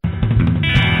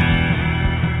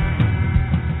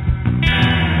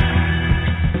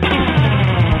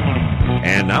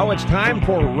now it's time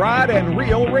for Rod and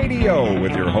Reel Radio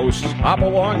with your hosts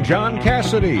Hopalong John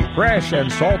Cassidy, fresh and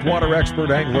saltwater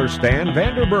expert angler Stan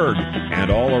Vanderberg,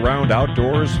 and all-around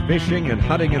outdoors fishing and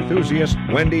hunting enthusiast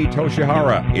Wendy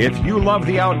Toshihara. If you love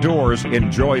the outdoors,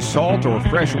 enjoy salt or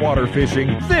freshwater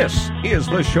fishing, this is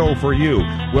the show for you.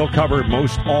 We'll cover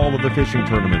most all of the fishing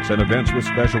tournaments and events with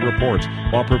special reports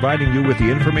while providing you with the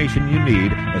information you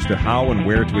need as to how and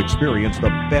where to experience the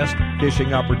best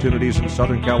fishing opportunities in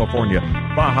Southern California,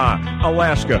 Baja,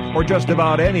 Alaska, or just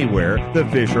about anywhere the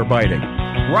fish are biting.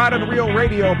 Rod and Reel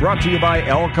Radio brought to you by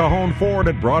El Cajon Ford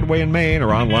at Broadway in Maine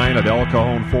or online at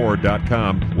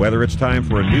elcajonford.com. Whether it's time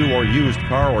for a new or used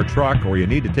car or truck, or you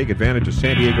need to take advantage of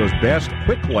San Diego's best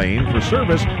quick lane for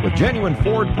service with genuine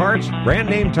Ford parts, brand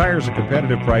name tires at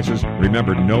competitive prices,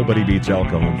 remember, nobody beats El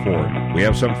Cajon Ford. We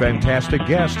have some fantastic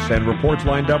guests and reports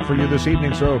lined up for you this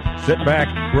evening, so sit back,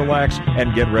 relax,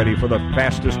 and get ready for the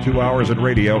fastest 2 hours in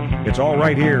radio. It's all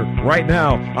right here, right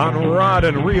now, on Rod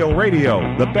and Reel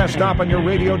Radio, the best stop on your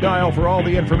radio dial for all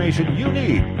the information you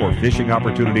need for fishing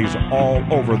opportunities all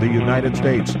over the United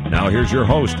States. Now here's your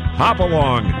host,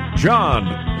 Hopalong John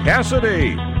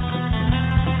Cassidy.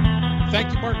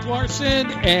 Thank you, Mark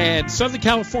Larson, and Southern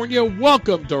California,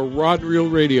 welcome to Rod and Reel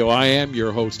Radio. I am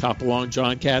your host, Hopalong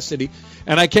John Cassidy,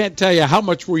 and I can't tell you how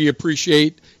much we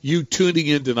appreciate you tuning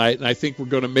in tonight, and I think we're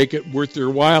going to make it worth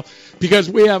your while because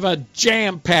we have a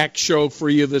jam-packed show for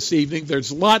you this evening.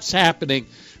 There's lots happening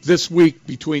this week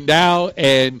between now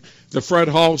and the Fred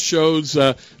Hall shows.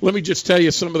 Let me just tell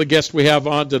you some of the guests we have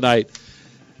on tonight.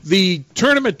 The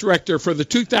tournament director for the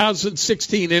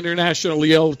 2016 International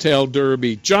Yellowtail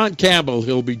Derby, John Campbell,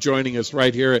 he'll be joining us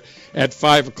right here at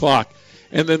 5 o'clock.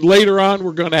 And then later on,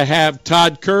 we're going to have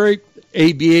Todd Curry,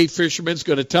 ABA fisherman, is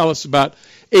going to tell us about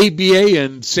ABA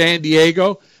in San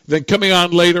Diego. Then coming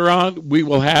on later on, we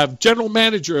will have general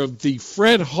manager of the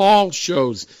Fred Hall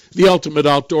shows, The Ultimate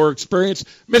Outdoor Experience,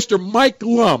 Mr. Mike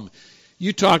Lum.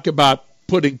 You talk about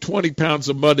putting 20 pounds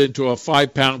of mud into a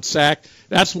 5-pound sack.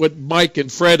 That's what Mike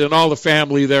and Fred and all the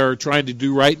family there are trying to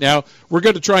do right now. We're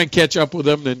going to try and catch up with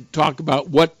them and talk about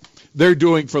what they're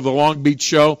doing for the Long Beach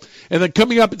show. And then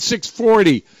coming up at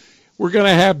 6:40, we're going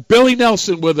to have Billy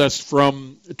Nelson with us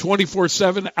from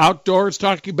 24/7 Outdoors,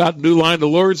 talking about new line of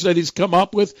lures that he's come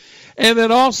up with. And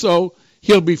then also,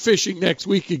 he'll be fishing next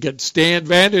week against Stan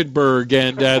Vandenberg,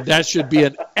 and that should be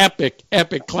an epic,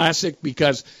 epic classic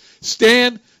because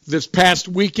Stan, this past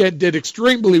weekend, did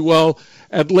extremely well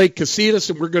at Lake Casitas,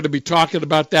 and we're going to be talking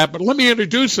about that. But let me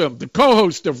introduce him, the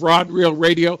co-host of Rod and Reel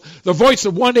Radio, the voice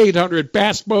of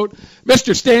 1-800-BASS Boat,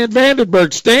 Mr. Stan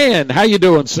Vandenberg. Stan, how you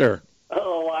doing, sir?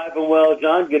 Oh, I've been well,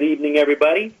 John. Good evening,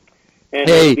 everybody. And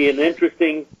hey, it'll be an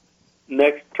interesting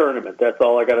next tournament. That's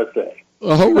all I got to say.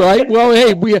 All right. Well,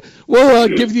 hey, we'll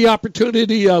give you the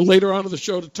opportunity later on in the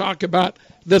show to talk about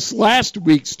this last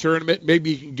week's tournament.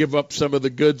 Maybe you can give up some of the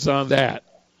goods on that.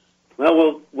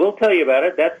 Well, we'll tell you about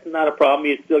it. That's not a problem.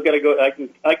 You still got to go.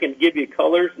 I can give you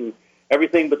colors and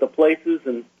everything but the places,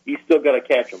 and you still got to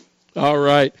catch them. All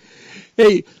right.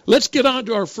 Hey, let's get on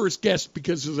to our first guest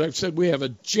because, as I've said, we have a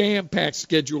jam-packed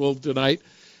schedule tonight.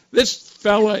 This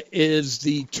fella is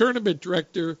the tournament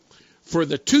director for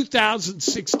the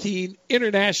 2016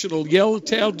 International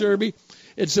Yellowtail Derby.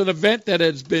 It's an event that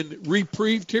has been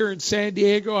reprieved here in San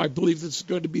Diego. I believe this is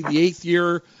going to be the 8th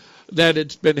year that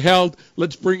it's been held.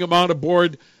 Let's bring him on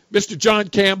aboard. Mr. John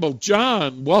Campbell.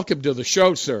 John, welcome to the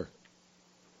show, sir.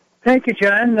 Thank you,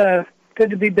 John.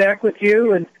 Good to be back with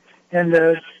you and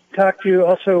talk to you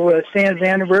also, Stan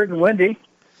Vandenberg and Wendy.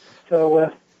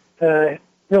 So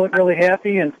really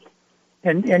happy. And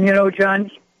you know,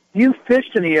 John, you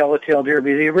fished in the Yellowtail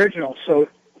Derby, the original, so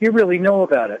you really know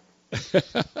about it.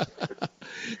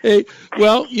 Hey,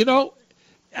 well, you know,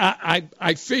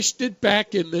 I fished it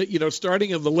back in the,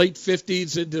 starting in the late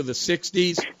 50s into the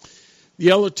 60s. The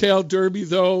Yellowtail Derby,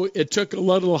 though, it took a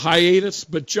little hiatus.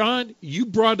 But, John, you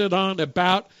brought it on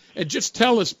about, and just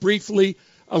tell us briefly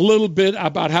a little bit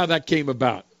about how that came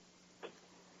about.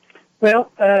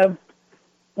 Well,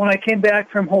 when I came back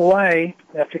from Hawaii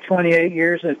after 28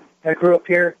 years, I grew up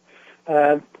here.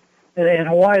 In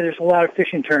Hawaii, there's a lot of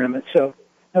fishing tournaments, so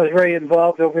I was very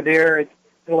involved over there. I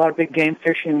did a lot of big game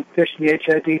fishing, fished the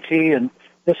HIDT and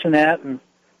this and that, and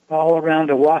all around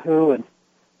Oahu, and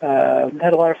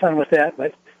had a lot of fun with that.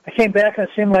 But I came back and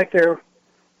it seemed like there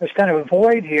was kind of a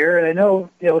void here, and I know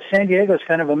San Diego is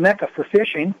kind of a mecca for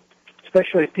fishing,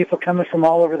 especially people coming from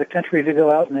all over the country to go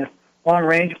out in the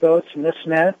long-range boats and this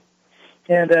and that.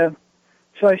 And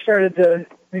so I started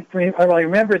I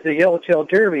remembered the Yellowtail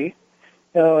Derby.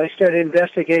 I started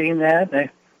investigating that, and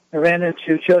I ran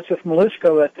into Joseph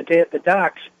Mollusko at the Day at the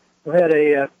Docks, who had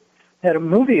a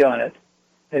movie on it.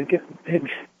 had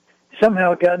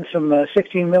somehow gotten some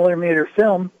 16 millimeter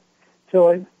film, so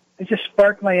it just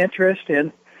sparked my interest.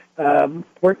 And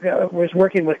was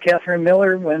working with Catherine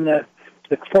Miller when the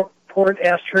port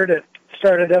asked her to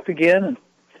start it up again,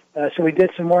 and so we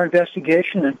did some more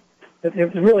investigation, and there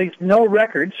was really no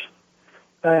records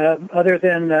other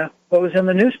than what was in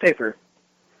the newspaper.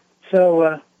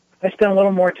 So I spent a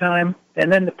little more time,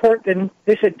 and then the port didn't.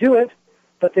 They said do it,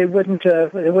 but they wouldn't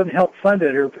help fund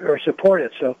it or support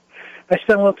it. So I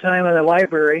spent a little time in the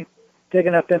library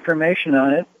digging up information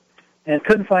on it, and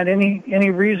couldn't find any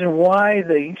reason why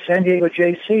the San Diego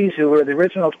JCs, who were the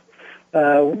original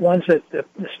ones that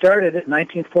started it in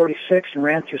 1946 and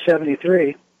ran through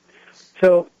 73.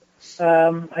 So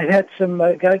I had some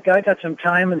got some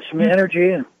time and some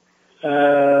energy, and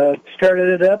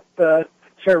started it up.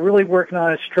 Started really working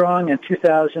on it strong in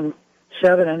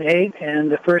 2007 and 8,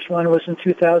 and the first one was in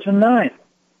 2009.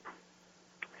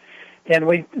 And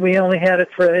we only had it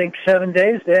for, I think, 7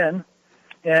 days then,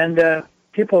 and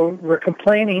people were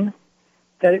complaining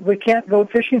that we can't go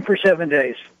fishing for 7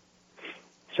 days.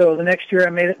 So the next year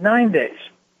I made it 9 days,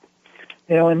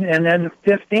 and then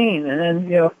 15, and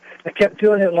then, I kept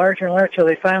doing it larger and larger till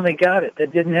they finally got it. They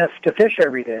didn't have to fish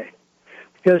every day,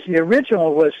 because the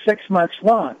original was 6 months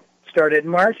long. Started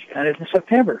in March, ended in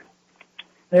September.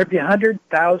 There'd be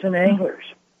 100,000 anglers,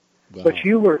 which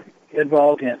you were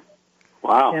involved in.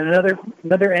 Wow. And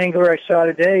another angler I saw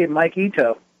today, Mike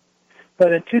Ito.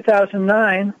 But in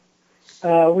 2009,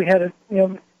 we had it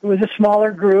was a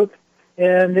smaller group,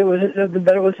 and it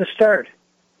was a start.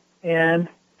 And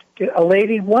a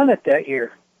lady won it that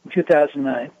year in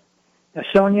 2009.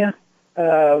 Sonia.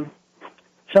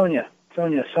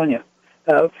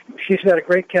 She's got a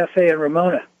great cafe in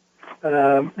Ramona,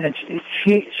 and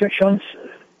she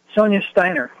Sonia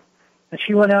Steiner, and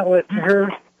she went out with her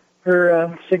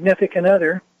significant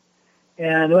other,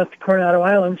 and went to Coronado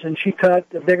Islands, and she caught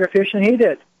a bigger fish than he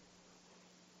did.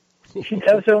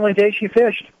 That was the only day she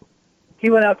fished. He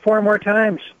went out 4 more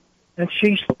times, and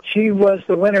she was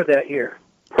the winner that year.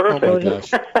 Perfect. Oh my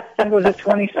gosh. I think it was a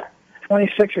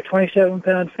 26 or 27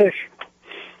 pound fish.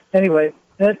 Anyway,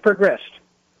 and it progressed.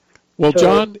 Well,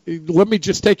 John, let me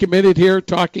just take a minute here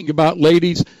talking about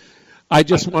ladies. I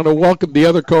just want to welcome the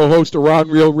other co-host of Rod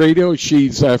and Reel Radio.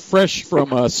 She's fresh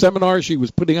from a seminar she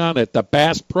was putting on at the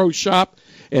Bass Pro Shop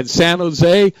in San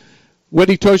Jose.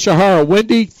 Wendy Toshihara.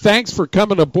 Wendy, thanks for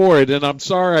coming aboard, and I'm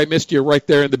sorry I missed you right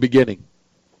there in the beginning.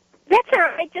 That's all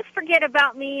right. Just forget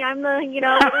about me. I'm the, little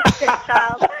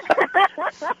child.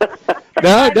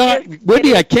 No,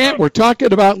 Wendy, I can't. We're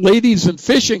talking about ladies and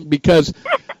fishing because,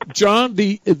 John,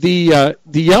 the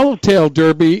Yellowtail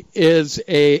Derby is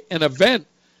an event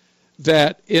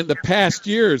that in the past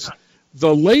years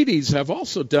the ladies have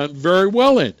also done very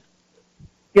well in.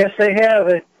 Yes, they have.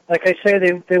 Like I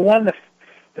say, they won the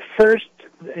first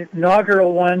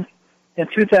inaugural one in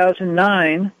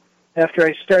 2009 after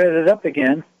I started it up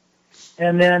again.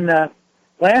 And then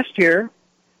last year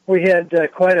we had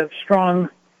quite a strong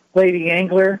lady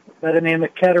angler by the name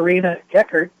of Katerina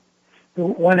Eckert, who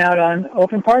went out on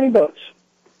open party boats.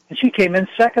 And she came in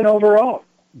second overall.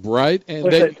 Right.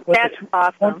 And that's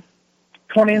awesome.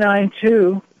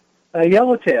 29-2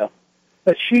 Yellowtail.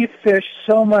 But she fished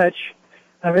so much.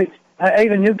 I mean, I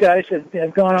even knew guys that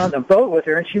had gone on the boat with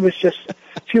her, and she was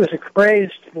a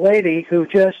crazed lady who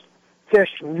just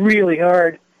fished really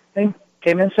hard and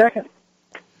came in second.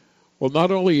 Well,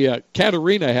 not only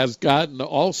Katerina has gotten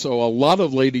also a lot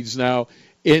of ladies now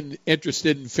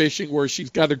interested in fishing, where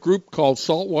she's got a group called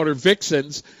Saltwater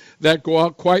Vixens that go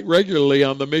out quite regularly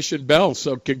on the Mission Belle.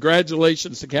 So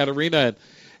congratulations to Katerina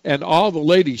and all the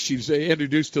ladies she's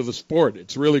introduced to the sport.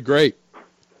 It's really great.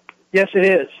 Yes, it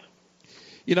is.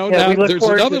 Now there's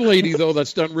another lady, though,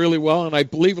 that's done really well, and I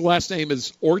believe the last name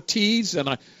is Ortiz,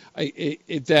 and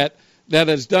that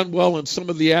has done well in some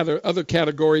of the other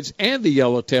categories and the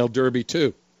Yellowtail Derby,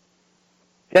 too.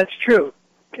 That's true.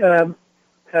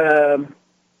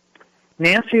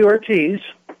 Nancy Ortiz,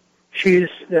 she's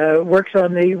works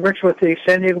with the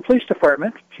San Diego Police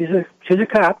Department. She's a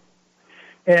cop,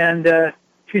 and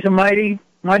she's a mighty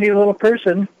little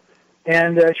person.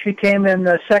 And she came in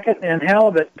second in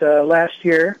halibut last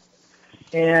year,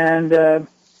 and the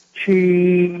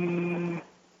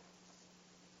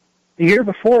year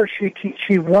before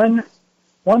she won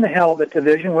the halibut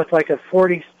division with like a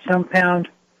 40-some pound.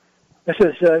 This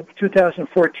was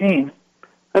 2014.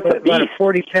 That's about a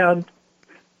 40-pound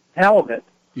halibut.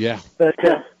 Yeah. But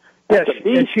yes,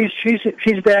 and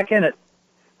she's back in it.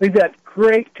 We've got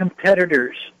great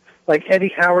competitors like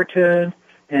Eddie Howerton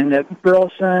and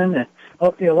Burleson, and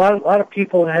a lot of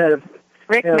people have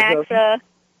Rick Maxa.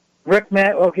 Rick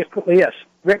Maxa. Okay, yes,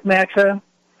 Rick Maxa,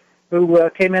 who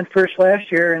came in first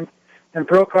last year and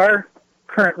broke our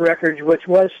current record, which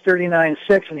was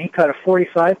 39.6, and he caught a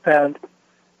 45-pound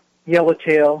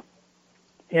yellowtail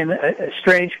in a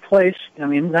strange place. I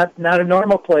mean, not a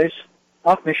normal place,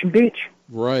 off Mission Beach.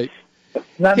 Right.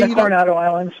 Not in the Coronado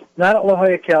Islands, not at La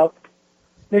Jolla Kelp,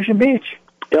 Mission Beach.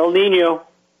 El Nino.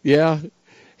 Yeah.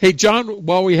 Hey, John,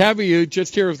 while we have you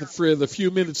just here for the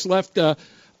few minutes left,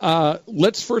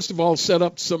 let's first of all set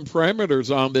up some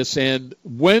parameters on this. And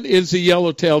when is the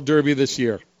Yellowtail Derby this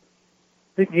year?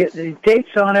 The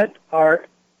dates on it are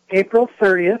April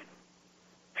 30th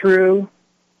through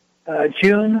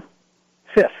June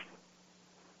 5th,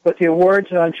 with the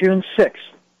awards on June 6th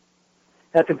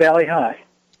at the Valley High.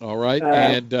 All right.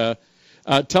 And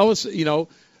tell us,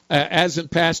 as in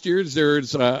past years,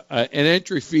 there's an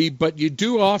entry fee, but you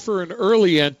do offer an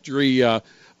early entry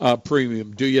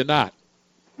premium, do you not?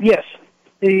 Yes.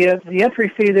 The entry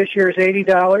fee this year is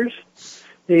 $80.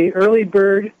 The early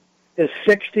bird is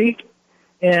 $60,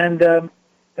 and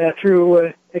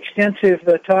through extensive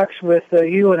talks with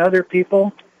you and other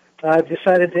people, I've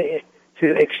decided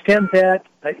to extend that.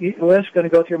 It was going to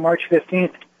go through March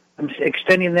 15th. I'm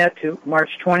extending that to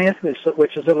March 20th,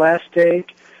 which is the last day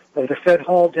of the Fed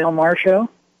Hall Del Mar show.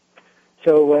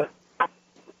 So I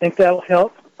think that'll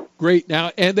help. Great.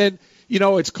 Now, and then,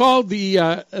 it's called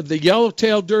the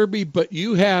Yellowtail Derby, but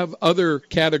you have other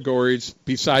categories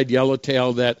beside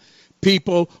Yellowtail that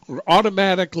people are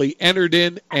automatically entered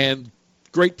in and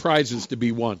great prizes to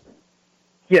be won.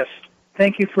 Yes.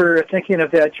 Thank you for thinking of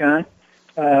that, John.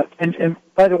 And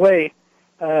by the way,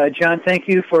 John, thank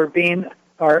you for being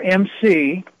our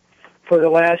MC for the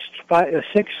last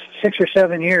 6 or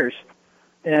 7 years,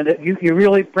 and you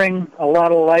really bring a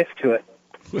lot of life to it.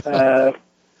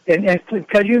 And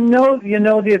because you know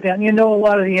the event, a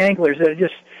lot of the anglers,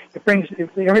 it brings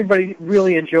everybody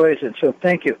really enjoys it. So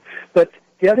thank you. But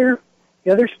the other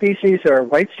species are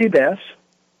white sea bass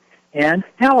and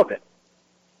halibut.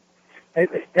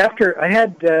 After I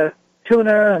had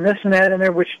tuna and this and that in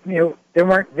there, which they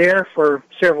weren't there for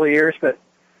several years, but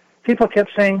people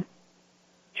kept saying,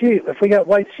 "Gee, if we got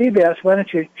white sea bass, why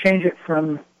don't you change it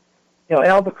from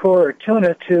albacore or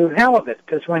tuna to halibut?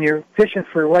 Because when you're fishing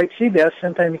for white sea bass,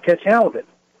 sometimes you catch halibut."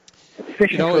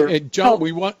 And John,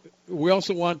 we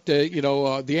also want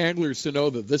the anglers to know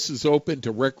that this is open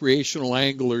to recreational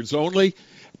anglers only,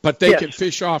 but they can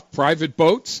fish off private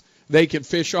boats, they can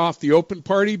fish off the open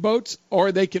party boats,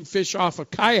 or they can fish off a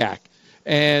kayak.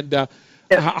 And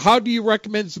how do you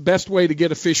recommend is the best way to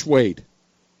get a fish weighed?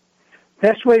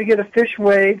 Best way to get a fish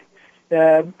weighed,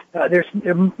 there's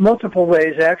multiple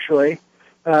ways, actually.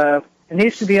 It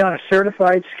needs to be on a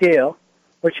certified scale,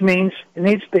 which means it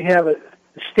needs to have a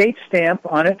state stamp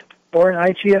on it or an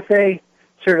IGFA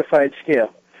certified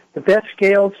scale. The best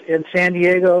scales in San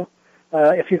Diego,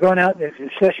 if you're going out,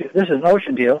 especially this is an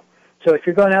ocean deal, so if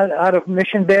you're going out of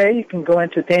Mission Bay, you can go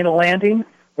into Dana Landing,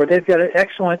 where they've got an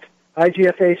excellent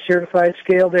IGFA certified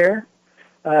scale there.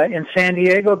 In San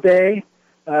Diego Bay,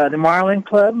 the Marlin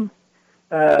Club,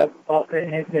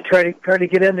 they try to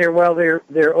get in there while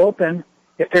they're open.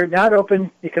 If they're not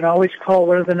open, you can always call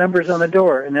one of the numbers on the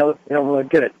door, and they'll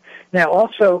get it. Now,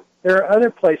 also, there are other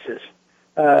places.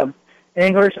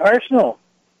 Anglers Arsenal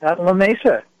out in La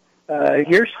Mesa,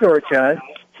 your store, John,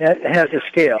 has a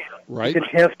scale. Right. You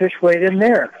can have fish weighed in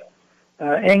there.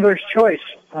 Angler's Choice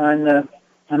on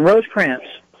Rosecrans,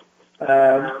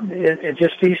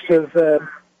 just east of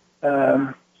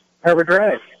Harbor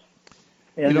Drive.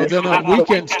 And then on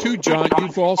weekends too, John,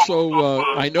 you've also,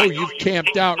 I know you've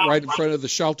camped out right in front of the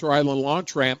Shelter Island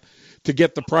launch ramp to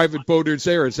get the private boaters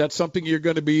there. Is that something you're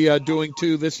going to be doing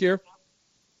too this year?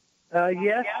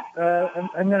 Yes,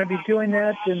 I'm going to be doing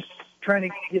that and trying to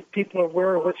get people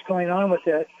aware of what's going on with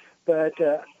that. But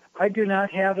I do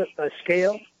not have a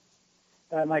scale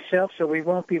myself, so we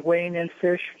won't be weighing in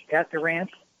fish at the ramp.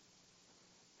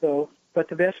 So, but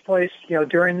the best place,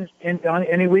 on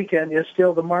any weekend is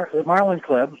still the Marlin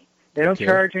Club. They don't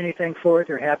charge anything for it.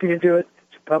 They're happy to do it.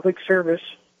 It's a public service,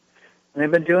 and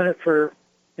they've been doing it for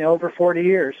over 40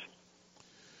 years.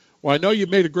 Well, I know you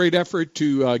made a great effort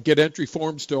to get entry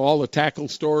forms to all the tackle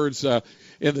stores in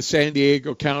the San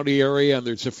Diego County area, and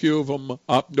there's a few of them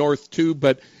up north too.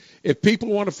 But if people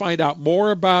want to find out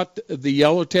more about the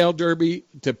Yellowtail Derby,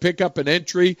 to pick up an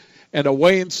entry and a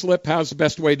weigh-in slip, how's the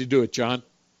best way to do it, John?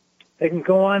 They can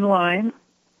go online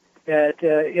at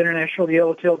International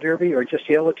Yellowtail Derby or just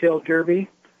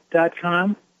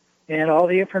yellowtailderby.com, and all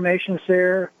the information's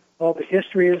there. All the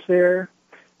history is there,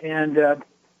 and they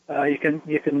have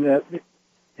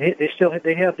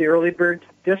the early bird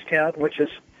discount, which is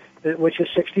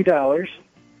 $60,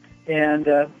 and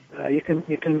you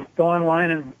can go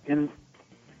online and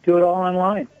do it all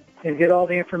online and get all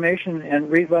the information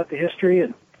and read about the history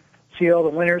and see all the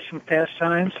winners from past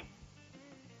times.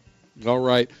 All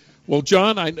right. Well,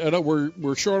 John, I know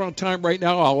we're short on time right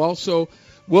now.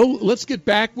 Let's get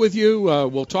back with you.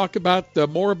 We'll talk about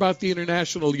more about the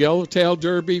International Yellowtail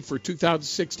Derby for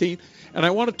 2016, and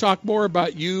I want to talk more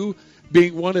about you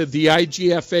being one of the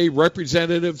IGFA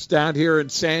representatives down here in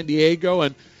San Diego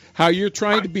and how you're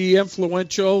trying to be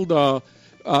influential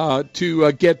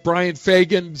to get Brian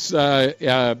Fagan's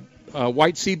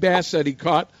white sea bass that he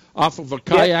caught off of a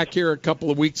kayak here a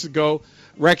couple of weeks ago,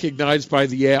 recognized by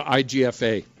the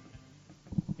IGFA.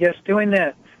 Yes, doing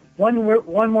that.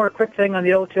 One more quick thing on the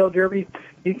Yellowtail Derby.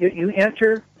 You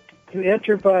enter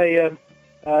by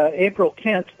April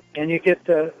 10th, and you get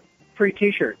a free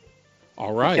T-shirt.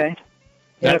 All right. Okay.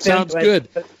 That sounds good.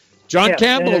 John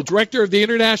Campbell, director of the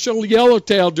International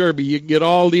Yellowtail Derby. You can get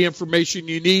all the information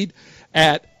you need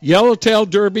at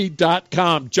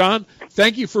yellowtailderby.com. John,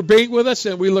 thank you for being with us,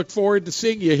 and we look forward to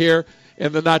seeing you here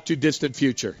in the not-too-distant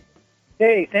future.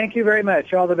 Hey, thank you very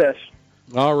much. All the best.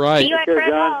 All right. See you at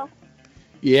Fred Hall.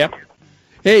 Yep.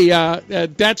 Hey,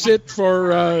 that's it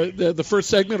for the first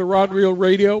segment of Rod and Reel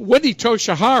Radio. Wendy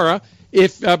Toshihara,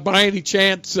 if by any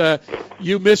chance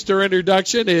you missed her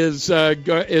introduction, is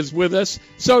with us.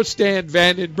 So Stan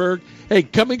Vandenberg. Hey,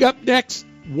 coming up next,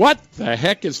 what the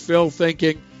heck is Phil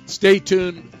thinking? Stay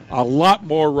tuned. A lot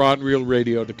more Rod and Reel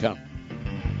Radio to come.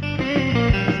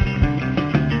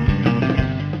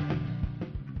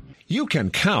 You can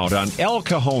count on El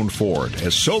Cajon Ford,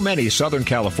 as so many Southern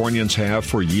Californians have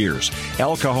for years.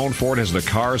 El Cajon Ford has the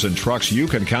cars and trucks you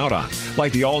can count on,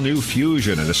 like the all-new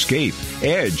Fusion and Escape,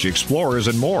 Edge, Explorers,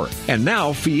 and more. And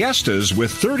now Fiestas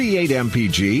with 38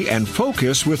 mpg and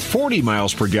Focus with 40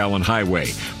 miles per gallon highway,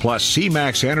 plus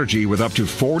C-Max Energy with up to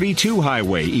 42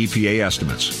 highway EPA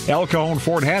estimates. El Cajon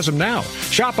Ford has them now.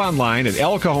 Shop online at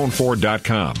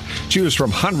elcajonford.com. Choose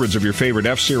from hundreds of your favorite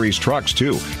F-Series trucks,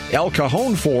 too. El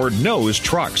Cajon Ford knows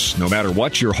trucks, no matter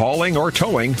what you're hauling or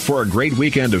towing, for a great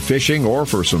weekend of fishing or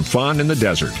for some fun in the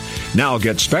desert. Now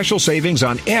get special savings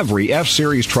on every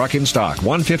F-Series truck in stock,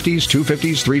 150s,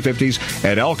 250s, 350s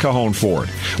at El Cajon Ford.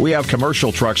 We have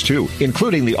commercial trucks too,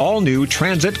 including the all-new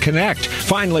Transit Connect,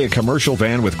 finally a commercial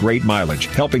van with great mileage,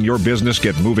 helping your business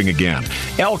get moving again.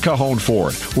 El Cajon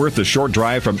Ford, worth the short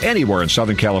drive from anywhere in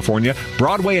Southern California,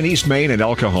 Broadway and East Main at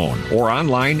El Cajon, or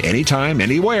online anytime,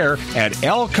 anywhere at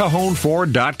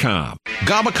elcajonford.com.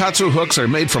 Gamakatsu hooks are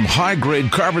made from high-grade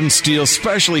carbon steel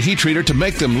specially heat-treated to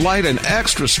make them light and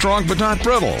extra strong but not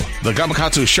brittle. The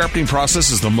Gamakatsu sharpening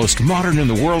process is the most modern in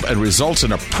the world and results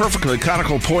in a perfectly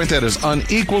conical point that is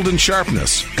unequaled in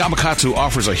sharpness. Gamakatsu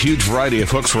offers a huge variety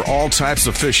of hooks for all types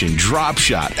of fishing: drop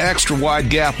shot, extra wide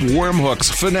gap, worm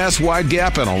hooks, finesse wide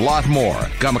gap, and a lot more.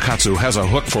 Gamakatsu has a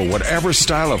hook for whatever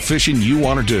style of fishing you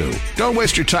want to do. Don't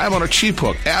waste your time on a cheap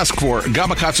hook. Ask for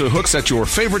Gamakatsu hooks at your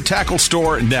favorite tackle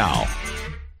store now.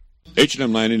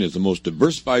 H&M Landing is the most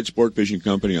diversified sport fishing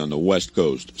company on the West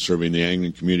Coast. Serving the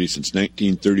angling community since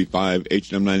 1935,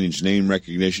 H&M Landing's name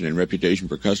recognition and reputation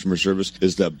for customer service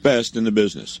is the best in the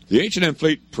business. The H&M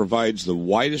fleet provides the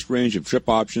widest range of trip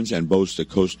options and boasts the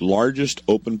coast's largest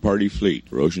open party fleet.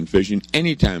 For ocean fishing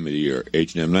any time of the year,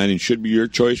 H&M Landing should be your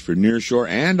choice for nearshore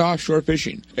and offshore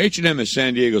fishing. H&M is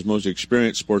San Diego's most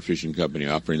experienced sport fishing company,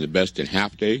 offering the best in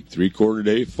half-day,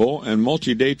 three-quarter-day, full, and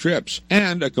multi-day trips,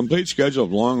 and a complete schedule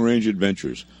of long-range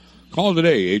adventures. Call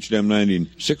today, H&M Landing,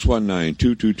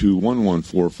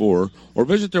 619-222-1144, or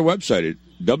visit their website at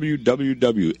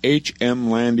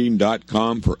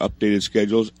www.hmlanding.com for updated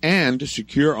schedules and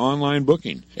secure online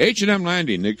booking. H&M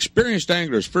Landing, the experienced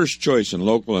angler's first choice in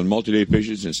local and multi-day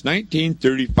fishing since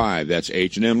 1935. That's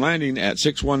H&M Landing at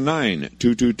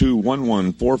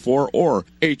 619-222-1144 or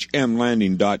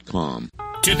hmlanding.com.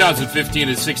 2015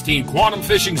 and 16, Quantum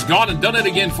Fishing's gone and done it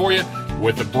again for you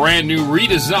with the brand new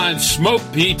redesigned Smoke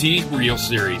PT Reel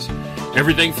Series.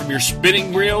 Everything from your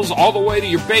spinning reels all the way to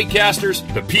your bait casters,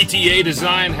 the PTA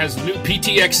design has the new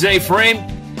PTXA frame.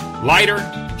 Lighter,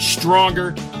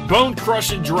 stronger,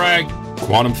 bone-crushing drag.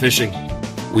 Quantum Fishing.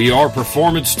 We are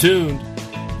performance tuned.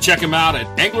 Check them out at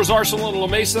Anglers Arsenal in La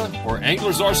Mesa or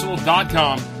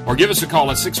anglersarsenal.com or give us a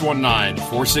call at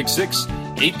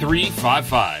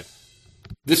 619-466-8355.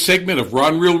 This segment of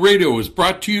Rod and Reel Radio is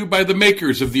brought to you by the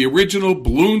makers of the original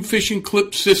balloon fishing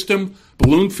clip system,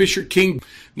 Balloon Fisher King.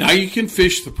 Now you can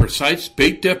fish the precise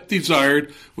bait depth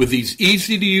desired with these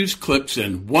easy-to-use clips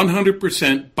and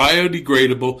 100%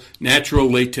 biodegradable natural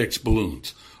latex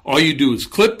balloons. All you do is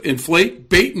clip, inflate,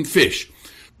 bait, and fish.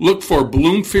 Look for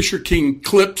Balloon Fisher King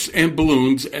clips and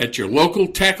balloons at your local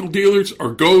tackle dealers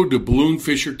or go to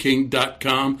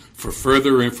balloonfisherking.com for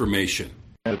further information.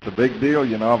 It's a big deal.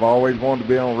 You know, I've always wanted to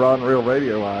be on Rod and Reel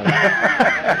Radio. I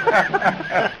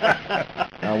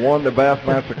won the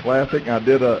Bassmaster Classic. I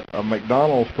did a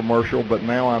McDonald's commercial, but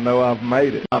now I know I've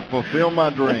made it. I've fulfilled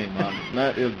my dream.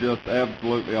 That is just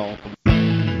absolutely awesome.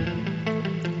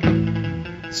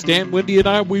 Stan, Wendy, and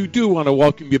I, we do want to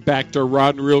welcome you back to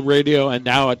Rod and Reel Radio, and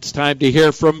now it's time to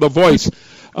hear from the voice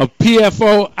of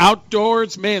PFO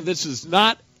Outdoors. Man, this is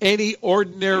not any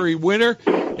ordinary winter,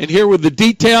 and here with the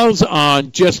details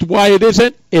on just why it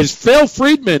isn't is Phil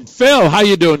Friedman. Phil, how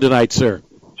you doing tonight, sir?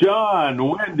 John,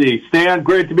 Wendy, Stan,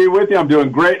 great to be with you. I'm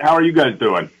doing great. How are you guys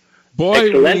doing? Boy,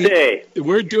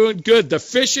 we're doing good. The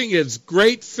fishing is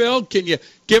great, Phil. Can you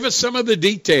give us some of the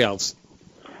details?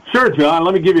 Sure, John.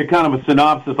 Let me give you kind of a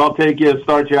synopsis. I'll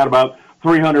start you out about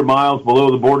 300 miles below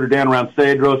the border down around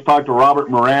Cedros. Talk to Robert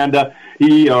Miranda.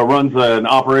 He runs an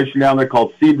operation down there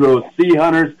called Cedros Sea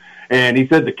Hunters, and he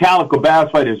said the calico bass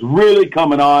fight is really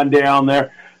coming on down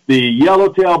there. The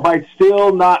yellowtail bite's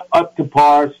still not up to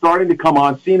par, starting to come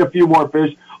on, seeing a few more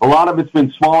fish. A lot of it's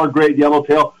been smaller grade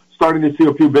yellowtail, starting to see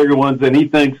a few bigger ones, and he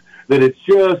thinks that it's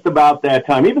just about that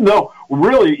time. Even though,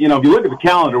 really, you know, if you look at the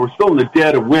calendar, we're still in the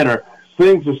dead of winter.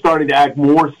 Things are starting to act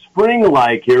more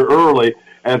spring-like here early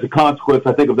as a consequence,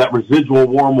 I think, of that residual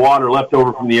warm water left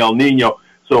over from the El Nino.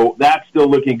 So that's still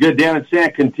looking good. Down in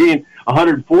San Quintin,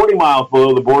 140 miles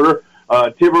below the border,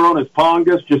 Tiburones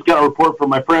Pongas. Just got a report from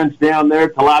my friends down there,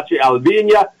 Talache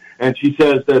Alvinia, and she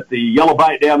says that the yellow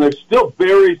bite down there is still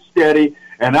very steady.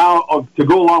 And now to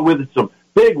go along with it, some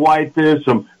big whitefish,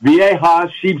 some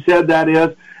viejas, sheep's head that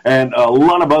is, and a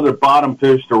lot of other bottom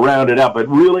fish to round it up. But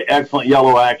really excellent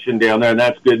yellow action down there, and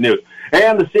that's good news.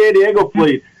 And the San Diego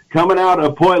fleet coming out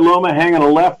of Point Loma, hanging a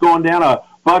left, going down a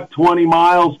buck 20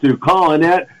 miles to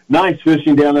Collinet. Nice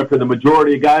fishing down there for the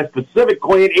majority of guys. Pacific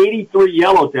Queen, 83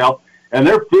 yellowtail, and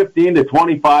they're 15 to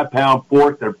 25-pound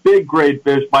fork. They're big grade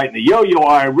fish, biting the yo-yo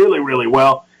iron really, really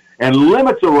well. And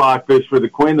limits of rockfish for the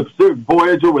Queen. The Pacific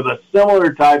Voyager with a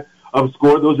similar type of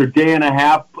score. Those are day and a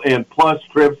half and plus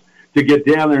trips to get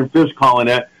down there and fish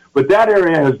Collinet. But that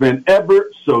area has been ever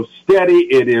so steady.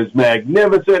 It is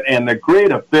magnificent, and the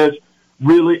grade of fish,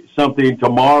 really something to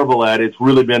marvel at. It's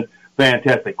really been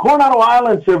fantastic. Coronado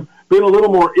Islands have been a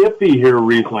little more iffy here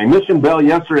recently. Mission Bell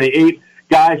yesterday, 8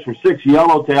 guys for 6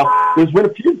 yellowtail. There's been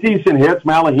a few decent hits.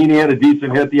 Malahini had a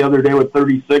decent hit the other day with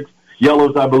 36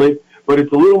 yellows, I believe. But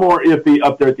it's a little more iffy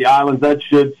up there at the islands. That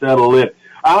should settle in.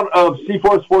 Out of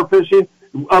Seaforth Sport Fishing,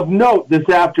 of note this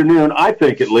afternoon, I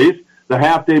think at least, the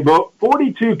half-day boat,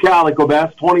 42 calico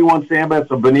bass, 21 sand bass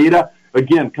of bonita.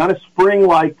 Again, kind of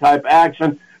spring-like type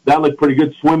action. That looked pretty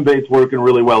good. Swim bait's working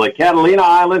really well. At Catalina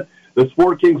Island, the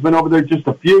Sport King's been over there, just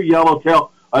a few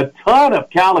yellowtail, a ton of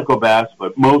calico bass,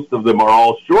 but most of them are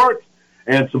all shorts,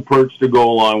 and some perch to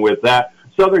go along with that.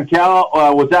 Southern Cal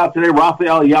was out today.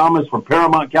 Rafael Llamas from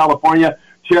Paramount, California,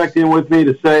 checked in with me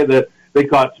to say that they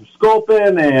caught some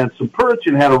sculpin and some perch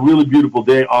and had a really beautiful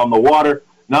day on the water.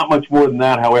 Not much more than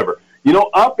that, however. You know,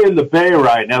 up in the bay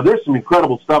right now, there's some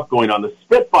incredible stuff going on. The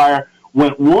Spitfire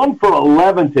went 1 for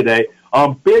 11 today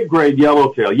on big grade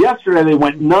yellowtail. Yesterday they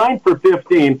went 9 for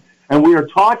 15, and we are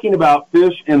talking about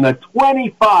fish in the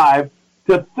 25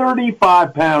 to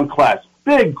 35-pound class.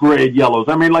 Big grade yellows.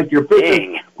 I mean, like you're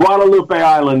fishing Guadalupe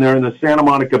Island there in the Santa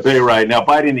Monica Bay right now,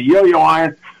 biting the yo-yo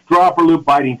iron, dropper loop,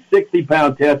 biting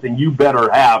 60-pound test, and you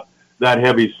better have that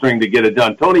heavy string to get it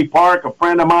done. Tony Park, a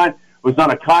friend of mine, was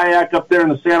on a kayak up there in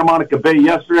the Santa Monica Bay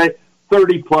yesterday,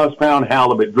 30-plus pound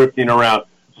halibut drifting around.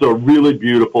 So really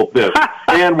beautiful fish.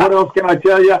 And what else can I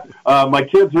tell you? My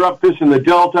kids are up fishing the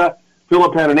Delta.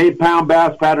 Philip had an 8-pound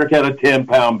bass. Patrick had a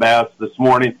 10-pound bass this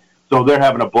morning. So they're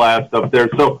having a blast up there.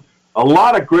 So a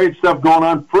lot of great stuff going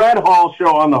on. Fred Hall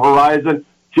show on the horizon.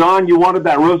 John, you wanted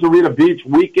that Rosarita Beach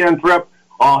weekend trip.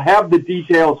 I'll have the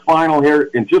details final here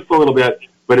in just a little bit,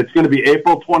 but it's going to be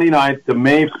April 29th to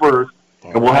May 1st.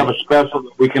 And we'll have a special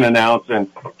that we can announce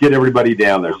and get everybody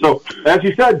down there. So, as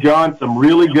you said, John, some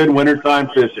really good wintertime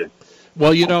fishing.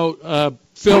 Well, you know,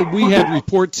 Phil, we had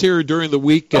reports here during the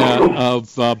week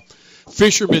of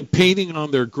fishermen painting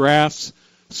on their graphs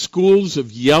schools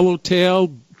of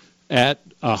yellowtail at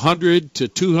 100 to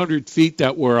 200 feet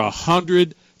that were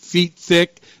 100 feet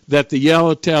thick, that the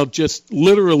yellowtail just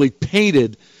literally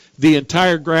painted the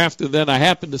entire graph. And then I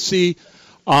happened to see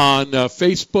on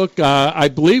Facebook, I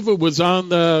believe it was on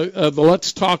the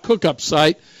Let's Talk Hookup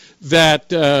site,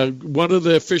 that one of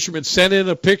the fishermen sent in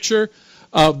a picture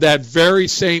of that very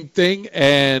same thing,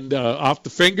 and off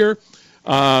the finger,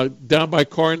 down by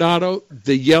Coronado,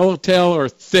 the yellowtail are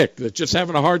thick. They're just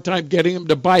having a hard time getting them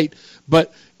to bite.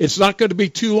 But it's not going to be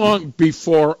too long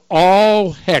before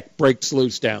all heck breaks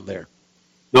loose down there.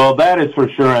 No, that is for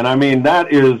sure. And, I mean,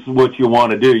 that is what you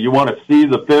want to do. You want to see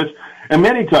the fish. And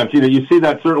many times, you see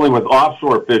that certainly with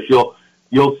offshore fish.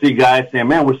 You'll see guys saying,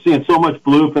 man, we're seeing so much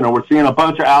bluefin, or we're seeing a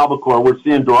bunch of albacore, we're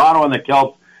seeing Dorado and the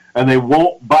kelps, and they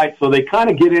won't bite. So they kind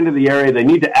of get into the area. They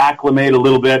need to acclimate a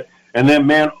little bit. And then,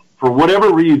 man, for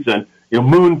whatever reason,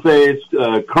 moon phase,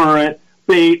 current,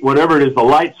 bait, whatever it is, the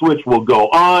light switch will go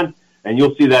on, and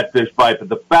you'll see that fish bite. But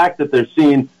the fact that they're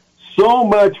seeing so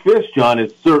much fish, John,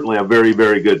 is certainly a very,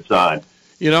 very good sign.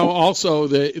 Also,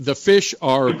 the fish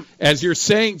are, as you're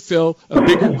saying, Phil, a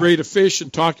bigger grade of fish.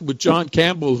 And talking with John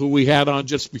Campbell, who we had on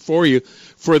just before you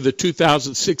for the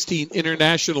 2016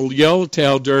 International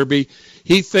Yellowtail Derby,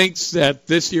 he thinks that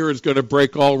this year is going to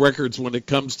break all records when it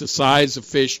comes to size of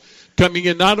fish coming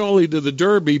in, not only to the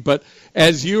Derby, but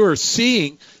as you are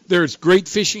seeing, there's great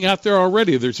fishing out there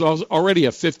already. There's already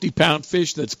a 50-pound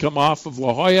fish that's come off of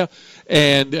La Jolla,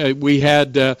 and we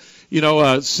had, a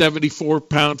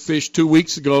 74-pound fish 2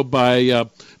 weeks ago by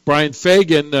Brian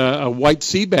Fagan, a white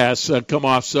sea bass, come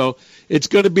off. So it's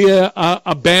going to be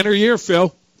a banner year,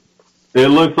 Phil. It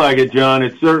looks like it, John.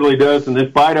 It certainly does. And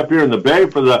this bite up here in the bay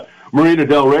for the Marina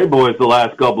Del Rey boys the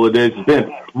last couple of days has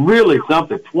been really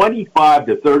something. 25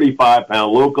 to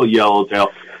 35-pound local yellowtail.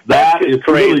 That is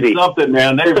really something,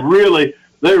 man. They really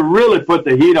put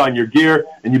the heat on your gear,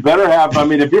 and you better have,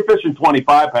 if you're fishing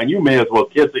 25-pound, you may as well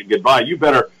kiss it goodbye. You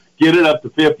better get it up to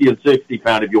 50 and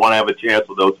 60-pound if you want to have a chance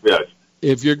with those fish.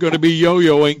 If you're going to be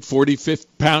yo-yoing,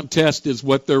 45-pound test is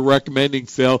what they're recommending,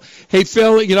 Phil. Hey,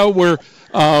 Phil, we're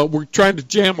trying to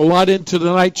jam a lot into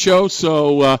the night show,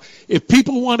 so if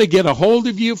people want to get a hold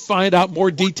of you, find out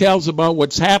more details about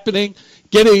what's happening,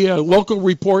 get a local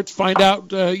report, find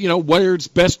out, where it's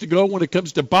best to go when it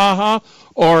comes to Baja,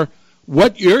 or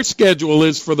what your schedule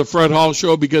is for the Fred Hall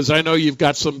Show, because I know you've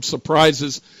got some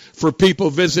surprises for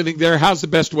people visiting there. How's the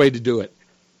best way to do it?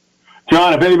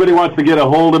 John, if anybody wants to get a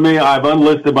hold of me, I've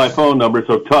unlisted my phone number,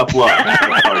 so tough luck.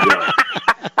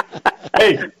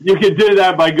 Hey, you can do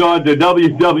that by going to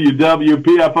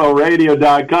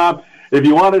www.pforadio.com. If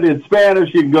you want it in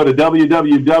Spanish, you can go to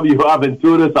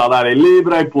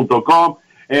www.aventurasalairelibre.com.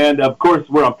 And, of course,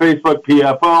 we're on Facebook,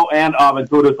 PFO, and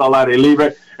Aventuras al Aire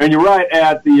Libre. And you're right,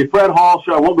 at the Fred Hall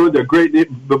Show, I won't go into great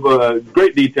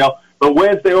detail, but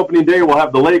Wednesday opening day, we'll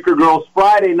have the Laker Girls.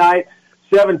 Friday night,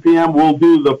 7 p.m., we'll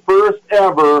do the first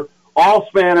ever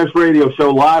all-Spanish radio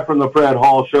show live from the Fred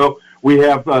Hall Show. We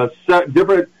have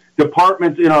different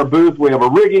departments in our booth. We have a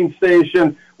rigging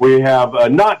station. We have a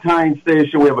knot tying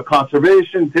station. We have a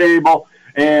conservation table.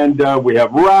 And we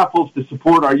have raffles to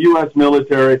support our U.S.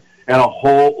 military and a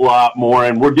whole lot more.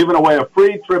 And we're giving away a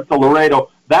free trip to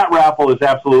Laredo. That raffle is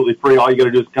absolutely free. All you got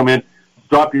to do is come in,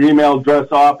 drop your email address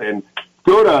off, and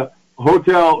go to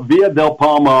Hotel Villa del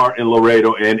Palmar in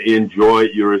Laredo and enjoy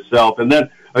yourself. And then,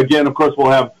 again, of course,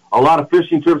 we'll have a lot of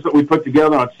fishing trips that we put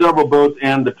together on several boats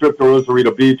and the trip to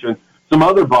Rosarito Beach and some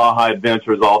other Baja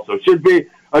adventures also. Should be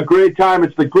a great time.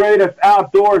 It's the greatest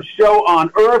outdoor show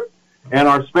on earth, and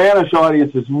our Spanish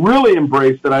audience has really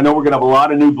embraced it. I know we're going to have a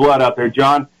lot of new blood out there,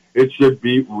 John. It should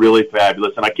be really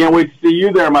fabulous, and I can't wait to see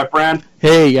you there, my friend.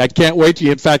 Hey, I can't wait to.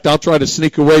 In fact, I'll try to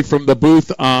sneak away from the booth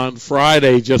on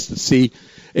Friday just to see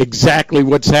exactly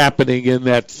what's happening in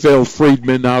that Phil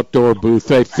Friedman outdoor booth.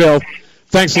 Hey, Phil,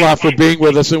 thanks a lot for being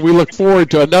with us, and we look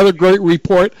forward to another great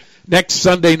report next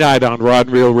Sunday night on Rod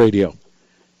and Reel Radio.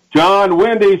 John,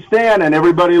 Wendy, Stan, and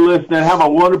everybody listening, have a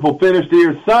wonderful finish to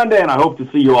your Sunday, and I hope to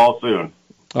see you all soon.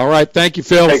 All right. Thank you,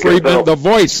 Phil Friedman, the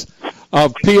voice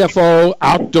of PFO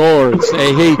Outdoors.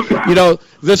 Hey,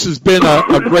 this has been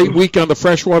a great week on the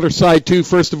freshwater side, too.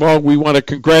 First of all, we want to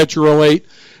congratulate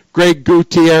Greg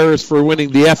Gutierrez for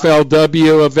winning the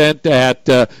FLW event at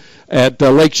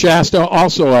Lake Shasta.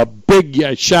 Also, a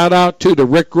big shout-out to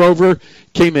Rick Grover,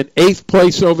 came in 8th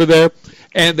place over there.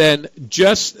 And then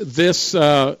just this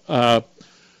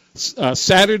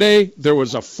Saturday, there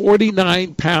was a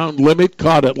 49-pound limit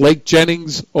caught at Lake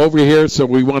Jennings over here, so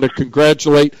we want to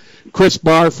congratulate Chris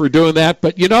Barr for doing that.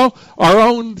 But, our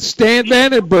own Stan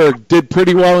Vandenberg did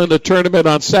pretty well in the tournament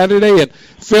on Saturday. And,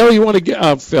 Stan, you want to give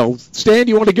us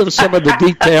some of the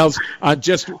details on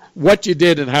just what you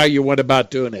did and how you went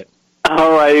about doing it?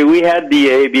 All right. We had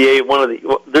the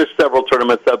ABA, there's several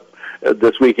tournaments up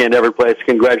this weekend, every place.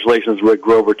 Congratulations, Rick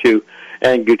Grover, too,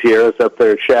 and Gutierrez up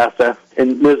there at Shasta,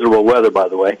 in miserable weather, by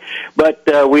the way. But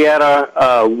we had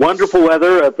wonderful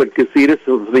weather up at Casitas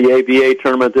for the ABA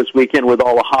tournament this weekend with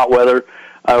all the hot weather.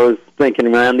 I was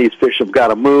thinking, man, these fish have got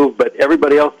to move, but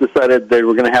everybody else decided they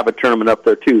were going to have a tournament up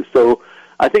there too. So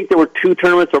I think there were 2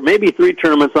 tournaments or maybe 3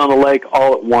 tournaments on the lake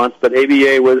all at once, but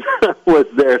ABA was was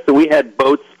there. So we had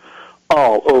boats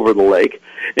all over the lake,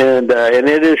 and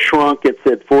it has shrunk. It's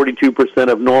at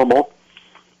 42% of normal,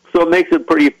 so it makes it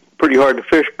pretty hard to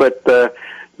fish. But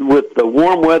with the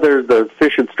warm weather, the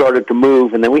fish had started to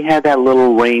move, and then we had that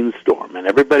little rainstorm, and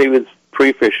everybody was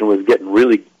pre-fishing was getting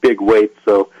really big weights.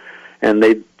 So, and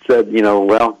they said,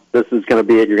 well, this is going to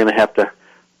be it. You're going to have to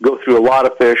go through a lot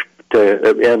of fish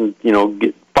and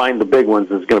find the big ones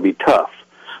is going to be tough.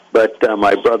 But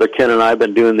my brother Ken and I have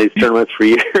been doing these tournaments for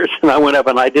years, and I went up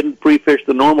and I didn't pre-fish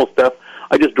the normal stuff.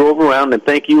 I just drove around, and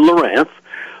thank you, Lawrence.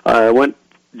 I went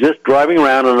just driving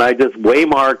around, and I just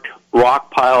waymarked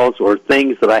rock piles or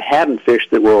things that I hadn't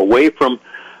fished that were away from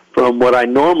what I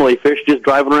normally fish, just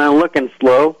driving around looking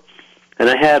slow. And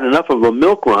I had enough of a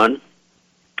milk run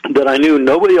that I knew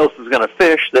nobody else was going to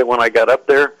fish, that when I got up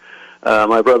there,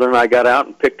 my brother and I got out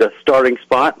and picked a starting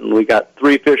spot, and we got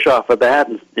 3 fish off of that,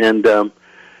 and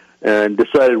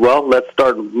decided, well, let's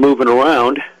start moving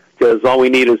around, because all we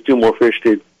need is 2 more fish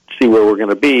to see where we're going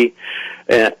to be.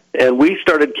 And we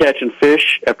started catching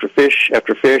fish after fish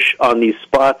after fish on these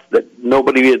spots that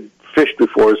nobody had fished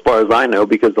before, as far as I know,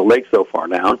 because the lake's so far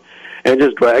down. And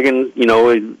just dragging,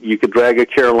 you could drag a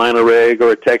Carolina rig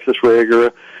or a Texas rig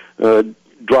or a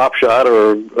drop shot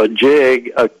or a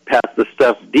jig past the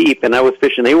stuff deep. And I was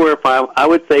fishing anywhere from, I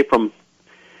would say, from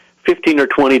 15 or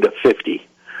 20 to 50.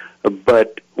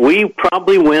 But we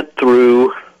probably went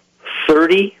through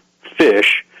 30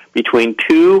 fish between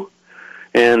 2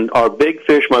 and our big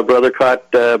fish my brother caught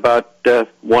about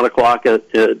 1 o'clock in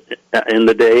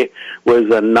the day was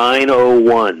a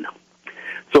 901.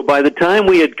 So by the time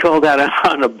we had called that out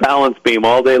on a balance beam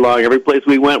all day long, every place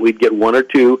we went, we'd get 1 or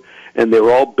 2, and they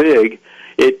were all big.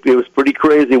 It was pretty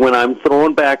crazy when I'm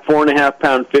throwing back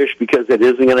 4.5-pound fish, because it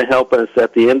isn't going to help us.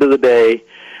 At the end of the day,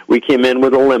 we came in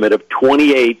with a limit of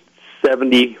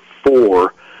 28.74,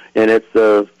 and it's,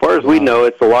 as far as we know,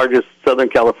 it's the largest Southern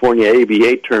California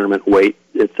ABA tournament weight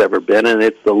it's ever been, and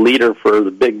it's the leader for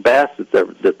the big bass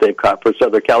that they've caught for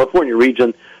Southern California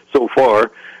region so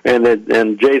far. And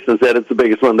Jason said it's the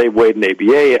biggest one they've weighed in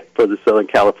ABA for the Southern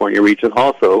California region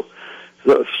also.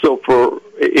 So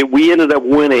we ended up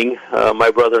winning,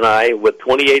 my brother and I, with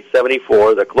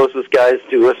 28.74. The closest guys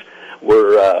to us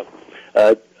were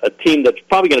a team that's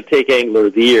probably going to take Angler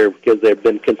of the Year, because they've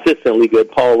been consistently good.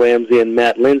 Paul Ramsey and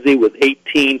Matt Lindsay with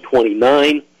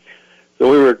 18.29.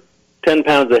 So we were 10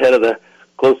 pounds ahead of the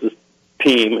closest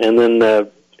team. And then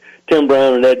Tim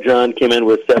Brown and Ed John came in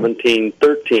with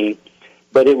 17.13.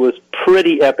 But it was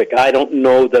pretty epic. I don't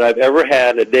know that I've ever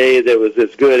had a day that was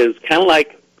as good. It was kind of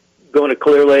like going to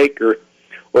Clear Lake or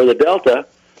the Delta,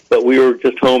 but we were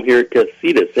just home here at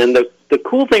Casitas. And the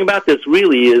cool thing about this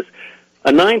really is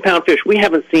a 9-pound fish. We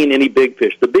haven't seen any big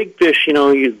fish. The big fish,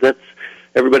 that's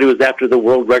everybody was after the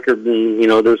world record, and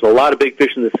there's a lot of big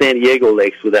fish in the San Diego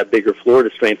lakes with that bigger Florida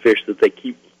strain fish that they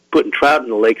keep putting trout in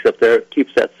the lakes up there. It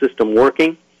keeps that system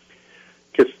working.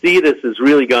 Casitas has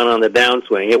really gone on the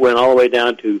downswing. It went all the way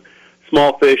down to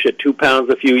small fish at 2 pounds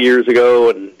a few years ago,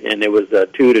 and it was a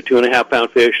 2 to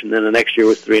 2.5-pound fish, and then the next year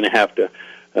was 3.5 to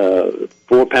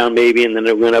 4 pound maybe, and then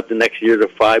it went up the next year to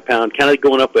 5 pound, kind of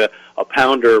going up a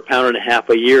pound or a pound and a half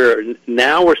a year.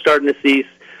 Now we're starting to see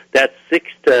that 6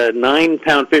 to 9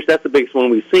 pound fish. That's the biggest one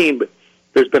we've seen, but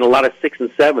there's been a lot of 6 and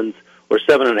 7s or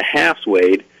 7.5s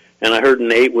weighed, and I heard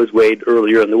an 8 was weighed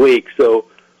earlier in the week. So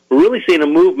we're really seeing a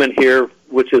movement here,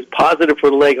 which is positive for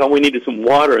the lake. All we need is some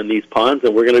water in these ponds,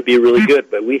 and we're going to be really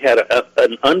good. But we had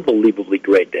an unbelievably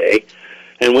great day.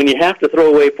 And when you have to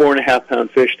throw away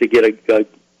 4.5-pound fish to get a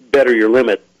better your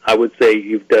limit, I would say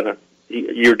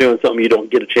you're doing something you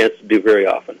don't get a chance to do very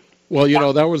often.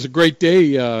 Well, that was a great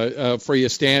day for you,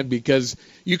 Stan, because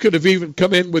you could have even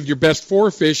come in with your best 4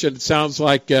 fish, and it sounds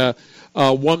like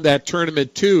won that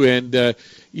tournament too. And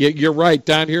you're right.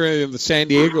 Down here in the San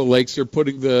Diego lakes, they're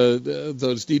putting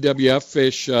those DWF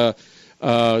fish,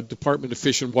 Department of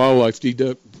Fish and Wildlife,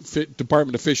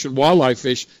 Department of Fish and Wildlife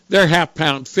fish. They're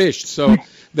half-pound fish, so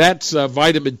that's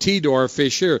vitamin T to our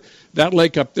fish here. That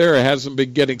lake up there hasn't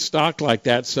been getting stocked like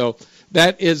that, so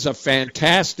that is a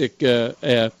fantastic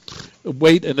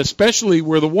weight, and especially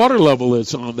where the water level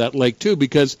is on that lake too,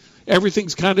 because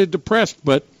everything's kind of depressed,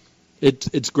 but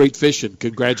it's great fishing.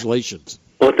 Congratulations.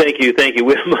 Well, thank you.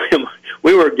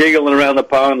 We were giggling around the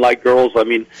pond like girls. I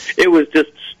mean, it was just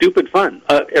stupid fun.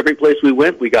 Every place we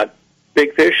went, we got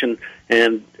big fish and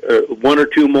 1 or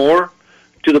 2 more,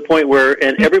 to the point where,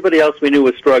 and everybody else we knew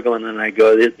was struggling. And I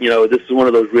go, this is one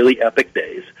of those really epic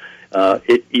days.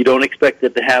 You don't expect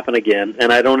it to happen again,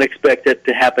 and I don't expect it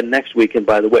to happen next weekend,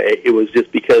 by the way. It was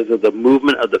just because of the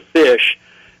movement of the fish,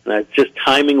 and just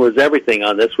timing was everything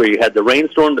on this, where you had the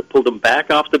rainstorm that pulled them back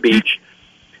off the beach,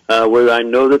 where I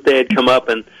know that they had come up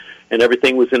and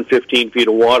everything was in 15 feet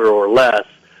of water or less.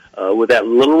 With that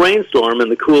little rainstorm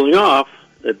and the cooling off,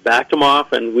 it backed them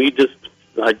off, and I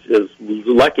was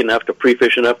lucky enough to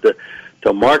pre-fish enough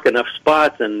to mark enough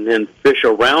spots and fish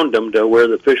around them to where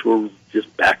the fish were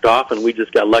just backed off, and we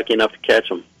just got lucky enough to catch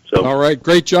them. So. All right,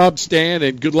 great job, Stan,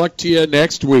 and good luck to you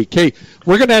next week. Hey,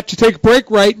 we're going to have to take a break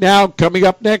right now. Coming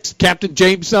up next, Captain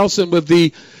James Nelson with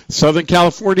the Southern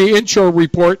California Inshore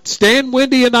Report. Stan,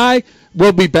 Wendy, and I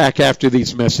will be back after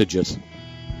these messages.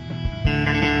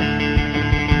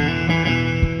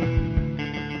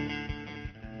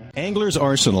 Angler's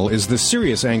Arsenal is the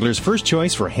serious angler's first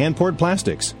choice for hand-poured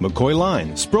plastics, McCoy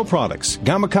line, Spro products,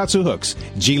 Gamakatsu hooks,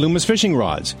 G Loomis fishing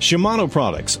rods, Shimano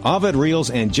products, Ovid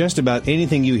reels, and just about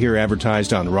anything you hear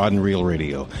advertised on Rod and Reel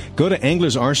Radio. Go to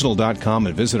anglersarsenal.com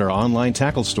and visit our online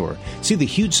tackle store. See the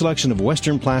huge selection of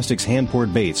Western Plastics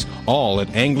hand-poured baits, all at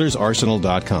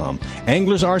anglersarsenal.com.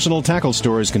 Angler's Arsenal Tackle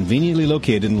Store is conveniently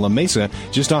located in La Mesa,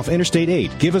 just off Interstate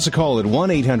 8. Give us a call at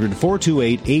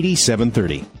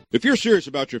 1-800-428-8730. If you're serious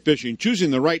about your fishing,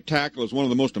 choosing the right tackle is one of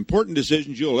the most important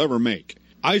decisions you'll ever make.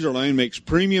 Izorline makes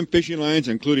premium fishing lines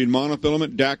including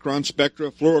monofilament, Dacron,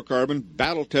 Spectra, fluorocarbon,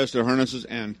 battle-tested harnesses,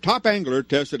 and top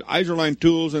angler-tested Izorline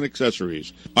tools and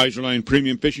accessories. Izorline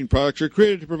premium fishing products are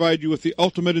created to provide you with the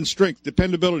ultimate in strength,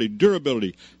 dependability,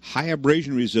 durability, high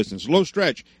abrasion resistance, low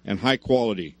stretch, and high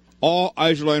quality. All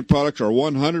Izorline products are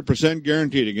 100%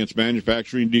 guaranteed against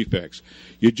manufacturing defects.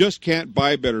 You just can't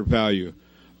buy better value.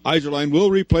 Izorline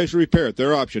will replace or repair at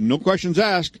their option. No questions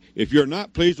asked if you're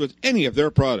not pleased with any of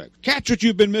their products. Catch what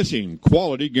you've been missing.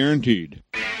 Quality guaranteed.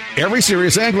 Every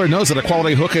serious angler knows that a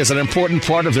quality hook is an important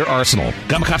part of their arsenal.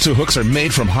 Gamakatsu hooks are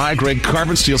made from high-grade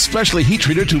carbon steel specially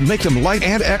heat-treated to make them light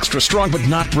and extra strong but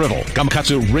not brittle.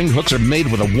 Gamakatsu ring hooks are made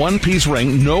with a one-piece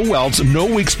ring, no welds, no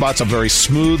weak spots, a very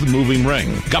smooth-moving ring.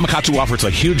 Gamakatsu offers a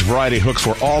huge variety of hooks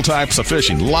for all types of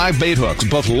fishing. Live bait hooks,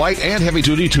 both light and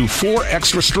heavy-duty, to 4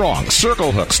 extra strong,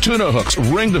 circle hooks, tuna hooks,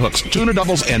 ringed hooks, tuna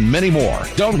doubles, and many more.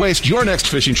 Don't waste your next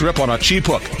fishing trip on a cheap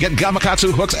hook. Get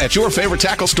Gamakatsu hooks at your favorite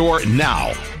tackle store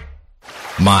now.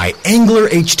 My Angler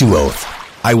H2O.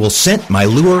 I will scent my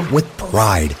lure with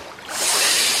pride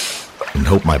and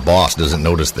hope my boss doesn't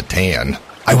notice the tan.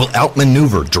 I will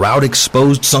outmaneuver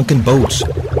drought-exposed sunken boats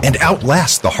and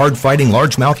outlast the hard-fighting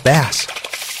largemouth bass.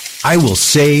 I will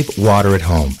save water at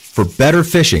home for better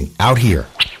fishing out here,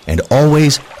 and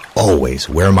always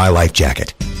wear my life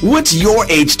jacket. What's your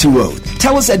H2O?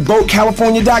 Tell us at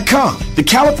BoatCalifornia.com. The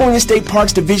California State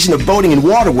Parks Division of Boating and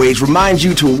Waterways reminds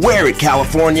you to wear it,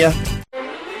 California.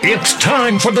 It's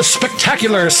time for the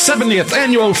spectacular 70th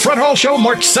Annual Fred Hall Show,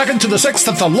 March 2nd to the 6th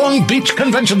at the Long Beach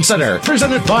Convention Center,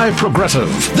 presented by Progressive.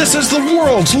 This is the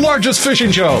world's largest fishing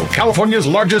show, California's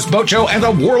largest boat show, and a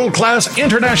world-class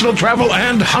international travel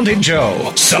and hunting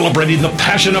show. Celebrating the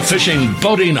passion of fishing,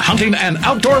 boating, hunting, and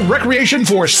outdoor recreation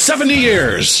for 70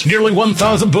 years. Nearly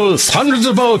 1,000 booths, hundreds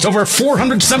of boats, over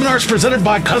 400 seminars presented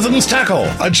by Cousins Tackle,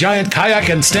 a giant kayak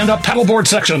and stand-up paddleboard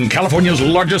section, California's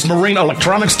largest marine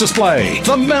electronics display,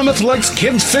 the Mammoth Lakes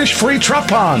Kids Fish Free Trout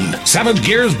Pond, Savage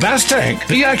Gear's Bass Tank,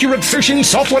 the Accurate Fishing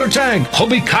Saltwater Tank,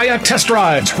 Hobie Kayak Test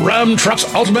Rides, Ram Trucks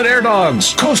Ultimate Air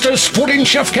Dogs, Costa's Sporting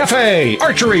Chef Cafe,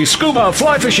 archery, scuba,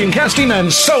 fly fishing, casting,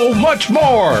 and so much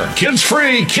more. Kids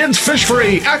free, kids fish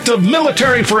free, active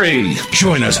military free.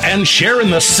 Join us and share in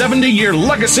the 70-year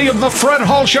legacy of the Fred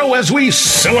Hall Show as we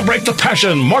celebrate the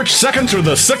passion, March 2nd through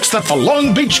the 6th at the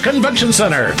Long Beach Convention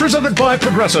Center, presented by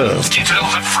Progressive.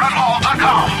 Details at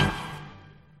fredhall.com.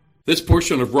 This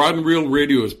portion of Rod and Reel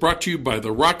Radio is brought to you by the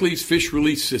Rockley's Fish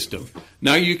Release System.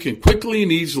 Now you can quickly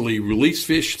and easily release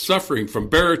fish suffering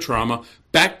from barotrauma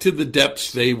back to the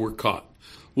depths they were caught.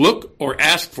 Look or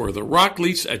ask for the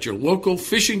Rockley's at your local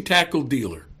fishing tackle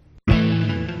dealer.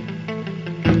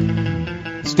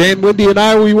 Stan, Wendy, and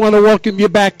I, we want to welcome you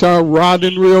back to our Rod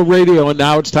and Reel Radio, and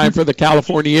now it's time for the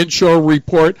California Inshore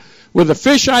Report with the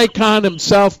fish icon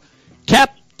himself,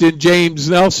 Captain James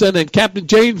Nelson. And Captain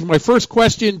James, my first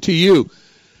question to you.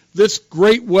 This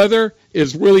great weather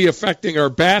is really affecting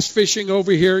our bass fishing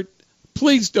over here.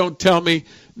 Please don't tell me,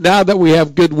 now that we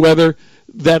have good weather,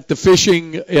 that the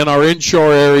fishing in our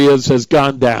inshore areas has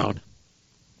gone down.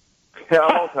 Yeah,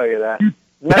 I won't tell you that.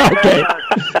 Okay.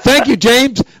 Thank you,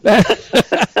 James.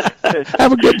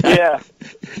 Have a good day. Yeah.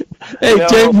 Hey,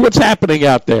 James, what's happening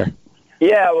out there?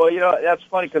 Yeah, well, that's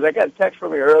funny because I got a text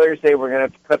from you earlier saying we're going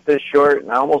to have to cut this short,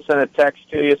 and I almost sent a text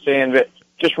to you saying that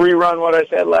just rerun what I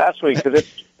said last week because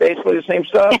basically the same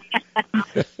stuff.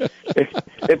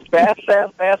 It's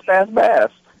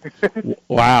bass.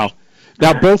 Wow.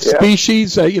 Now, both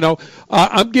species,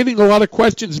 I'm getting a lot of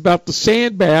questions about the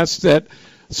sand bass that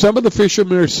some of the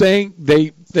fishermen are saying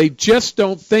they just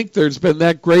don't think there's been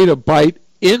that great a bite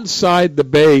inside the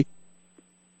bay.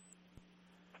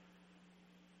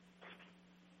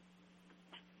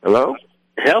 Hello?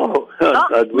 Hello.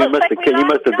 You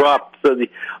must have dropped. So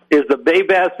is the bay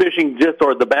bass fishing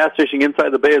or the bass fishing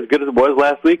inside the bay as good as it was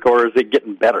last week, or is it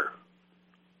getting better?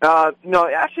 No,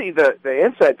 actually, the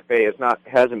inside the bay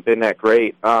hasn't been that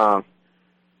great.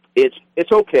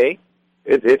 It's okay.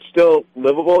 It's still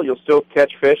livable. You'll still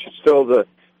catch fish. It's still the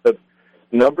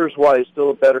numbers wise still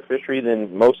a better fishery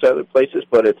than most other places,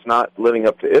 but it's not living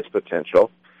up to its potential.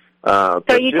 So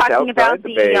are you talking about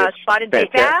the spotted bay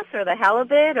bass or the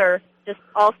halibut, or just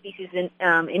all species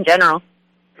in general?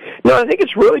 No, I think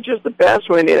it's really just the bass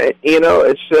one.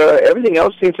 It's everything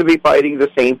else seems to be biting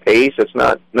the same pace. It's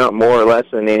not more or less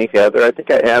than any other. I think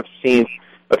I have seen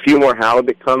a few more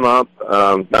halibut come up,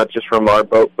 not just from our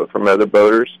boat, but from other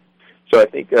boaters. So I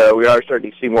think we are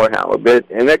starting to see more halibut,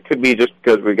 and that could be just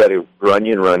because we've got a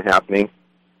Runyon run happening.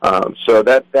 So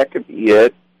that could be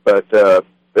it. But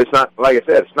it's not, like I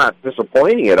said, it's not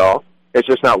disappointing at all. It's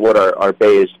just not what our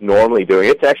bay is normally doing.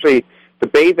 It's actually, the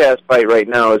bay bass bite right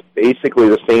now is basically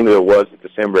the same as it was in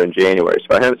December and January.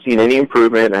 So I haven't seen any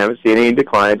improvement. I haven't seen any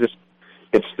decline.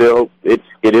 It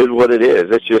is what it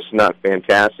is. It's just not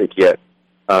fantastic yet.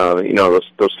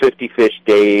 Those 50 fish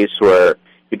days where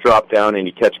you drop down and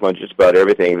you catch just about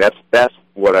everything. That's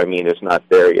what I mean is not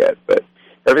there yet. But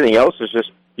everything else is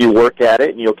just you work at it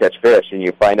and you'll catch fish, and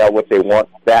you find out what they want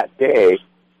that day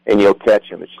and you'll catch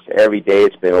them. It's just every day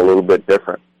it's been a little bit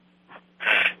different.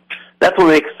 That's what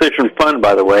makes fishing fun,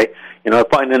 by the way.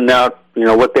 Finding out,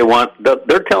 what they want.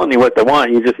 They're telling you what they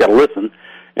want. You just got to listen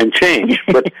and change.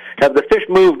 But have the fish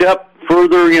moved up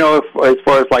further, as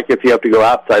far as like if you have to go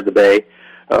outside the bay?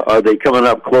 Are they coming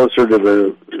up closer to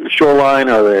the shoreline?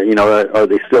 Are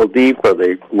they still deep?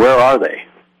 Where are they?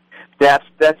 That's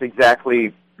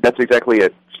exactly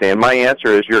it, Stan. My answer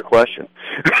is your question.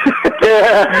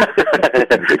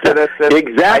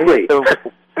 Exactly.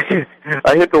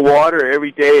 I hit the water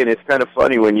every day, and it's kind of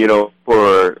funny when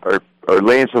are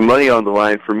laying some money on the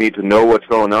line for me to know what's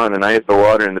going on, and I hit the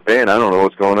water in the bay, and I don't know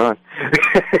what's going on.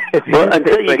 Well,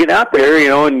 until you get out there,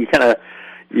 and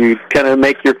you kind of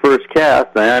make your first cast.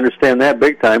 And I understand that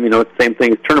big time. It's the same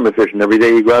thing as tournament fishing. Every day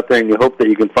you go out there and you hope that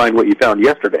you can find what you found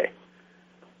yesterday.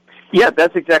 Yeah,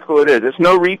 that's exactly what it is. There's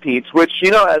no repeats, which,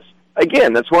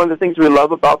 that's one of the things we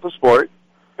love about the sport,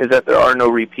 is that there are no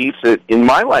repeats. In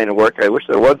my line of work, I wish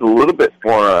there was a little bit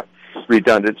more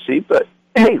redundancy, but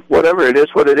hey, whatever it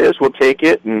is, what it is, we'll take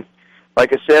it. And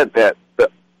like I said, that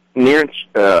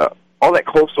all that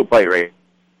coastal bite rate,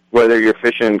 whether you're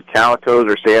fishing calicos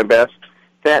or sand bass,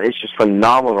 that is just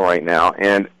phenomenal right now.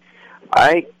 And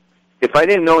if I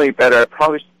didn't know any better, I'd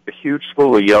probably a huge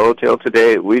school of yellowtail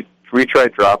today. We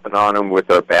tried dropping on them with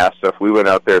our bass stuff. We went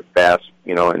out there at bass,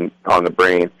 and on the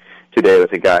brain today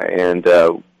with a guy, and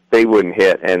they wouldn't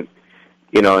hit. And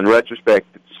in retrospect,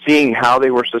 seeing how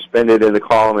they were suspended in the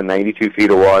column in 92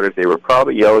 feet of water, they were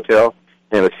probably yellowtail.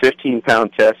 And with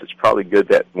 15-pound test, it's probably good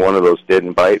that one of those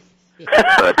didn't bite.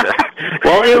 But,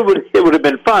 well, it would have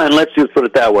been fun. Let's just put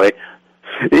it that way.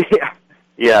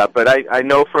 Yeah, but I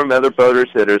know from other boaters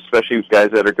especially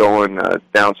guys that are going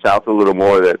down south a little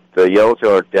more, that the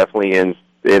yellowtail are definitely in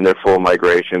their full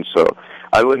migration. So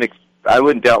I wouldn't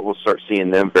doubt we'll start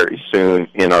seeing them very soon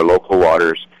in our local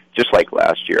waters, just like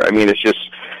last year. I mean, it's just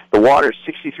the water's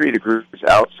 63 degrees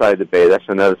outside the bay. That's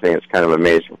another thing that's kind of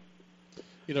amazing.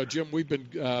 Jim, we've been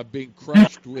being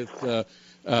crushed with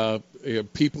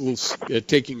people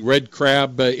taking red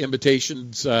crab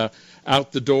imitations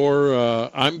out the door.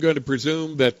 I'm going to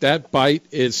presume that bite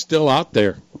is still out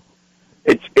there.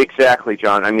 It's exactly,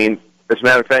 John. I mean, as a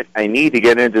matter of fact, I need to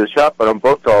get into the shop, but I'm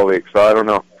booked all week, so I don't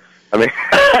know. I mean,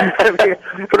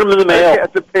 put them in the mail. I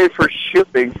have to pay for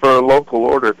shipping for a local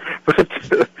order.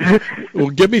 Well,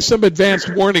 give me some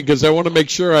advanced warning, because I want to make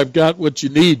sure I've got what you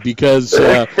need, because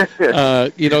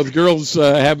the girls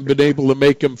haven't been able to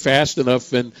make them fast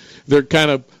enough, and they're kind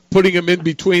of putting them in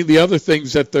between the other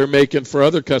things that they're making for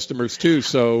other customers too.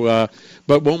 So,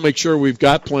 but we'll make sure we've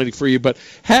got plenty for you. But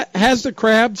has the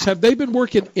crabs, have they been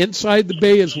working inside the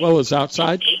bay as well as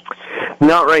outside?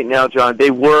 Not right now, John.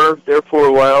 They were there for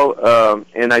a while,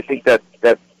 and I think that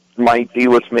might be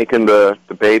what's making the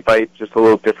bay bite just a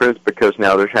little different, because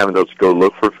now they're having to go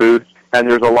look for food, and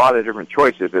there's a lot of different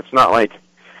choices. It's not like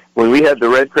when we had the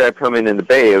red crab come in the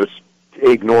bay, it was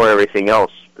ignore everything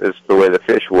else is the way the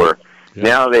fish were. Yeah.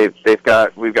 Now we've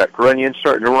got grunions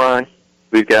starting to run.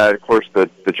 We've got, of course, the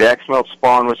jack smelt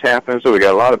spawn was happening, so we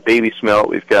got a lot of baby smelt.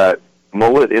 We've got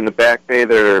mullet in the back bay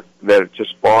that are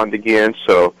just spawned again.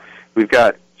 So we've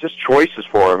got just choices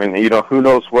for them, and who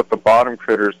knows what the bottom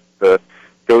critters, the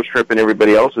ghost shrimp and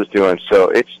everybody else is doing.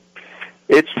 So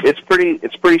it's pretty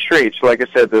strange. So like I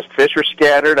said, the fish are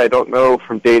scattered. I don't know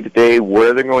from day to day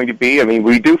where they're going to be. I mean,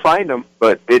 we do find them,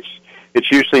 but it's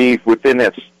usually within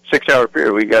that 6-hour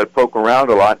period. We got to poke around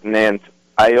a lot, and then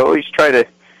I always try to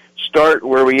start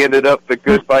where we ended up the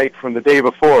good bite from the day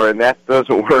before, and that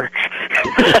doesn't work.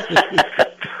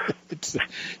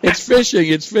 It's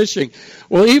fishing.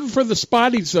 Well, even for the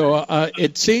spotties, though,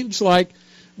 it seems like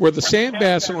where the sand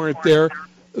bass aren't there,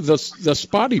 the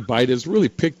spotty bite has really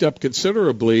picked up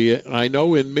considerably. I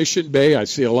know in Mission Bay, I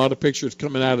see a lot of pictures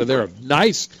coming out of there of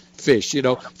nice fish,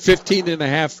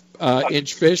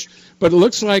 15.5-inch fish. But it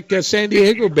looks like San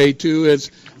Diego Bay, too,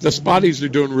 as the spotties are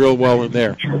doing real well in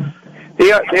there.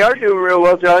 They are doing real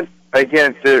well, John.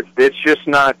 Again, it's just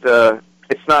not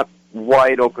it's not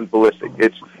wide open ballistic.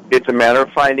 It's a matter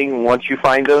of finding. Once you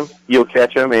find them, you'll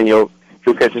catch them, and you'll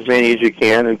catch as many as you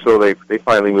can until they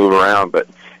finally move around. But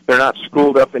they're not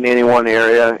schooled up in any one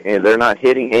area, and they're not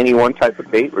hitting any one type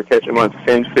of bait. We're catching them on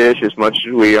fin fish as much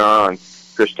as we are on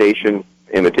crustacean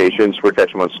imitations. We're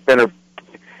catching them on spinner.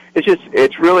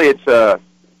 It's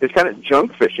kind of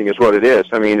junk fishing is what it is.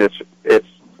 I mean, it's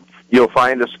you'll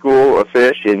find a school of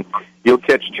fish, and you'll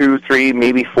catch 2, 3,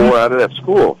 maybe 4 out of that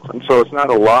school. And so it's not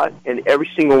a lot, and every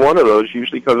single one of those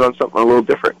usually comes on something a little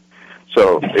different.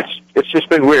 So it's just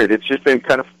been weird. It's just been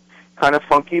kind of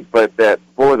funky, but the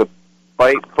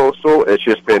bite coastal, it's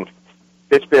been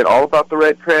all about the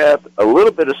red crab, a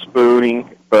little bit of spooning,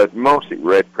 but mostly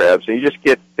red crabs. And you just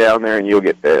get down there and you'll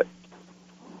get bit.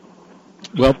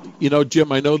 Well,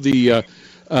 Jim, I know the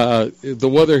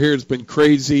weather here has been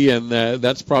crazy, and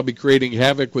that's probably creating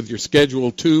havoc with your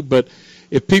schedule too. But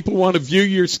if people want to view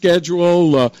your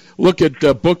schedule, look at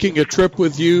booking a trip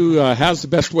with you, how's the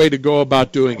best way to go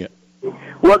about doing it?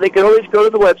 Well, they can always go to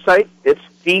the website. It's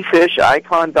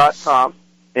thefishicon.com,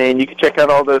 and you can check out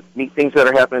all the neat things that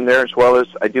are happening there, as well as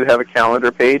I do have a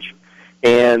calendar page.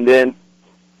 And then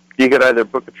you could either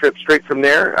book a trip straight from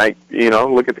there.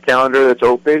 Look at the calendar that's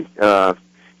open.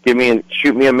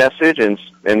 Shoot me a message and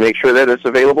make sure that it's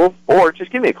available, or just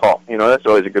give me a call. That's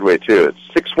always a good way too. It's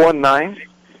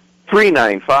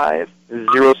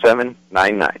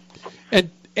 619-395-0799.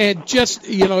 And just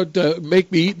to make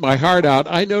me eat my heart out,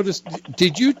 I noticed.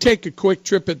 Did you take a quick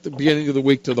trip at the beginning of the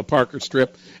week to the Parker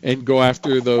Strip and go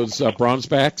after those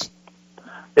bronzebacks?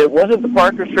 It wasn't the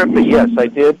Parker Strip, but yes, I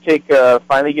did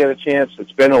finally get a chance.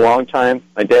 It's been a long time.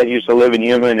 My dad used to live in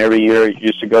Yuma, and every year he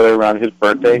used to go there around his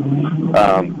birthday.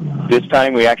 This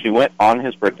time we actually went on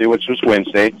his birthday, which was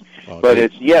Wednesday. Okay.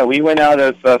 But we went out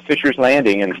of Fisher's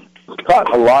Landing and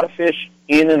caught a lot of fish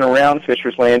in and around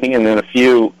Fisher's Landing, and then a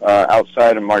few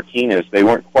outside of Martinez. They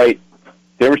were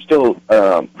still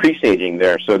presaging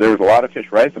there, so there was a lot of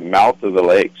fish right at the mouth of the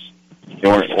lakes. They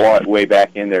weren't way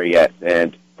back in there yet,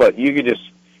 but you could just,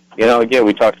 again,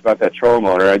 we talked about that trolling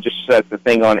motor. I just set the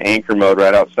thing on anchor mode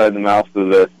right outside the mouth of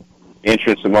the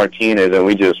entrance of Martinez, and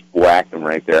we just whacked them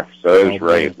right there. So it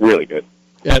was really good.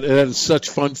 Yeah, that is such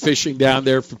fun fishing down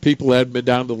there for people that haven't been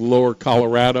down to the lower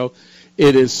Colorado.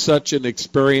 It is such an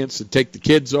experience to take the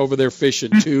kids over there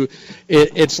fishing, too.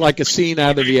 It's like a scene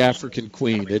out of The African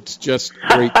Queen. It's just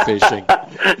great fishing.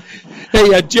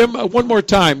 Hey, Jim, one more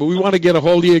time. We want to get a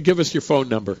hold of you. Give us your phone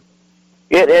number.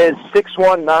 It is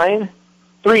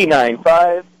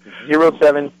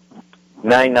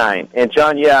 619-395-0799. And,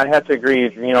 John, I have to agree.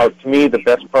 To me, the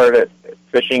best part of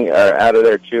fishing out of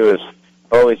there, too, is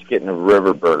always getting a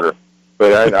river burger.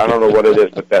 But I don't know what it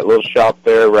is, but that little shop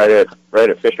there right at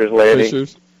Fisher's Landing,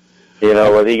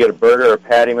 whether you get a burger or a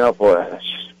patty melt, boy, that's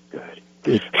just good.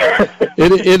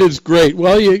 It is great.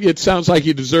 Well, it sounds like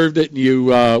you deserved it, and you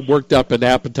worked up an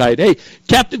appetite. Hey,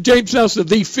 Captain James Nelson,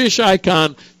 the fish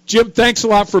icon. Jim, thanks a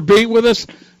lot for being with us.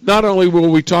 Not only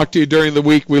will we talk to you during the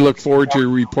week, we look forward to your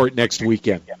report next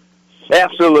weekend.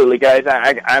 Absolutely, guys.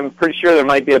 I'm pretty sure there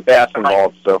might be a bass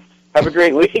involved, so have a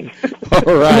great week.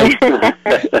 All right.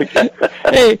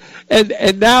 Hey,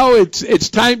 and now it's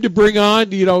time to bring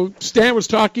on, Stan was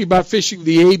talking about fishing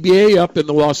the ABA up in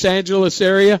the Los Angeles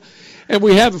area, and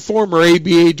we have a former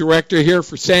ABA director here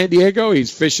for San Diego.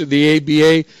 He's fishing the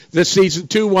ABA this season,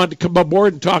 too. Wanted to come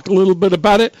aboard and talk a little bit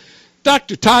about it.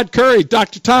 Dr. Todd Curry.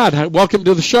 Dr. Todd, welcome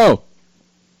to the show.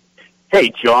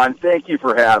 Hey, John. Thank you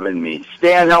for having me.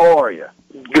 Stan, how are you?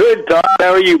 Good, Todd.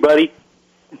 How are you, buddy?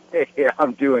 Hey,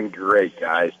 I'm doing great,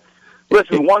 guys.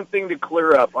 Listen, one thing to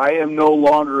clear up. I am no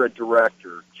longer a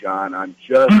director. John. I'm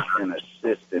just an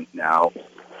assistant now.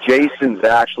 Jason's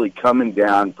actually coming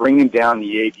down, bringing down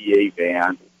the ABA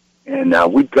van,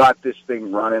 and we've got this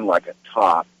thing running like a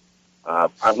top.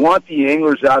 I want the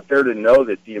anglers out there to know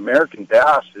that the American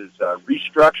Bass has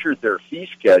restructured their fee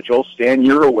schedule. Stan,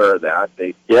 you're aware of that.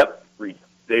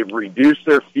 They've reduced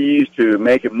their fees to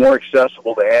make it more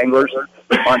accessible to anglers.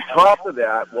 On top of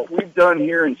that, what we've done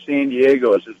here in San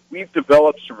Diego is we've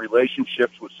developed some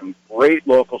relationships with some great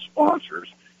local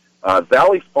sponsors.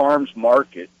 Valley Farms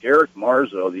Market, Derek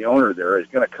Marzo, the owner there, is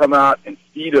going to come out and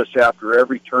feed us after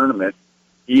every tournament.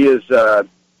 He is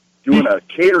doing a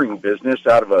catering business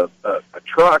out of a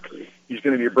truck. He's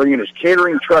going to be bringing his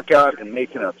catering truck out and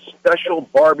making a special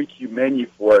barbecue menu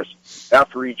for us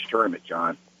after each tournament,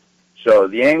 John. So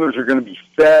the anglers are going to be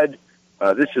fed.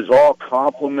 This is all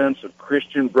compliments of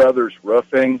Christian Brothers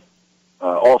Roofing,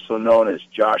 also known as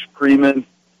Josh Freeman.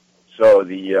 So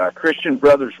the Christian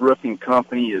Brothers Roofing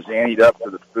Company is anteed up for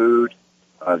the food.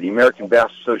 The American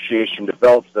Bass Association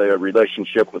developed the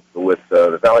relationship with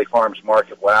the Valley Farms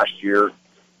Market last year,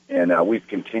 and we've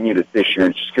continued it this year.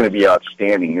 It's just going to be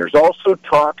outstanding. There's also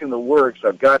talk in the works.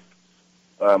 I've got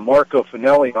Marco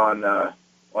Finelli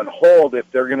on hold if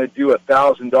they're going to do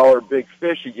 $1,000 big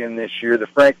fish again this year. The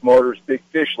Frank Motors Big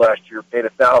Fish last year paid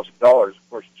 $1,000. Of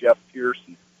course, Jeff Pierce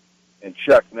and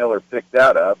Chuck Miller picked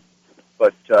that up.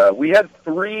 But we had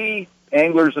 3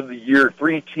 Anglers of the Year,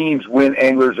 3 teams win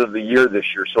Anglers of the Year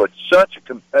this year. So it's such a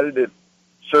competitive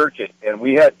circuit. And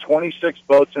we had 26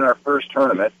 boats in our first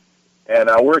tournament. And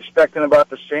we're expecting about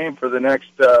the same for the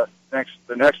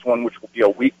next one, which will be a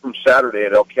week from Saturday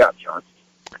at El Cap, John.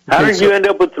 How did you end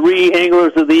up with 3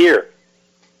 Anglers of the Year?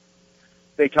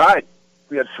 They tied.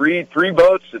 We had three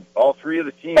boats, and all 3 of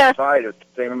the teams tied at the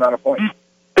same amount of points.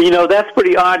 You know, that's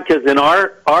pretty odd because in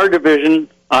our division,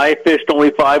 I fished only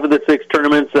 5 of the 6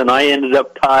 tournaments, and I ended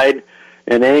up tied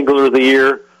in Angler of the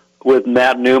Year with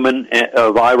Matt Newman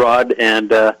of IROD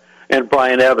and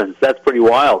Brian Evans. That's pretty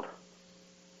wild.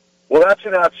 Well, that's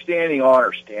an outstanding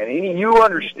honor, Stan. And you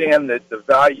understand that the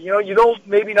value, you know, you don't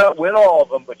maybe not win all of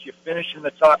them, but you finish in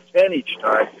the top 10 each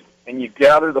time, and you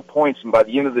gather the points, and by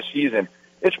the end of the season,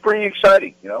 it's pretty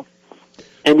exciting, you know.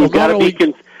 And you've got to be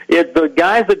the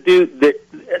guys that do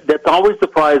that's always the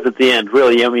prize at the end,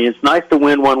 really. I mean, it's nice to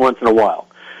win one once in a while,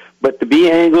 but to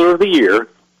be Angler of the Year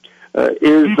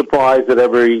is the prize that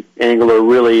every angler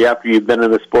really, after you've been in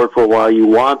the sport for a while, you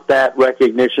want that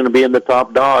recognition of being the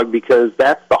top dog because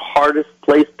that's the hardest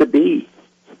place to be.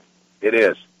 It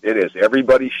is. It is.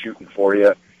 Everybody's shooting for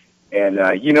you.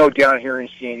 And, you know, down here in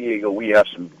San Diego, we have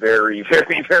some very,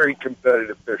 very, very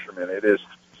competitive fishermen. It is,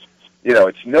 you know,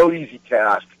 it's no easy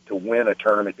task to win a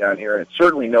tournament down here, and it's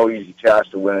certainly no easy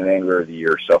task to win an Angler of the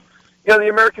Year. So, you know, the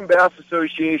American Bass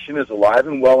Association is alive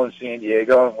and well in San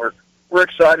Diego, and we're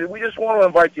excited. We just want to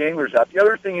invite the anglers out. The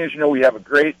other thing is, you know, we have a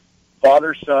great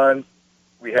father-son.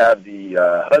 We have the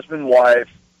husband-wife,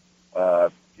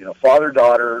 you know,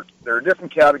 father-daughter. There are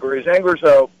different categories. Anglers,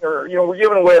 you know, we're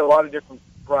giving away a lot of different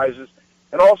prizes.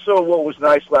 And also what was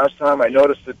nice last time, I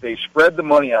noticed that they spread the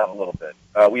money out a little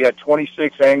bit. We had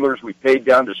 26 anglers. We paid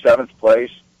down to 7th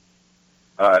place,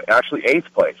 actually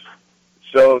 8th place.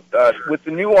 So with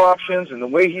the new options and the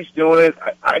way he's doing it,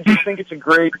 I just think it's a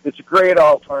great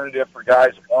alternative for guys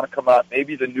that want to come out,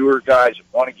 maybe the newer guys that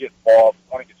want to get involved,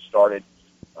 want to get started.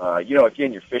 You know,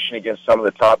 again, you're fishing against some of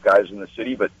the top guys in the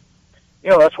city, but, you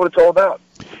know, that's what it's all about.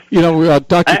 You know,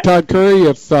 Dr. Todd Curry,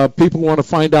 if people want to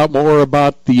find out more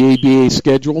about the ABA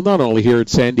schedule, not only here at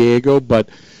San Diego, but,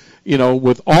 you know,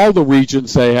 with all the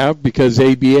regions they have, because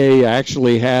ABA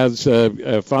actually has,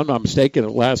 if I'm not mistaken,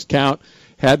 at last count,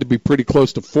 had to be pretty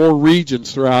close to 4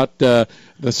 regions throughout the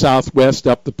Southwest,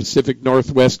 up the Pacific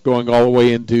Northwest, going all the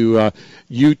way into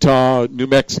Utah, New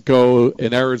Mexico,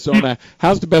 and Arizona.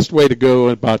 How's the best way to go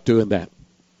about doing that?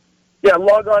 Yeah,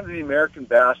 log on to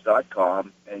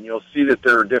theamericanbass.com, and you'll see that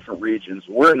there are different regions.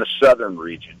 We're in the southern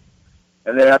region.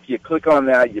 And then after you click on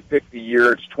that, you pick the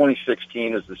year. It's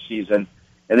 2016 is the season.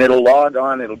 And it'll log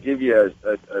on. It'll give you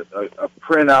a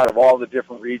printout of all the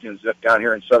different regions down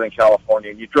here in Southern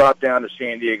California. And you drop down to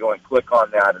San Diego and click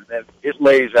on that, and then it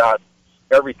lays out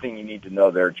everything you need to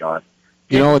know there, John.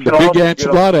 You know, in the Big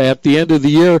Enchilada, at the end of the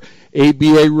year,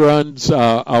 ABA runs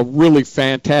a really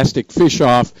fantastic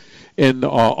fish-off in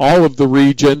all of the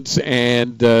regions,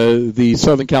 and the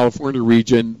Southern California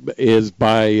region is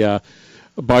by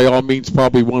all means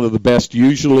probably one of the best.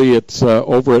 Usually it's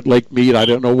over at Lake Mead. I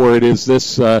don't know where it is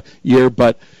this year,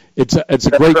 but it's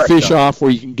a great fish-off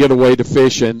where you can get away to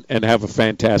fish and have a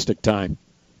fantastic time.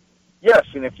 Yes,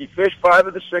 and if you fish 5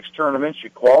 of the 6 tournaments,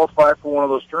 you qualify for one of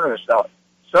those tournaments. Now,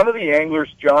 some of the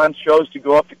anglers, John, chose to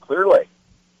go up to Clear Lake.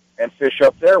 and fish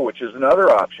up there, which is another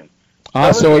option.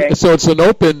 So it's an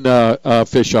open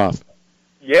fish-off.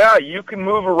 Yeah, you can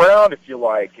move around if you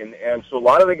like, and so a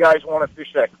lot of the guys want to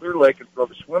fish that Clear Lake and throw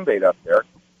the swim bait up there.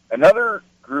 Another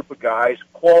group of guys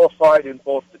qualified in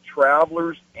both the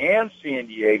Travelers and San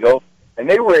Diego, and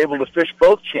they were able to fish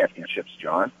both championships,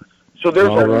 John. So there's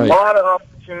a lot of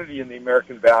opportunity in the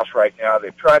American Bass right now.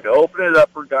 They've tried to open it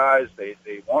up for guys. They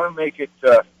want to make it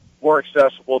more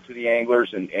accessible to the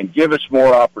anglers and give us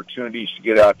more opportunities to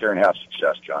get out there and have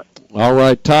success, John. All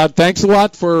right, Todd, thanks a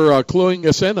lot for cluing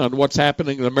us in on what's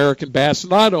happening in American Bass,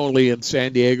 not only in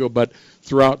San Diego, but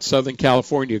throughout Southern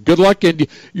California. Good luck in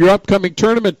your upcoming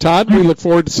tournament, Todd. We look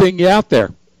forward to seeing you out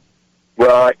there.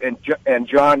 Well, and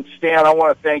John, Stan, I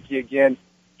want to thank you again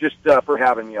just for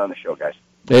having me on the show, guys.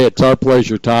 Hey, it's our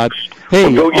pleasure, Todd.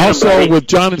 Hey, also with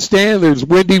John and Stan, there's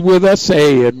Wendy with us.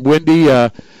 Hey, and Wendy,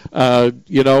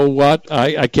 you know what?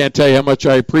 I can't tell you how much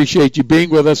I appreciate you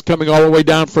being with us, coming all the way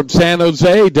down from San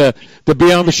Jose to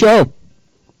be on the show.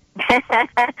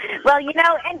 Well, you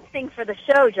know, anything for the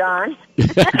show, John.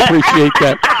 Appreciate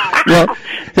that. Well,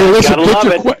 hey, listen,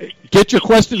 get your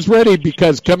questions ready,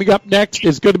 because coming up next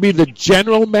is going to be the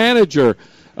general manager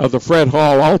of the Fred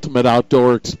Hall Ultimate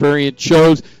Outdoor Experience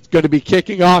shows. It's going to be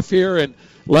kicking off here in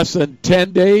less than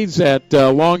 10 days at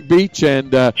Long Beach,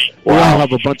 and we'll all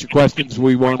have a bunch of questions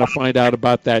we want to find out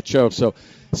about that show. So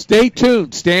stay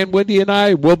tuned. Stan, Wendy, and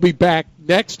I will be back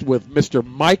next with Mr.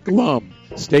 Mike Lum.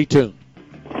 Stay tuned.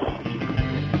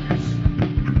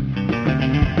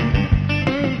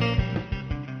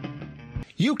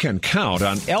 You can count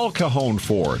on El Cajon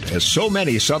Ford, as so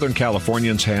many Southern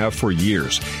Californians have for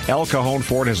years. El Cajon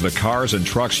Ford has the cars and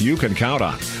trucks you can count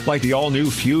on, like the all-new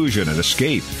Fusion and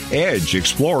Escape, Edge,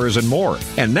 Explorers, and more.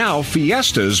 And now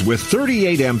Fiestas with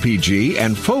 38 mpg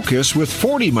and Focus with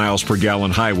 40 miles per gallon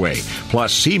highway,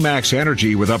 plus C-Max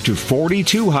Energy with up to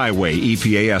 42 highway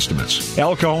EPA estimates.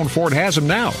 El Cajon Ford has them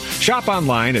now. Shop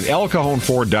online at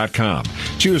elcajonford.com.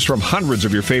 Choose from hundreds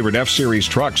of your favorite F-Series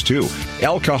trucks, too.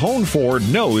 El Cajon Ford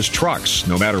knows trucks,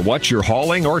 no matter what you're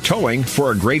hauling or towing,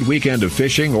 for a great weekend of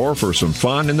fishing or for some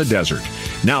fun in the desert.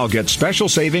 Now get special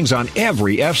savings on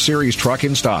every F-Series truck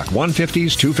in stock,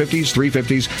 150s, 250s,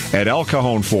 350s at El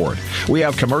Cajon Ford. We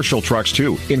have commercial trucks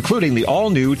too, including the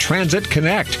all-new Transit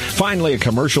Connect. Finally, a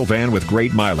commercial van with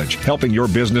great mileage, helping your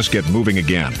business get moving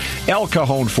again. El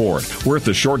Cajon Ford, worth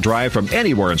the short drive from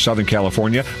anywhere in Southern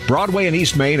California, Broadway and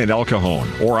East Main at El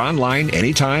Cajon, or online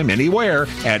anytime, anywhere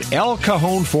at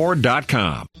elcajonford.com.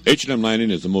 H&M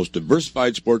Landing is the most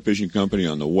diversified sport fishing company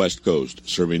on the West Coast.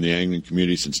 Serving the angling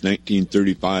community since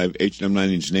 1935, H&M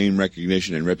Landing's name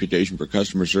recognition and reputation for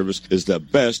customer service is the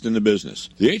best in the business.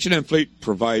 The H&M fleet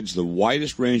provides the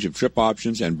widest range of trip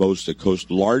options and boasts the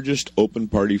coast's largest open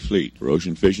party fleet. For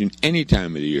ocean fishing any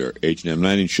time of the year, H&M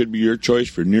Landing should be your choice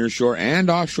for nearshore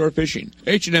and offshore fishing.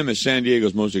 H&M is San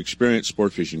Diego's most experienced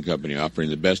sport fishing company,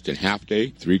 offering the best in half-day,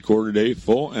 three-quarter-day,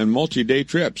 full, and multi-day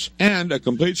trips, and a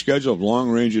complete schedule of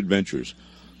long-range adventures.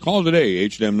 Call today,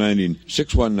 H&M Landing,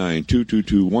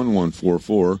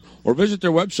 619-222-1144, or visit their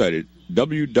website at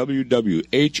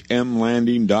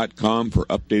www.hmlanding.com for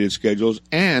updated schedules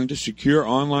and secure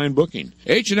online booking.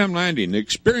 H&M Landing, the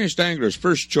experienced angler's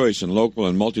first choice in local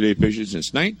and multi-day fishing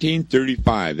since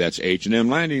 1935. That's H&M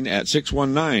Landing at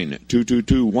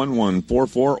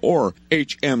 619-222-1144 or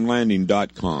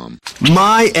hmlanding.com.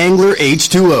 My Angler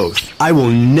H2O. I will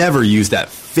never use that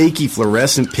fakey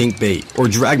fluorescent pink bait or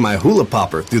drag my hula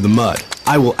popper through the mud.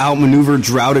 I will outmaneuver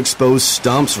drought-exposed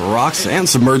stumps, rocks, and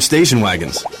submerged station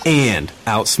wagons. And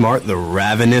outsmart the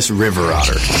ravenous river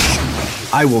otter.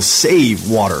 I will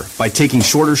save water by taking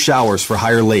shorter showers for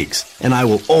higher lakes. And I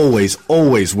will always,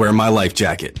 always wear my life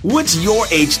jacket. What's your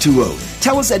H2O?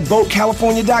 Tell us at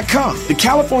BoatCalifornia.com. The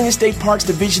California State Parks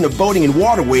Division of Boating and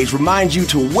Waterways reminds you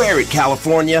to wear it,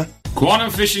 California.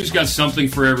 Quantum Fishing's got something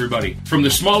for everybody. From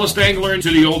the smallest angler to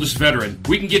the oldest veteran,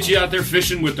 we can get you out there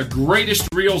fishing with the greatest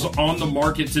reels on the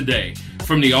market today.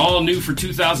 From the all-new for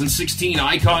 2016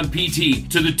 Icon PT,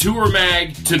 to the Tour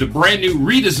Mag, to the brand-new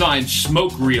redesigned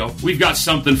Smoke Reel, we've got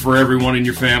something for everyone in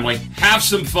your family. Have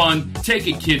some fun. Take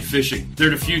a kid fishing.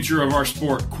 They're the future of our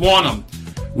sport. Quantum.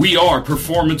 We are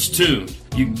performance-tuned.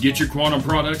 You can get your Quantum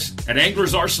products at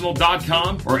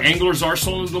anglersarsenal.com or Anglers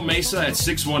Arsenal in La Mesa at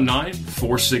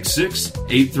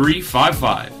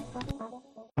 619-466-8355.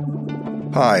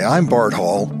 Hi, I'm Bart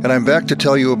Hall, and I'm back to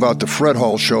tell you about the Fred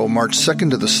Hall Show March 2nd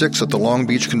to the 6th at the Long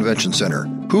Beach Convention Center.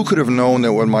 Who could have known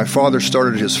that when my father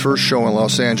started his first show in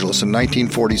Los Angeles in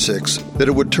 1946, that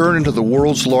it would turn into the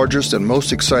world's largest and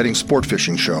most exciting sport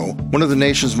fishing show, one of the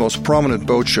nation's most prominent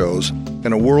boat shows,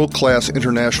 and a world-class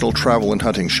international travel and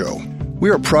hunting show? We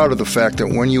are proud of the fact that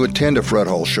when you attend a Fred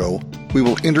Hall show, we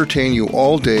will entertain you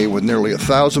all day with nearly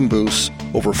 1,000 booths,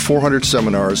 over 400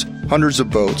 seminars, hundreds of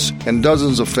boats, and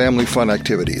dozens of family fun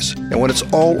activities. And when it's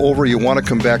all over, you want to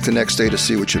come back the next day to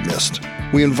see what you missed.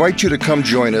 We invite you to come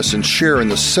join us and share in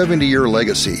the 70-year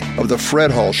legacy of the Fred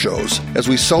Hall shows as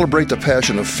we celebrate the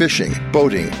passion of fishing,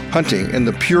 boating, hunting, and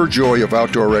the pure joy of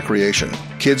outdoor recreation.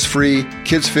 Kids free,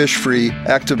 kids fish free,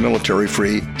 active military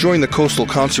free. Join the Coastal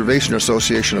Conservation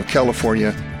Association of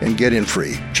California and get in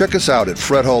free. Check us out at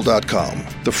fredhall.com.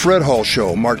 The Fred Hall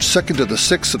Show, March 2nd to the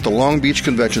 6th at the Long Beach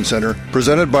Convention Center,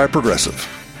 presented by Progressive.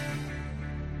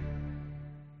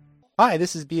 Hi,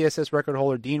 this is BSS record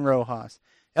holder Dean Rojas.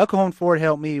 El Cajon Ford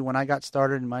helped me when I got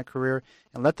started in my career,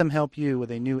 and let them help you with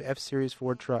a new F-Series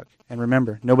Ford truck. And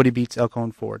remember, nobody beats El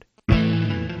Cajon Ford.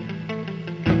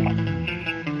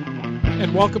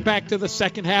 And welcome back to the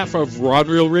second half of Rod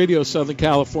and Reel Radio, Southern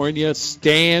California.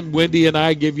 Stan, Wendy, and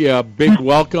I give you a big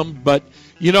welcome. But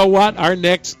you know what? Our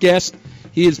next guest,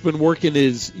 he has been working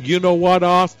his you-know-what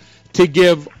off to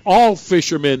give all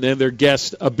fishermen and their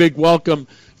guests a big welcome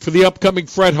for the upcoming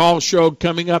Fred Hall show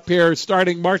coming up here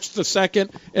starting March the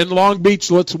 2nd in Long Beach.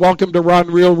 Let's welcome to Rod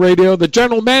and Reel Radio the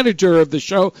general manager of the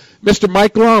show, Mr.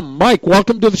 Mike Lum. Mike,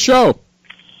 welcome to the show.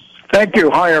 Thank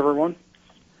you. Hi, everyone.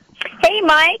 Hey,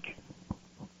 Mike.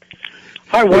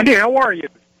 Hi, Wendy. How are you?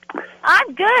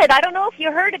 I'm good. I don't know if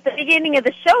you heard at the beginning of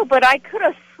the show, but I could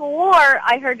have swore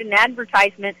I heard an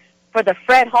advertisement for the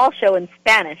Fred Hall show in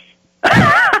Spanish.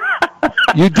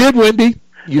 You did, Wendy.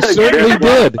 You certainly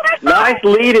did. Nice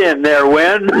lead in there,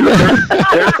 Wen.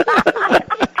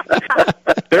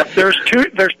 There's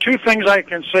two things I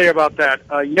can say about that.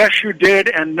 Yes, you did,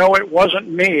 and no, it wasn't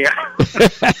me.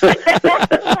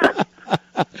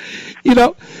 You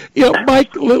know,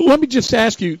 Mike, let me just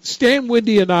ask you, Stan,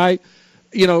 Wendy, and I,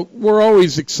 we're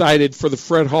always excited for the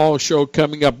Fred Hall show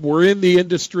coming up. We're in the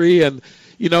industry, and,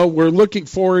 we're looking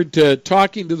forward to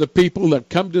talking to the people that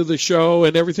come to the show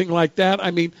and everything like that. I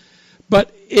mean,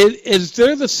 but is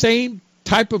there the same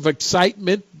type of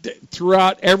excitement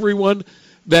throughout everyone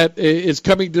that is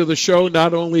coming to the show,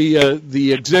 not only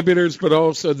the exhibitors, but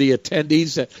also the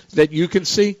attendees that you can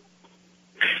see?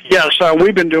 Yes,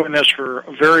 we've been doing this for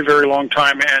a very, very long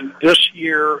time, and this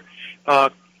year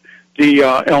the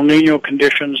El Nino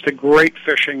conditions, the great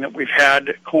fishing that we've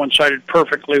had coincided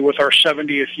perfectly with our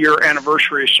 70th year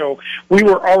anniversary. So we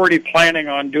were already planning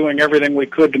on doing everything we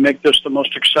could to make this the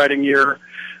most exciting year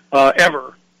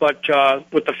ever. But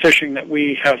with the fishing that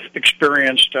we have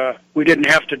experienced, we didn't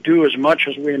have to do as much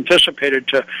as we anticipated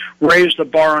to raise the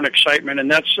bar on excitement. And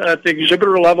that's at the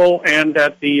exhibitor level and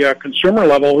at the consumer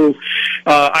level, who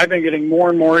I've been getting more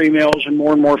and more emails and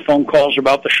more phone calls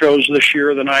about the shows this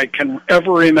year than I can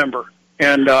ever remember.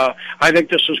 And I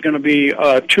think this is going to be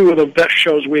two of the best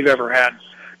shows we've ever had.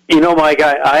 Mike,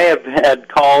 I have had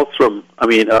calls from,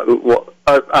 I'm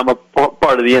a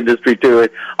part of the industry too.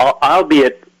 I'll be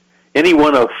at any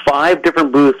one of 5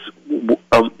 different booths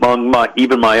among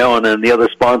even my own and the other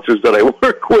sponsors that I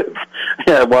work with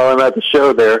while I'm at the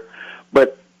show there.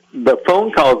 But the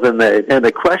phone calls and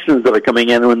the questions that are coming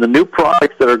in and the new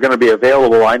products that are going to be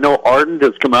available, I know Ardent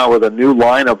has come out with a new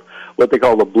line of what they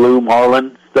call the Blue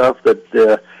Marlin stuff that's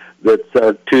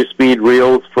 2-speed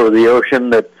reels for the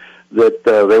ocean that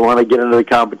they want to get into the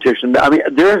competition. I mean,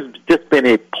 there's just been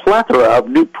a plethora of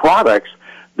new products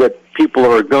that people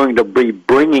are going to be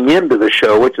bringing into the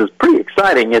show, which is pretty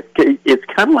exciting. It's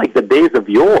kind of like the days of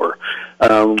yore.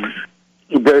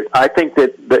 I think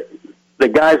that the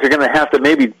guys are going to have to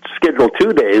maybe schedule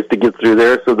 2 days to get through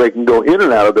there so they can go in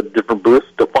and out of the different booths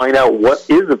to find out what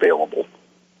is available.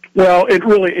 Well,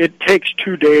 it takes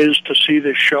 2 days to see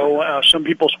this show. Some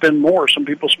people spend more. Some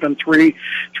people spend three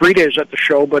days at the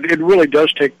show, but it really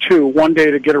does take 2. 1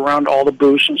 day to get around all the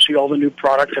booths and see all the new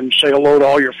product and say hello to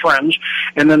all your friends,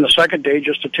 and then the second day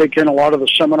just to take in a lot of the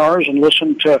seminars and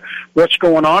listen to what's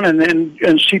going on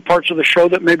and see parts of the show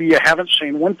that maybe you haven't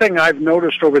seen. One thing I've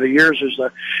noticed over the years is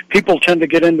that people tend to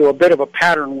get into a bit of a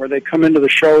pattern where they come into the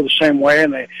show the same way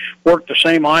and they work the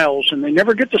same aisles and they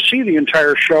never get to see the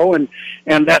entire show, and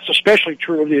that's especially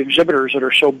true of the exhibitors that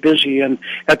are so busy. And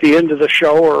at the end of the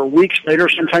show or weeks later,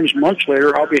 sometimes months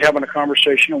later, I'll be having a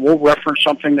conversation and we'll reference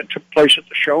something that took place at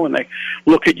the show, and they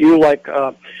look at you like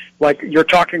you're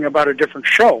talking about a different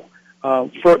show.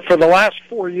 For the last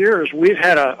 4 years, we've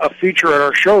had a feature at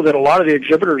our show that a lot of the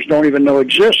exhibitors don't even know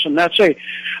exists, and that's a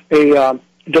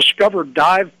discovered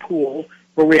dive pool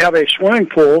where we have a swimming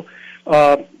pool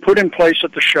put in place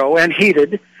at the show and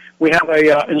heated. We have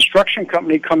a instruction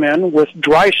company come in with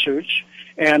dry suits,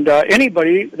 and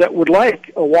anybody that would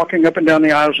like walking up and down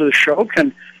the aisles of the show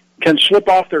can can slip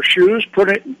off their shoes, put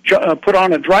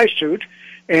on a dry suit,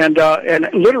 and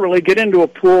literally get into a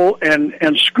pool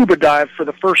and scuba dive for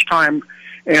the first time,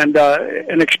 and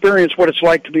experience what it's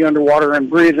like to be underwater and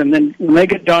breathe. And then when they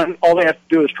get done, all they have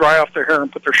to do is dry off their hair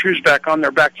and put their shoes back on.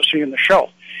 They're back to seeing the show.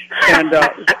 And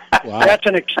wow. That's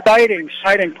an exciting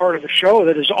part of the show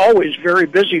that is always very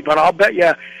busy. But I'll bet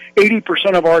you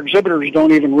 80% of our exhibitors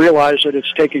don't even realize that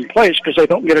it's taking place because they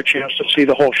don't get a chance to see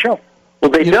the whole show.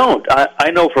 Well, they don't. I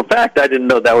know for a fact I didn't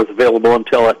know that was available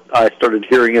until I started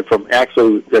hearing it from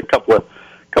actually a couple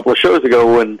of shows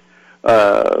ago when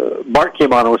Bart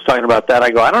came on and was talking about that. I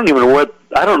go, I don't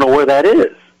know where that is.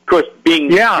 Of course,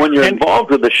 when you're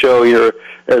involved with the show, you're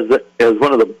as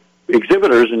one of the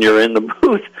exhibitors and you're in the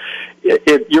booth.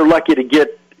 You're lucky to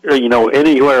get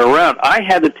anywhere around. I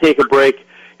had to take a break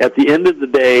at the end of the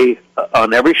day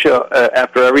on every show.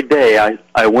 After every day,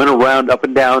 I went around up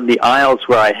and down the aisles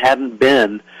where I hadn't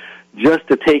been, just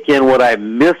to take in what I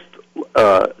missed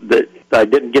that I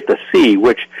didn't get to see.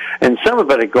 And some of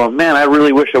it, I go, man, I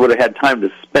really wish I would have had time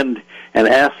to spend and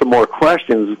ask some more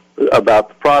questions about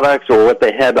the products or what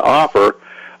they had to offer.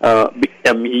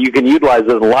 You can utilize it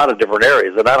in a lot of different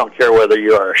areas, and I don't care whether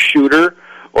you are a shooter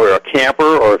or a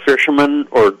camper or a fisherman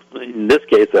or, in this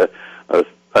case,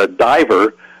 a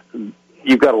diver.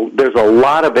 There's a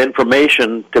lot of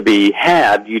information to be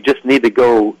had. You just need to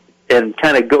go and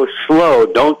kind of go slow.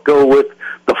 Don't go with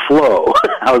the flow.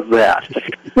 How's that?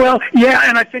 Well, yeah,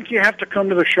 and I think you have to come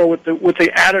to the show with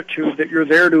the attitude that you're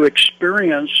there to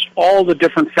experience all the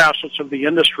different facets of the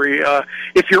industry.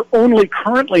 If you're only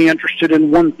currently interested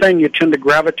in one thing, you tend to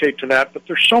gravitate to that, but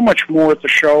there's so much more at the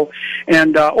show,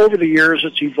 and over the years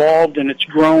it's evolved and it's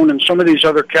grown, and some of these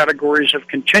other categories have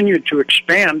continued to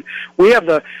expand. We have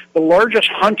the largest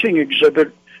hunting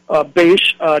exhibit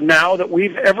base now that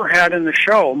we've ever had in the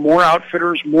show. More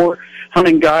outfitters, more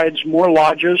hunting guides, more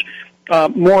lodges,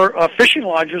 more fishing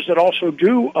lodges that also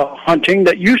do hunting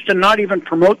that used to not even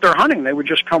promote their hunting. They would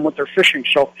just come with their fishing.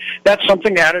 So that's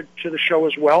something added to the show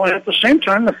as well. And at the same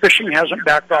time, the fishing hasn't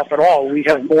backed off at all. We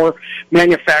have more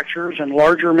manufacturers and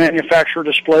larger manufacturer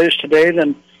displays today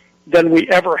than we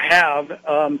ever have.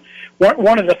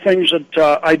 One of the things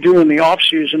that I do in the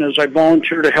off-season is I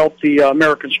volunteer to help the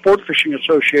American Sport Fishing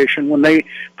Association when they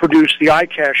produce the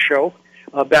ICAST show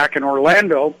back in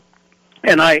Orlando,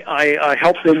 and I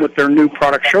help them with their new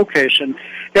product showcase. And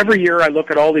every year I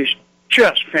look at all these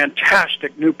just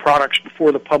fantastic new products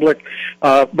before the public,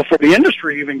 before the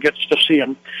industry even gets to see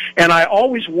them. And I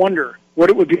always wonder what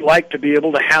it would be like to be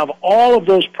able to have all of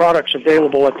those products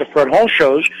available at the Fred Hall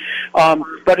shows.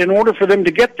 But in order for them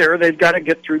to get there, they've got to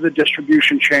get through the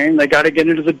distribution chain. They got to get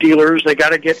into the dealers. They got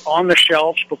to get on the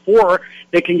shelves before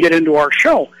they can get into our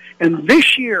show. And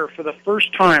this year, for the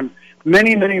first time,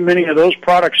 many of those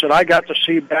products that I got to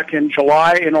see back in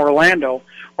July in Orlando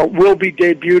will be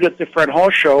debuted at the Fred Hall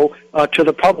show to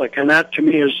the public, and that to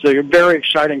me is the very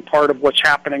exciting part of what's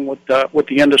happening with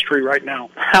the industry right now.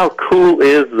 How cool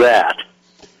is that?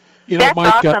 That's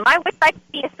awesome. I wish I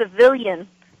could be a civilian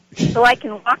so I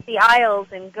can walk the aisles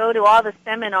and go to all the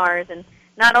seminars, and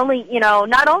not only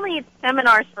it's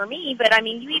seminars for me, but I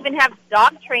mean you even have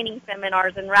dog training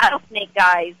seminars and rattlesnake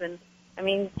guys, and I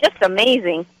mean just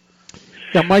amazing.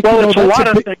 Yeah, Mike,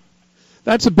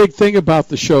 that's a big thing about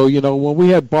the show. When we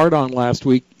had Bart on last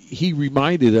week, he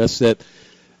reminded us that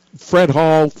Fred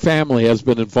Hall family has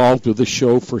been involved with the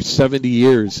show for 70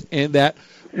 years, and that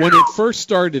when it first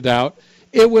started out,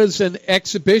 it was an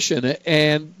exhibition,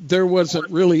 and there wasn't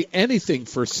really anything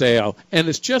for sale. And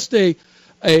it's just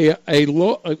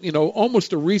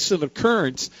almost a recent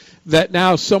occurrence that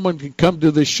now someone can come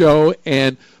to the show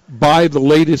and buy the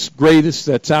latest, greatest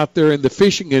that's out there in the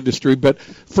fishing industry. But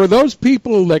for those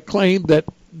people that claim that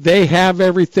they have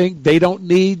everything, they don't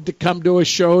need to come to a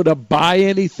show to buy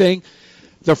anything,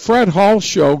 the Fred Hall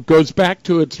show goes back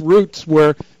to its roots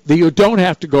where you don't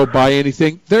have to go buy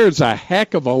anything. There's a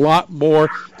heck of a lot more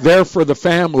there for the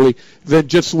family than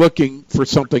just looking for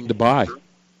something to buy.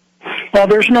 Well,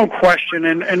 there's no question,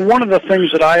 and one of the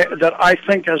things that I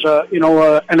think as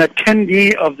an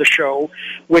attendee of the show,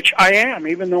 which I am,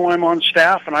 even though I'm on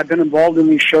staff and I've been involved in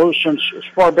these shows since as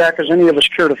far back as any of us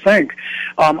care to think,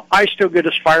 I still get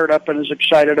as fired up and as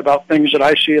excited about things that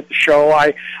I see at the show.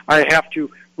 I have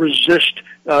to resist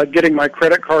getting my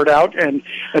credit card out, and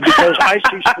because I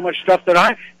see so much stuff that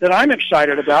I'm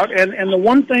excited about. And the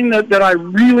one thing that I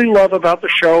really love about the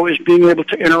show is being able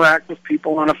to interact with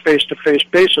people on a face-to-face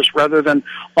basis rather than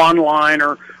online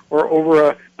or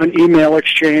over an email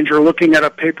exchange or looking at a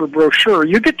paper brochure.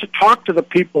 You get to talk to the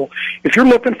people. If you're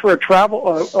looking for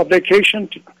a vacation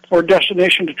or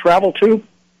destination to travel to,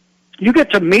 You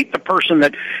get to meet the person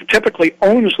that typically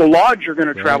owns the lodge you're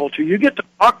going to travel to. You get to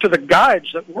talk to the guides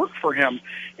that work for him.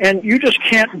 And you just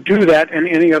can't do that in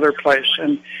any other place.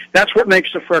 And that's what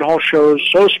makes the Fred Hall shows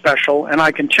so special. And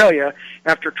I can tell you,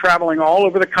 after traveling all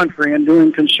over the country and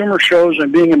doing consumer shows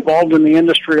and being involved in the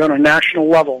industry on a national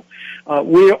level,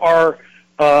 we are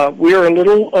a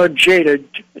little jaded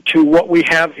to what we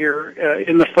have here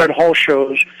in the Fred Hall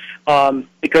shows,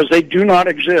 because they do not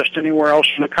exist anywhere else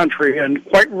in the country. And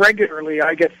quite regularly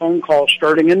I get phone calls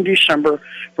starting in December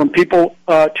from people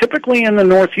typically in the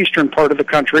northeastern part of the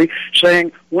country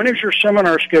saying, when is your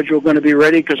seminar schedule going to be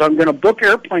ready? Because I'm going to book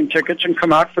airplane tickets and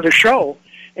come out for the show.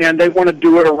 And they want to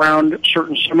do it around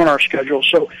certain seminar schedules.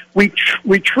 So we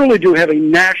truly do have a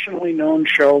nationally known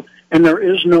show, and there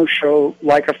is no show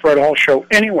like a Fred Hall show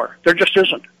anywhere. There just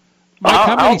isn't.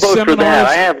 I'll vote for that.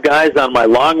 I have guys on my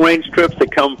long-range trips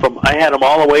that come from, I had them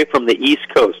all the way from the East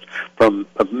Coast, from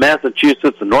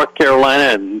Massachusetts and North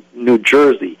Carolina and New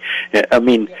Jersey. I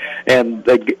mean, and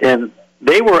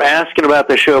they were asking about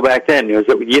the show back then. Do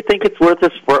you think it's worth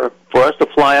it for us to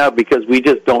fly out, because we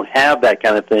just don't have that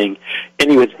kind of thing,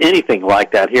 anything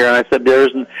like that here? And I said,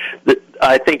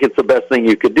 I think it's the best thing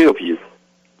you could do if you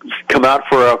come out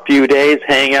for a few days,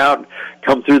 hang out,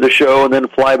 come through the show, and then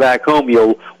fly back home.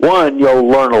 You'll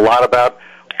learn a lot about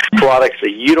products that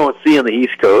you don't see on the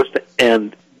East Coast,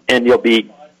 and you'll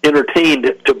be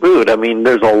entertained to boot. I mean,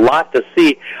 there's a lot to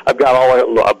see. I've got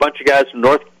a bunch of guys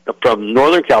from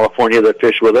Northern California that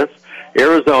fish with us,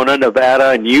 Arizona, Nevada,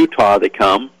 and Utah that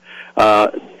come,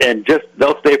 and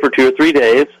they'll stay for 2 or 3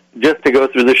 days just to go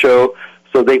through the show,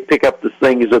 so they pick up the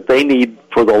things that they need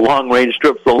for the long-range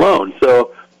trips alone.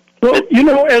 So,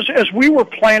 well, as we were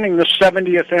planning the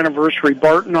 70th anniversary,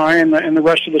 Bart and I and the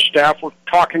rest of the staff were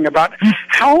talking about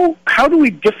how do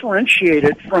we differentiate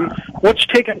it from what's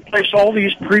taken place all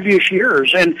these previous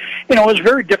years. And, it's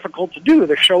very difficult to do.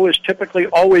 The show is typically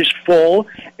always full,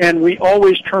 and we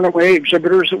always turn away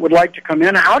exhibitors that would like to come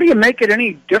in. How do you make it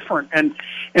any different?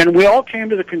 And we all came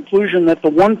to the conclusion that the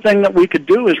one thing that we could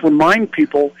do is remind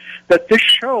people that this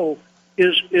show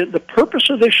the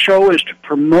purpose of this show is to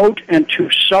promote and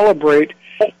to celebrate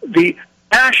the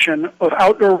passion of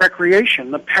outdoor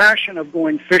recreation, the passion of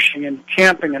going fishing and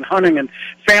camping and hunting and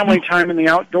family time in the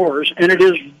outdoors. And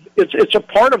it's a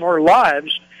part of our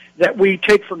lives that we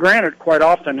take for granted quite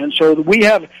often. And so we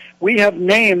have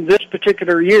named this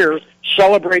particular year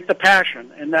Celebrate the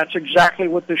Passion, and that's exactly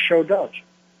what this show does.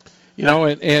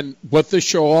 And what this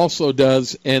show also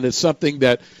does, and it's something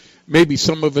that maybe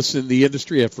some of us in the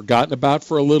industry have forgotten about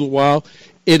for a little while,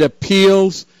 it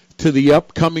appeals to the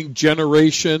upcoming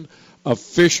generation of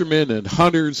fishermen and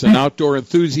hunters and outdoor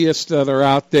enthusiasts that are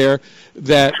out there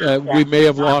that we may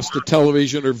have lost to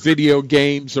television or video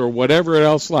games or whatever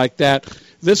else like that.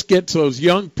 This gets those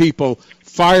young people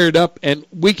fired up, and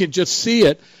we can just see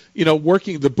it,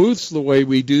 working the booths the way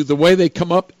we do, the way they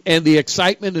come up, and the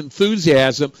excitement and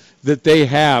enthusiasm that they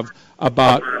have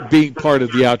about being part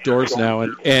of the outdoors now.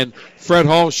 And Fred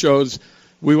Hall shows,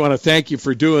 we want to thank you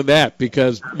for doing that,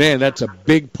 because, man, that's a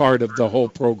big part of the whole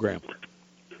program.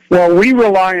 Well, we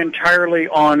rely entirely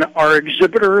on our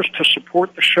exhibitors to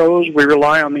support the shows. We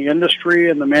rely on the industry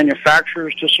and the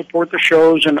manufacturers to support the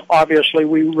shows, and obviously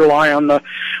we rely on the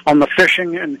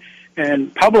fishing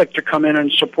and public to come in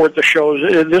and support the shows.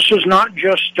 This is not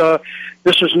just the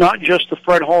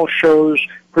Fred Hall shows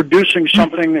producing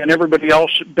something and everybody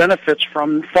else benefits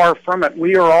from. Far from it.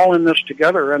 We are all in this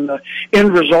together, and the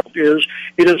end result is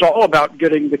it is all about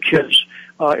getting the kids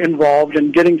involved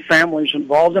and getting families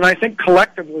involved. And I think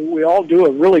collectively we all do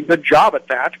a really good job at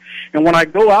that. And when I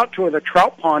go out to the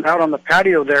trout pond out on the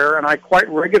patio there, and I quite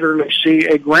regularly see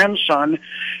a grandson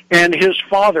and his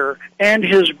father and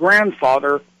his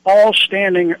grandfather all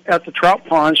standing at the trout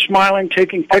pond, smiling,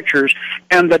 taking pictures,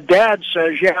 and the dad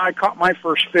says, yeah, I caught my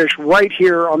first fish right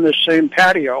here on this same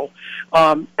patio.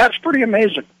 That's pretty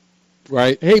amazing.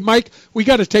 Right. Hey, Mike, we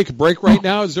got to take a break right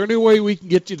now. Is there any way we can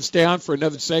get you to stay on for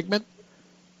another segment?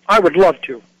 I would love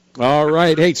to. All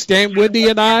right. Hey, Stan Windy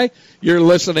and you're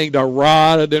listening to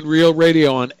Rod and Reel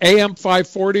Radio on AM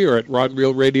 540 or at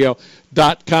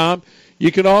rodandreelradio.com.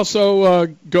 You can also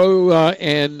go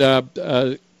and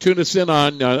tune us in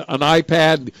on an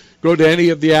iPad. Go to any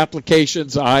of the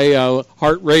applications,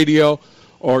 iHeartRadio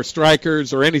or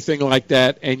Strikers or anything like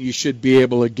that, and you should be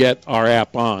able to get our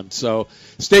app on. So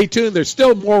stay tuned. There's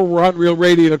still more Rod and Reel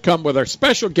Radio to come with our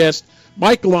special guest,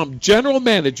 Mike Lum, General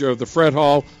Manager of the Fred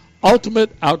Hall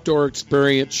Ultimate Outdoor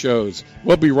Experience Shows.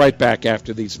 We'll be right back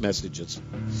after these messages.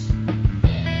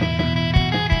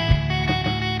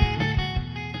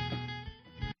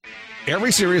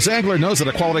 Every serious angler knows that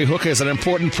a quality hook is an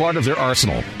important part of their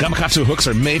arsenal. Gamakatsu hooks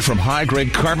are made from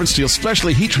high-grade carbon steel,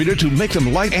 specially heat-treated to make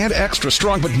them light and extra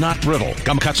strong, but not brittle.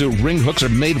 Gamakatsu ring hooks are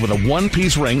made with a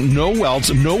one-piece ring, no welds,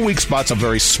 no weak spots, a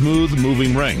very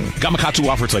smooth-moving ring. Gamakatsu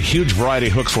offers a huge variety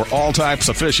of hooks for all types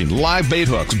of fishing. Live bait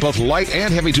hooks, both light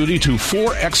and heavy-duty, to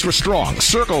 4 extra strong,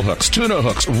 circle hooks, tuna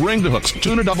hooks, ringed hooks,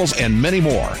 tuna doubles, and many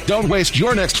more. Don't waste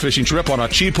your next fishing trip on a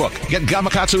cheap hook. Get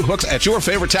Gamakatsu hooks at your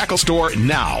favorite tackle store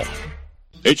now.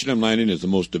 H&M Landing is the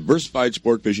most diversified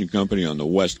sport fishing company on the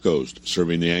West Coast.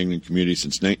 Serving the angling community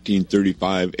since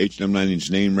 1935, H&M Landing's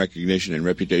name recognition and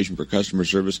reputation for customer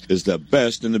service is the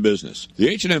best in the business. The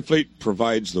H&M fleet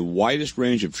provides the widest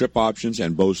range of trip options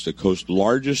and boasts the coast's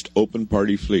largest open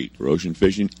party fleet. For ocean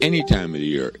fishing any time of the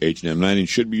year, H&M Landing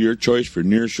should be your choice for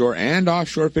nearshore and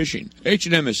offshore fishing.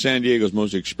 H&M is San Diego's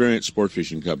most experienced sport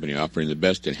fishing company, offering the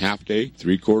best in half-day,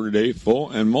 three-quarter-day, full,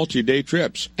 and multi-day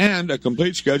trips, and a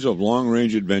complete schedule of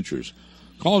long-range adventures.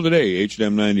 Call today,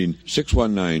 H&M Landing,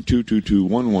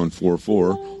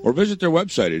 619-222-1144, or visit their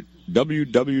website at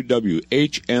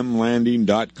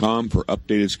www.hmlanding.com for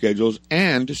updated schedules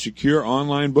and secure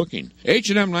online booking.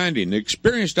 H&M Landing, the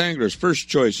experienced angler's first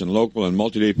choice in local and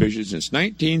multi-day fishing since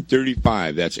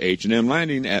 1935. That's H&M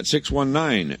Landing at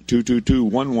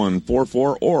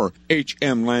 619-222-1144 or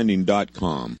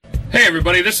hmlanding.com. Hey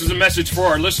everybody, this is a message for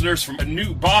our listeners from a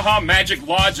new Baja Magic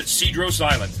Lodge at Cedros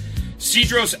Island.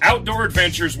 Cedros Outdoor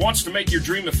Adventures wants to make your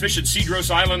dream of fish at Cedros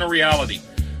Island a reality.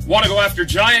 Want to go after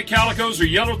giant calicos or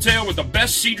yellowtail with the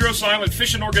best Cedros Island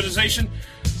fishing organization,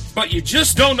 but you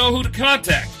just don't know who to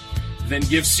contact? Then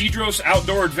give Cedros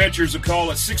Outdoor Adventures a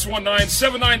call at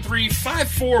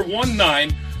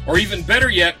 619-793-5419, or even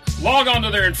better yet, log on to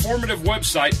their informative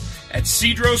website at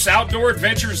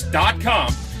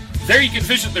cedrosoutdooradventures.com. There you can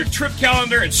visit their trip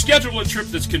calendar and schedule a trip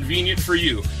that's convenient for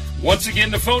you. Once again,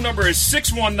 the phone number is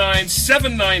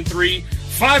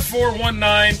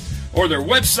 619-793-5419 or their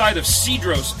website of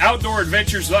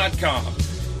cedrosoutdooradventures.com.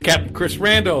 Captain Chris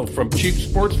Randall from Chief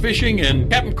Sports Fishing.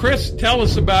 And Captain Chris, tell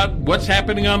us about what's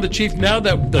happening on the Chief now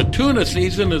that the tuna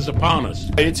season is upon us.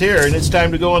 It's here, and it's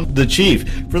time to go on the Chief.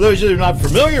 For those that are not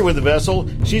familiar with the vessel,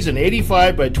 she's an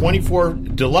 85 by 24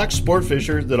 deluxe sport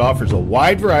fisher that offers a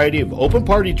wide variety of open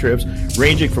party trips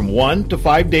ranging from 1 to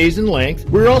 5 days in length.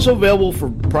 We're also available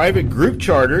for private group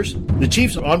charters. The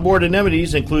Chief's onboard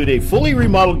amenities include a fully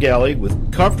remodeled galley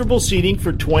with comfortable seating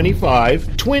for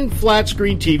 25, twin flat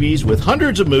screen TVs with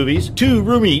hundreds of movies, 2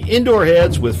 roomy indoor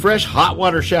heads with fresh hot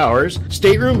water showers,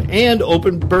 stateroom and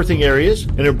open berthing areas,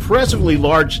 an impressively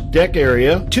large deck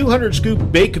area, 200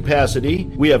 scoop bait capacity.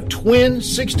 We have twin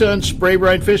 6-ton spray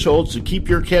brine fish holds to keep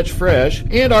your catch fresh,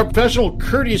 and our professional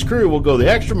courteous crew will go the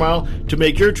extra mile to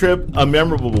make your trip a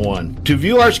memorable one. To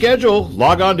view our schedule,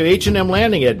 log on to H&M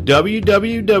Landing at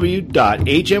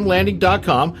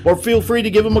www.hmlanding.com or feel free to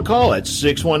give them a call at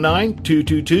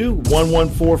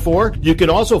 619-222-1144. You can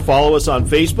also follow us on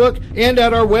Facebook and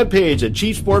at our webpage at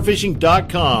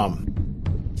chiefsportfishing.com.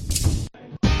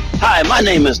 Hi, my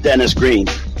name is Dennis Green,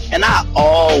 and I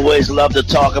always love to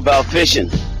talk about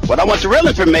fishing. When I want the real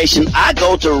information, I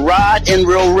go to Rod and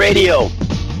Reel Radio.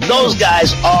 Those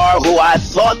guys are who I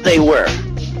thought they were.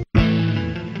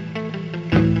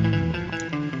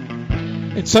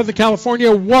 In Southern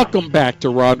California, welcome back to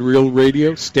Rod and Reel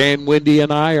Radio. Stan, Wendy,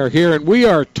 and I are here, and we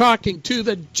are talking to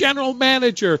the general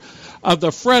manager of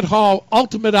the Fred Hall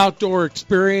Ultimate Outdoor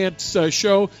Experience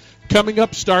show, coming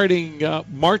up starting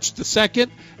March the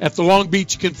 2nd at the Long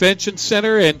Beach Convention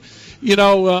Center. And, you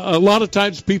know, a lot of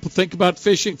times people think about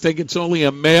fishing, think it's only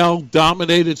a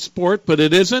male-dominated sport, but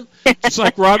it isn't. It's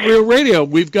like Rod and Reel Radio.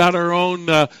 We've got our own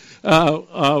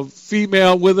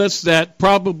female with us that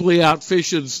probably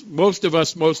outfishes most of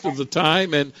us most of the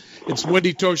time, and it's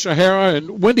Wendy Toshihara.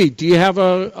 And, Wendy, do you have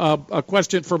a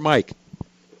question for Mike?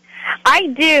 I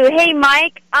do. Hey,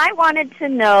 Mike, I wanted to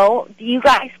know,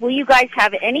 will you guys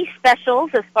have any specials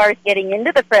as far as getting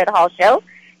into the Fred Hall show?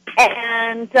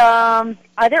 And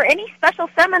are there any special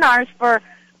seminars for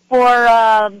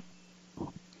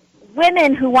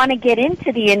women who want to get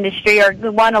into the industry or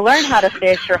who want to learn how to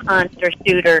fish or hunt or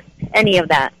shoot or any of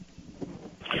that?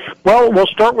 Well, we'll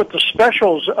start with the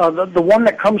specials. The one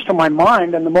that comes to my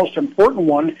mind, and the most important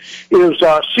one, is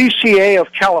CCA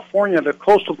of California, the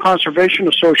Coastal Conservation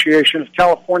Association of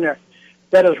California,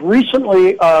 that has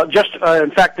recently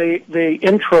in fact, they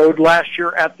introed last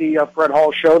year at the Fred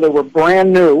Hall show. They were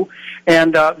brand new,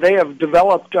 and they have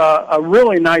developed a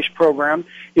really nice program.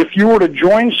 If you were to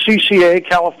join CCA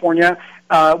California,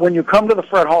 when you come to the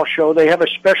Fred Hall show, they have a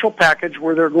special package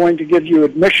where they're going to give you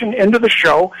admission into the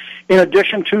show in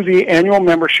addition to the annual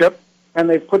membership. and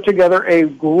they've put together a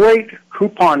great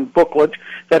coupon booklet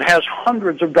that has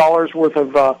hundreds of dollars worth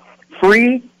of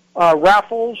free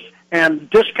raffles and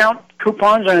discount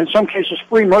coupons, and in some cases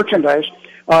free merchandise.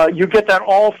 You get that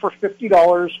all for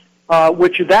 $50,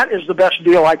 which that is the best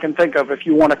deal I can think of. If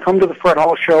you want to come to the Fred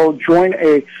Hall Show, join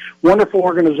a wonderful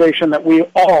organization that we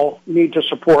all need to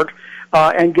support,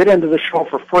 and get into the show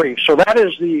for free. So that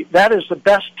is the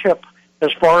best tip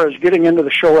as far as getting into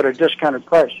the show at a discounted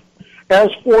price. As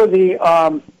for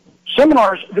the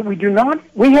seminars that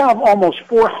we have almost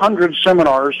 400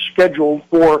 seminars scheduled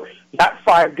for that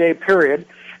 5-day period,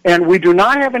 and we do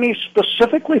not have any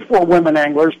specifically for women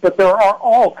anglers, but there are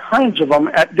all kinds of them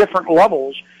at different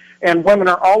levels, and women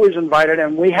are always invited,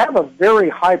 and we have a very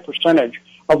high percentage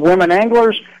of women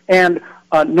anglers and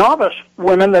novice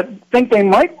women that think they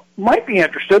might be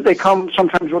interested. They come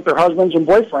sometimes with their husbands and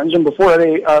boyfriends, and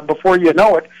before you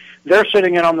know it, they're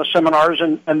sitting in on the seminars,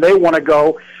 and they want to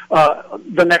go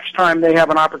the next time they have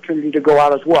an opportunity to go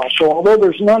out as well. So although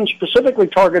there's none specifically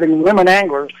targeting women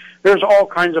anglers, there's all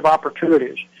kinds of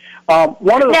opportunities. Now,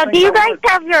 do you guys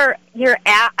have your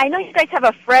app? I know you guys have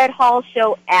a Fred Hall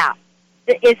Show app.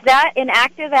 Is that an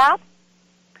active app?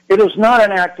 It is not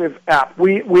an active app.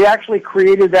 We actually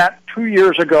created that 2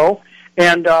 years ago,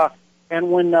 and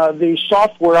when the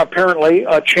software apparently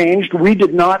changed, we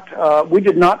did not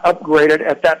upgrade it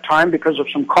at that time because of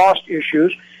some cost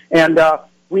issues, and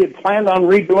we had planned on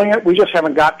redoing it. We just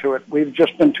haven't got to it. We've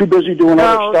just been too busy doing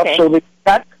other stuff, so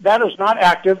that is not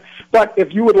active. But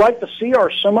if you would like to see our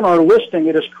seminar listing,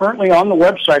 it is currently on the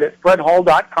website at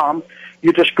fredhall.com.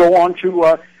 You just go on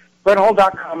to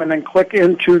fredhall.com and then click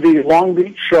into the Long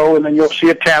Beach show, and then you'll see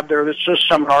a tab there that says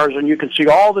seminars, and you can see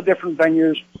all the different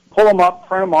venues, pull them up,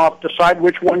 print them off, decide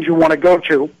which ones you want to go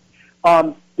to.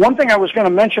 One thing I was going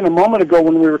to mention a moment ago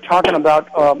when we were talking about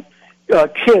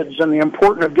kids and the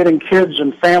importance of getting kids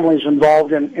and families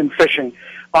involved in fishing.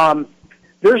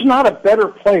 There's not a better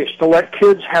place to let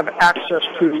kids have access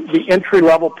to the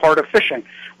entry-level part of fishing.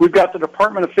 We've got the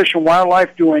Department of Fish and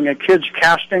Wildlife doing a kids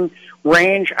casting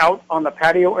range out on the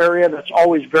patio area that's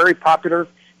always very popular.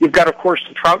 You've got, of course,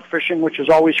 the trout fishing, which is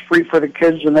always free for the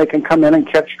kids, and they can come in and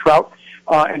catch trout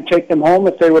and take them home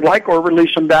if they would like, or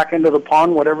release them back into the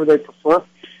pond, whatever they prefer.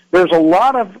 There's a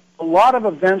lot of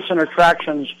events and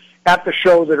attractions at the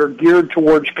show that are geared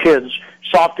towards kids.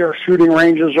 Soft air shooting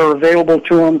ranges are available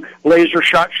to them. Laser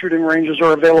shot shooting ranges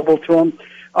are available to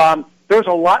them. There's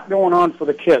a lot going on for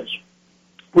the kids.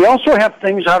 We also have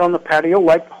things out on the patio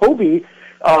like Hobie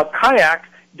Kayak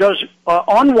does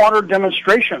on-water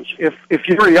demonstrations. If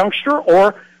you're a youngster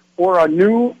or a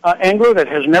new angler that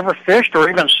has never fished or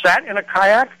even sat in a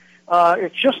kayak,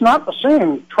 it's just not the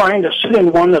same trying to sit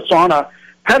in one that's on a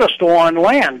pedestal on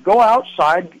land. Go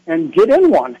outside and get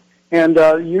in one. And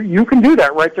you can do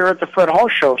that right there at the Fred Hall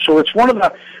Show. So it's one of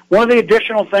the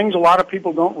additional things a lot of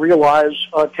people don't realize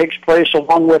takes place,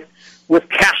 along with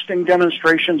casting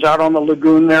demonstrations out on the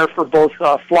lagoon there for both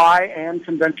fly and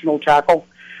conventional tackle.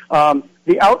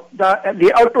 The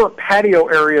outdoor patio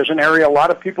area is an area a lot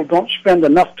of people don't spend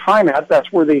enough time at. That's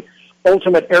where the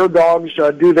Ultimate Air Dogs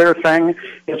do their thing.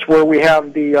 It's where we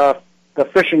have the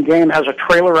Fish and Game has a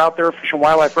trailer out there. Fish and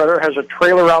Wildlife rather has a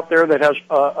trailer out there that has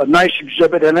a nice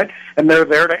exhibit in it, and they're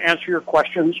there to answer your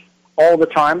questions all the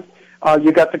time.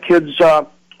 You got the kids'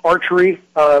 archery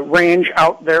range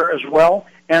out there as well,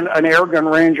 and an air gun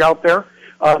range out there.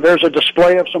 There's a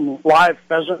display of some live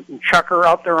pheasant and chukar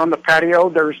out there on the patio.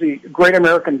 There's the Great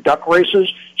American Duck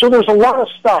Races. So there's a lot of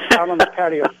stuff out on the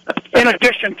patio, in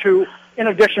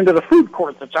addition to the food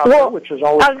court that's out there, which is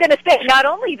always... I was going to say, not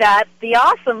only that, the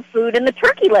awesome food and the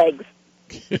turkey legs.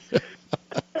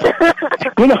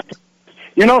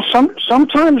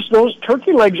 Sometimes those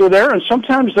turkey legs are there, and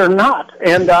sometimes they're not.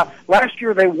 And last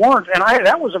year they weren't, and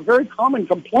that was a very common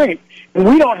complaint. And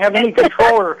we don't have any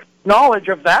control or knowledge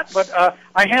of that, but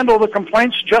I handle the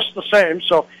complaints just the same,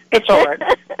 so it's all right.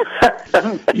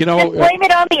 Blame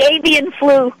it on the avian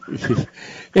flu.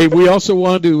 Hey, we also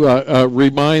want to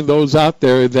remind those out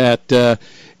there that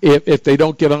if they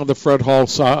don't get on the Fred Hall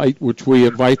site, which we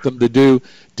invite them to do,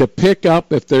 to pick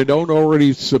up, if they don't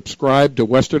already subscribe to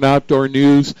Western Outdoor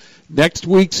News, next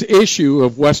week's issue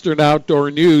of Western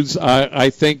Outdoor News, I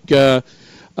think, they're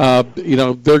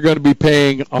going to be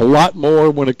paying a lot more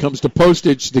when it comes to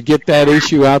postage to get that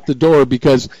issue out the door,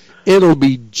 because it'll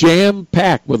be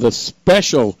jam-packed with a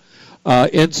special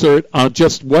insert on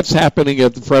just what's happening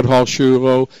at the Fred Hall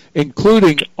Show,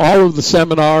 including all of the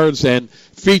seminars and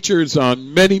features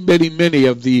on many, many, many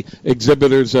of the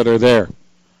exhibitors that are there.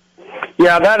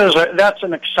 Yeah, that's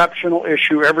an exceptional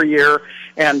issue every year,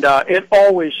 and it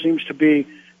always seems to be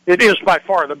It is by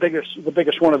far the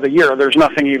biggest one of the year. There's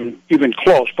nothing even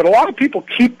close. But a lot of people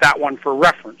keep that one for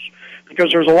reference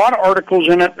because there's a lot of articles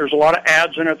in it, there's a lot of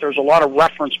ads in it, there's a lot of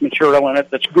reference material in it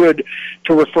that's good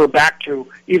to refer back to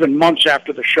even months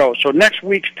after the show. So next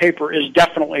week's paper is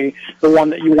definitely the one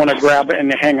that you want to grab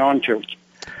and hang on to.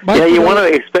 Yeah, you want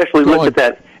to especially look at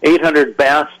that 800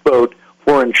 bass boat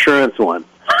for insurance one.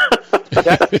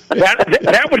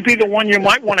 that would be the one you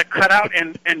might want to cut out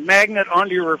and magnet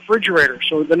onto your refrigerator.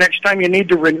 So the next time you need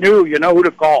to renew, you know who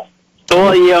to call.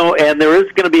 Well, and there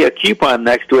is going to be a coupon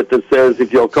next to it that says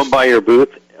if you'll come by our booth,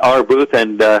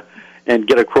 and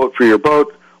get a quote for your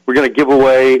boat, we're going to give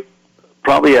away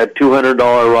probably a $200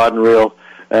 rod and reel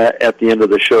at the end of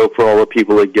the show for all the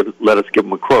people that let us give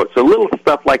them a quote. So little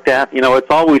stuff like that, it's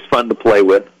always fun to play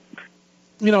with.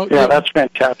 Yeah, that's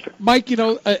fantastic, Mike.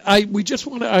 I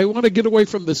want to get away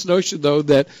from this notion though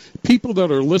that people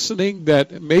that are listening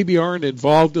that maybe aren't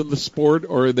involved in the sport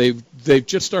or they've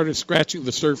just started scratching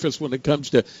the surface when it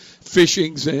comes to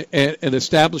fishing and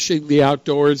establishing the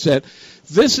outdoors. That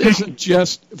this isn't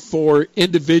just for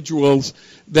individuals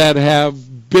that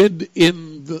have been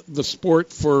in the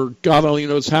sport for God only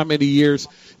knows how many years.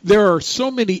 There are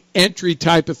so many entry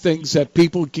type of things that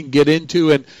people can get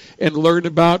into and learn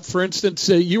about. For instance,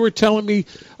 you were telling me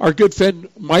our good friend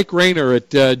Mike Rayner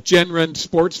at Genren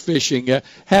Sports Fishing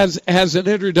has an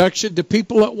introduction to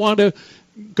people that want to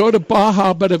go to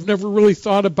Baja but have never really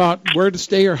thought about where to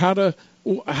stay or how to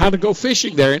go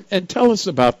fishing there. And tell us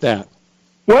about that.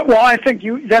 Well, I think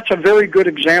that's a very good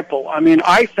example. I mean,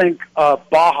 I think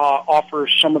Baja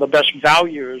offers some of the best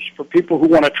values for people who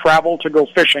want to travel to go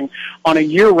fishing on a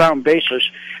year-round basis.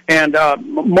 And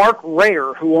Mark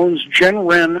Rayer, who owns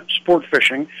Genren Sport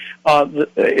Fishing,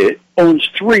 owns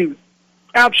 3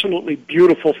 absolutely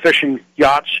beautiful fishing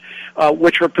yachts,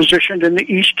 which are positioned in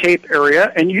the East Cape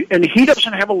area. And he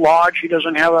doesn't have a lodge. He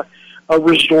doesn't have a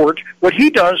resort. What he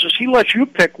does is he lets you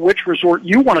pick which resort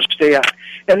you want to stay at,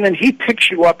 and then he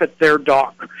picks you up at their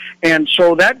dock. And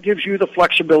so that gives you the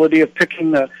flexibility of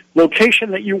picking the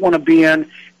location that you want to be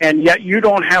in, and yet you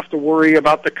don't have to worry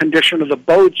about the condition of the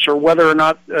boats or whether or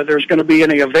not there's going to be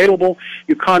any available.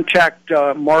 You contact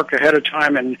Mark ahead of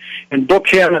time and book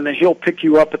him, and then he'll pick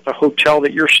you up at the hotel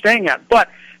that you're staying at. But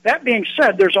that being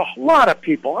said, there's a lot of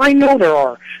people, I know there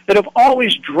are, that have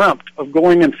always dreamt of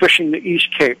going and fishing the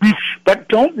East Cape, but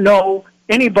don't know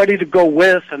anybody to go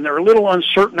with, and they're a little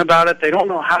uncertain about it. They don't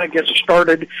know how to get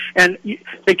started, and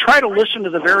they try to listen to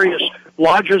the various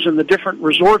lodges and the different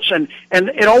resorts, and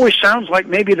it always sounds like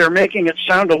maybe they're making it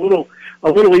sound a little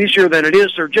easier than it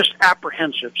is. They're just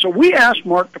apprehensive. So we asked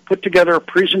Mark to put together a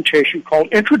presentation called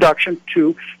Introduction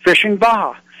to Fishing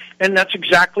Baja, and that's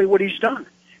exactly what he's done.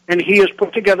 And he has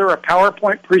put together a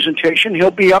PowerPoint presentation. He'll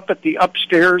be up at the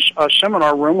upstairs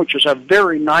seminar room, which is a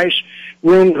very nice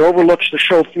room that overlooks the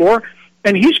show floor.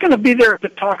 And he's going to be there to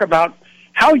talk about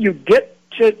how you get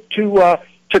to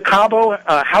Cabo,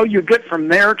 how you get from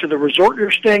there to the resort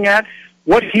you're staying at,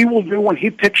 what he will do when he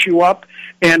picks you up,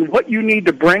 and what you need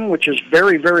to bring, which is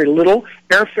very, very little.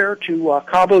 Airfare to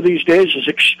Cabo these days is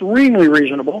extremely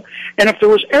reasonable. And if there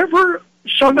was ever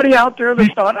somebody out there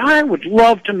that thought, I would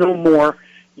love to know more,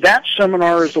 that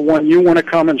seminar is the one you want to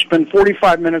come and spend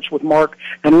 45 minutes with Mark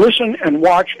and listen and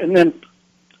watch, and then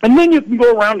you can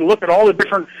go around and look at all the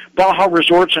different Baja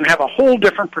resorts and have a whole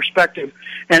different perspective,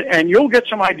 and you'll get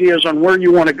some ideas on where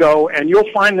you want to go, and you'll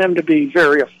find them to be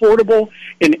very affordable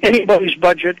in anybody's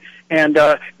budget. And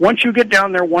once you get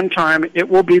down there one time, it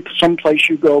will be someplace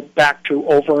you go back to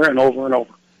over and over and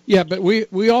over. Yeah, but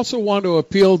we also want to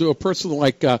appeal to a person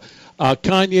like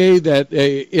Kanye, that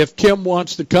if Kim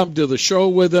wants to come to the show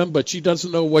with him, but she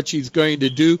doesn't know what she's going to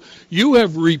do, you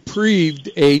have reprieved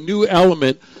a new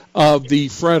element of the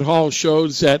Fred Hall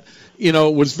shows that,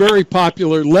 was very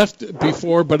popular, left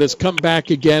before, but has come back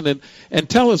again. And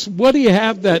tell us, what do you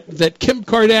have that Kim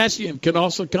Kardashian can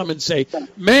also come and say,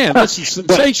 man, this is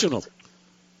sensational?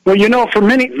 Well, for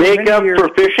many makeup years, for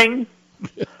fishing.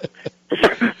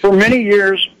 For many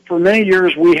years,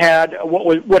 we had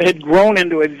what had grown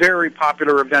into a very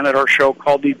popular event at our show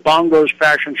called the Bongos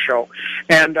Fashion Show,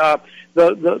 and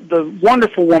the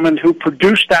wonderful woman who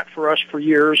produced that for us for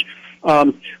years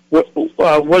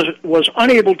was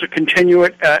unable to continue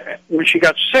it when she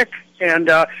got sick, and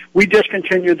we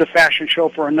discontinued the fashion show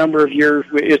for a number of years.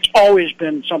 It's always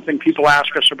been something people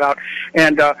ask us about,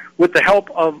 and with the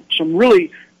help of some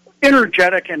really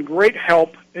energetic and great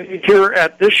help here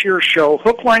at this year's show,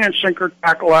 Hook, Line, and Sinker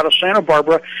Tackle out of Santa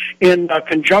Barbara, in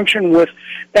conjunction with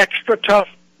Extra Tough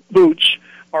Boots,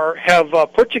 have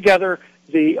put together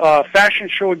the fashion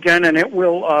show again, and it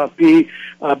will be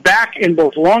back in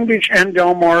both Long Beach and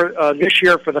Del Mar this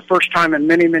year for the first time in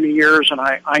many, many years. And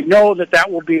I know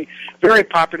that will be very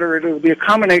popular. It will be a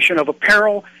combination of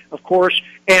apparel, of course,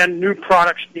 and new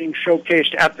products being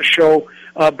showcased at the show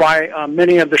by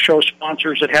many of the show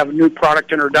sponsors that have new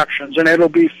product introductions. And it'll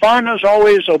be fun, as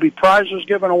always. There'll be prizes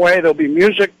given away. There'll be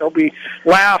music. There'll be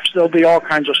laughs. There'll be all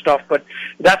kinds of stuff. But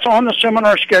that's on the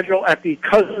seminar schedule at the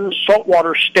Cousins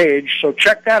Saltwater Stage. So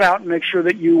check that out and make sure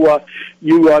that you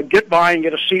get by and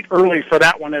get a seat early for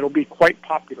that one. It'll be quite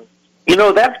popular. You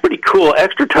know, that's pretty cool.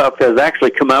 Extra Tough has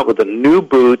actually come out with a new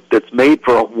boot that's made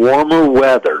for warmer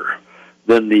weather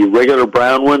than the regular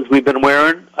brown ones we've been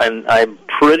wearing, and I'm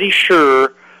pretty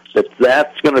sure that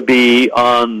that's going to be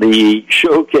on the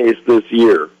showcase this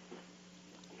year.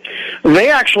 They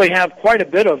actually have quite a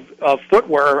bit of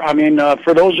footwear. I mean,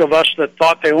 for those of us that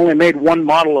thought they only made one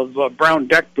model of brown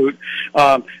deck boot,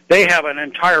 they have an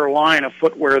entire line of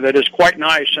footwear that is quite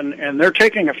nice, and they're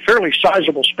taking a fairly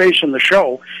sizable space in the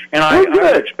show, and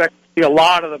I expect to see a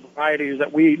lot of the varieties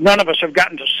that none of us have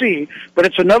gotten to see, but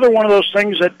it's another one of those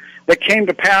things that came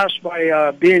to pass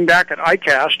by being back at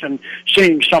ICAST and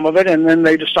seeing some of it, and then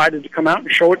they decided to come out and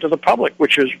show it to the public,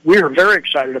 we are very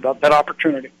excited about that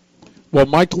opportunity. Well,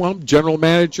 Mike Lump, General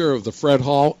Manager of the Fred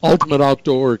Hall Ultimate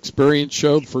Outdoor Experience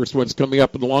Show, the first one's coming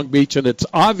up in Long Beach, and it's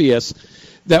obvious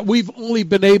that we've only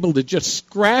been able to just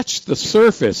scratch the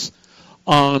surface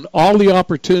on all the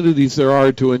opportunities there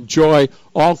are to enjoy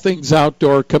all things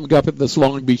outdoor coming up at this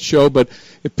Long Beach show. But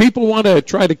if people want to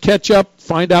try to catch up,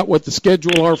 find out what the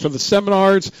schedule are for the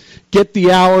seminars, get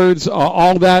the hours,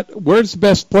 all that, where's the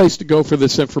best place to go for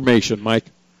this information, Mike?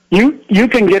 You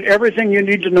can get everything you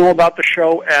need to know about the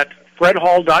show at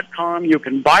fredhall.com. You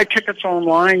can buy tickets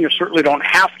online. You certainly don't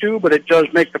have to, but it does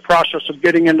make the process of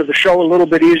getting into the show a little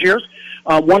bit easier.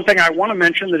 One thing I want to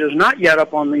mention that is not yet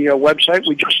up on the website,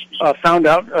 we just found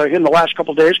out in the last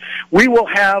couple of days, we will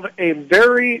have a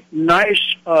very nice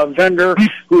vendor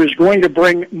who is going to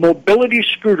bring mobility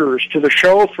scooters to the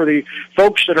show for the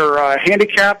folks that are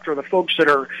handicapped or the folks that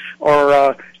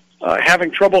are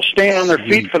having trouble staying on their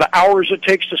feet for the hours it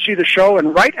takes to see the show.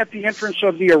 And right at the entrance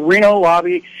of the arena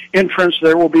lobby entrance,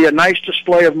 there will be a nice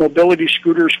display of mobility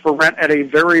scooters for rent at a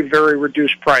very, very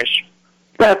reduced price.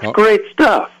 That's great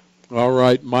stuff. All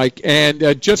right, Mike.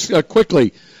 And just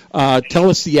quickly, tell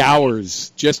us the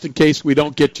hours, just in case we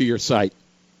don't get to your site.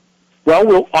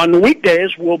 Well, on the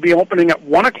weekdays, we'll be opening at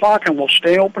 1 o'clock, and we'll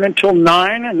stay open until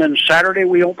 9, and then Saturday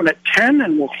we open at 10,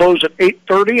 and we'll close at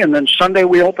 8:30, and then Sunday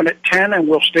we open at 10, and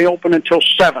we'll stay open until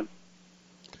 7.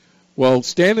 Well,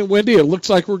 Stan and Wendy, it looks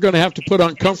like we're going to have to put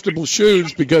on comfortable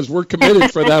shoes because we're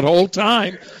committed for that whole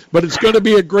time, but it's going to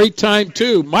be a great time,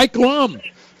 too. Mike Lum,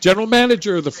 General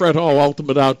Manager of the Fred Hall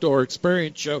Ultimate Outdoor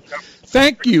Experience Show,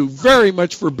 thank you very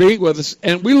much for being with us,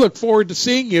 and we look forward to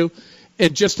seeing you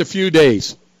in just a few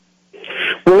days.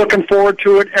 We're looking forward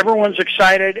to it. Everyone's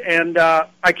excited, and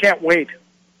I can't wait.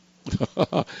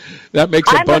 That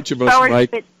makes a bunch of us,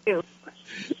 Mike. Too.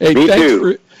 Hey, Me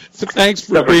too. Thanks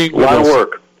for being with us. A lot of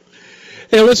work.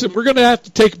 Hey, listen, we're going to have to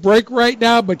take a break right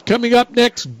now, but coming up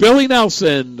next, Billy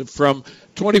Nelson from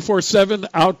 24/7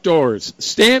 Outdoors.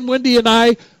 Stan, Wendy, and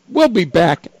I will be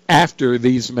back after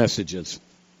these messages.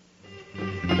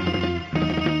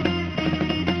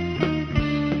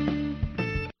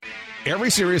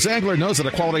 Every serious angler knows that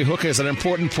a quality hook is an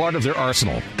important part of their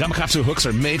arsenal. Gamakatsu hooks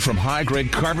are made from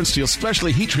high-grade carbon steel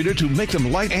specially heat-treated to make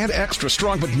them light and extra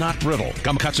strong but not brittle.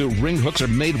 Gamakatsu ring hooks are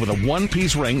made with a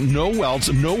one-piece ring, no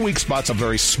welds, no weak spots, a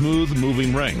very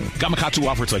smooth-moving ring. Gamakatsu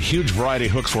offers a huge variety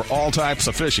of hooks for all types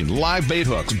of fishing. Live bait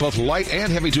hooks, both light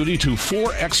and heavy-duty to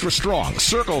 4 extra strong.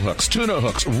 Circle hooks, tuna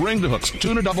hooks, ringed hooks,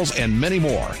 tuna doubles, and many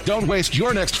more. Don't waste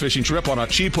your next fishing trip on a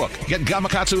cheap hook. Get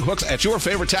Gamakatsu hooks at your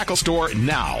favorite tackle store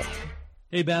now.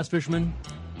 Hey, bass fishermen,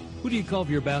 who do you call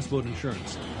for your bass boat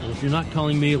insurance? Well, if you're not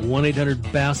calling me at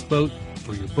 1-800-BASS-BOAT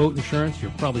for your boat insurance,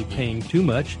 you're probably paying too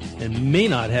much and may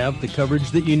not have the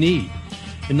coverage that you need.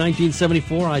 In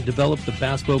 1974, I developed the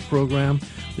Bass Boat program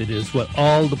that is what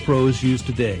all the pros use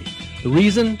today. The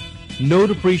reason? No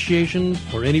depreciation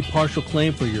or any partial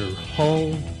claim for your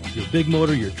hull, your big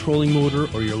motor, your trolling motor,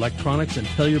 or your electronics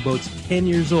until your boat's 10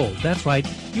 years old. That's right,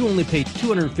 you only pay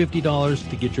 $250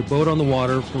 to get your boat on the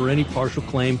water for any partial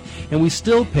claim, and we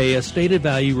still pay a stated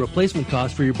value replacement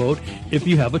cost for your boat if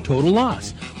you have a total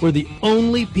loss. We're the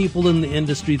only people in the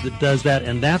industry that does that,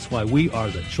 and that's why we are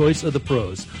the choice of the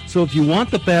pros. So if you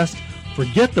want the best,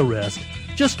 forget the rest.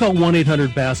 Just call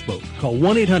 1-800-BASS-BOAT. Call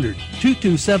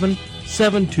 1-800-227-7677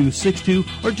 7262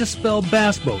 or just spell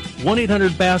Bass Boat.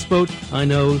 1-800-BASS BOAT. I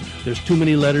know there's too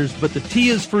many letters, but the T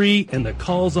is free and the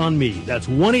call's on me. That's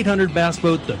 1-800-BASS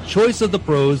BOAT, the choice of the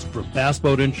pros for Bass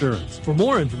Boat Insurance. For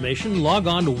more information, log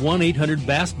on to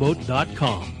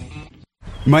 1-800-BASSBOAT.com.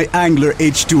 My Angler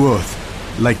H2O.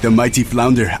 Like the mighty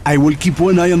flounder, I will keep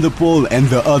one eye on the pole and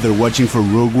the other watching for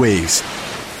rogue waves.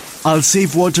 I'll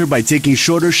save water by taking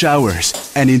shorter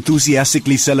showers and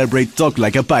enthusiastically celebrate Talk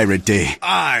Like a Pirate Day.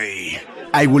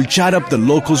 I will chat up the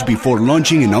locals before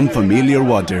launching in unfamiliar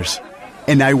waters.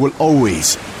 And I will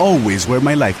always, always wear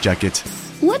my life jacket.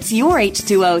 What's your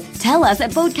H2O? Tell us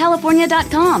at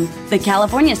BoatCalifornia.com. The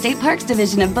California State Parks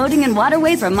Division of Boating and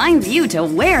Waterways reminds you to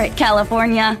wear it,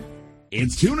 California.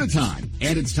 It's tuna time,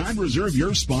 and it's time to reserve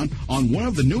your spot on one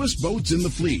of the newest boats in the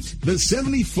fleet, the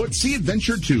 70-foot Sea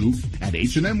Adventure 2 at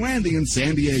H&M Landing in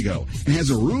San Diego. It has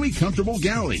a roomy, comfortable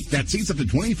galley that seats up to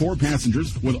 24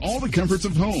 passengers with all the comforts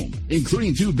of home,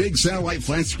 including 2 big satellite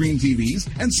flat-screen TVs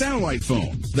and satellite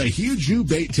phone. The huge new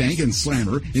bait tank and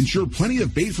slammer ensure plenty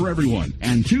of bait for everyone,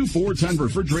 and 2 4-ton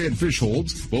refrigerated fish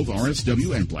holds, both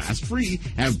RSW and blast-free,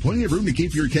 have plenty of room to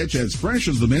keep your catch as fresh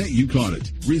as the minute you caught it.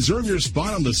 Reserve your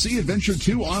spot on the Sea Adventure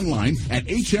 2 online at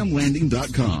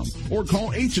hmlanding.com or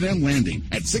call H&M Landing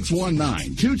at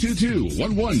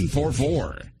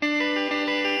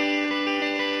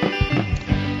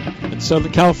 619-222-1144. In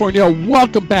Southern California,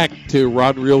 welcome back to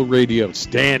Rod and Reel Radio.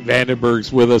 Stan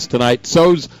Vandenberg's with us tonight.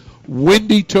 So's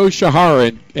Wendy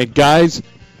Toshihara. And guys,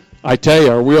 I tell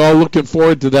you, are we all looking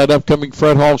forward to that upcoming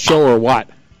Fred Hall show or what?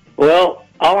 Well,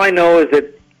 all I know is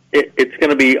that it's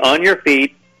going to be on your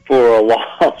feet for a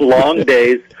long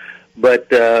days.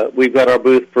 But we've got our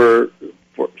booth for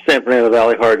San Fernando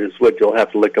Valley Hardest, which you'll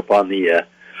have to look up on the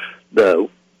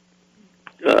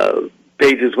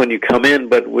pages when you come in.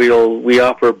 But we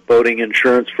offer boating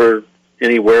insurance for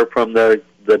anywhere from the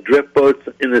drift boats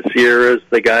in the Sierras,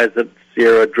 the guys at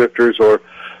Sierra Drifters, or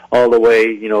all the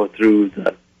way through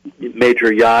the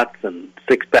major yachts and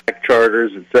six-pack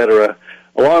charters, etc.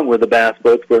 Along with the bass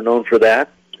boats, we're known for that.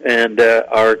 And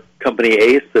our company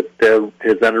Ace that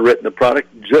has underwritten the product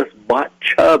just bought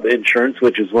Chubb Insurance,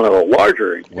 which is one of the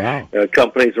larger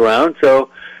companies around.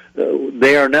 So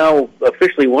they are now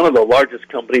officially one of the largest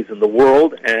companies in the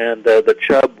world, and the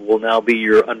Chubb will now be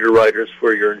your underwriters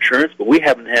for your insurance. But we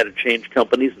haven't had to change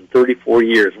companies in 34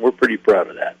 years, and we're pretty proud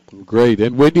of that. Great.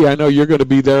 And Wendy, I know you're going to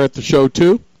be there at the show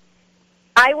too.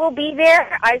 I will be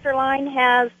there. Iserline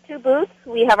has 2 booths.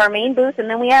 We have our main booth, and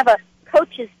then we have a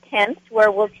coach's tent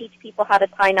where we'll teach people how to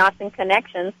tie knots and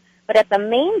connections. But at the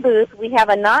main booth, we have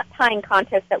a knot tying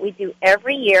contest that we do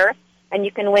every year, and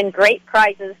you can win great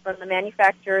prizes from the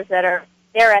manufacturers that are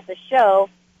there at the show.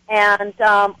 And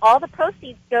all the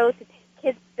proceeds go to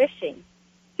kids fishing.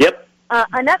 Yep.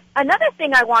 Another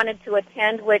thing I wanted to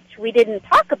attend, which we didn't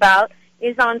talk about,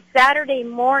 is on Saturday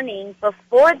morning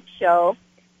before the show,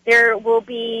 there will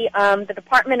be the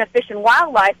Department of Fish and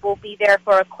Wildlife will be there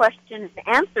for a question and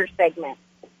answer segment.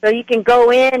 So you can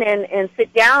go in and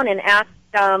sit down and ask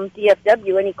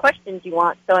DFW any questions you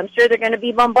want. So I'm sure they're going to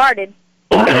be bombarded.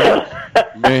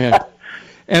 Man.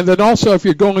 And then also, if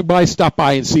you're going by, stop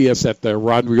by and see us at the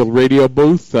Rod and Reel Radio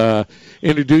booth.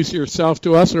 Introduce yourself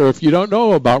to us. Or if you don't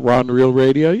know about Rod and Reel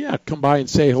Radio, come by and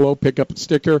say hello, pick up a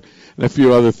sticker, and a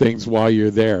few other things while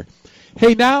you're there.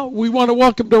 Hey, now we want to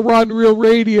welcome to Rod and Reel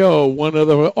Radio one of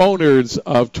the owners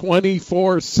of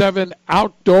 24/7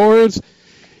 Outdoors.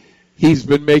 He's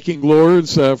been making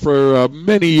lures for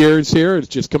many years here. It's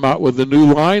just come out with a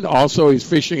new line. Also, he's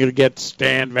fishing against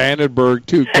Stan Vandenberg,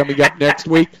 too, coming up next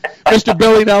week. Mr.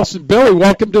 Billy Nelson. Billy,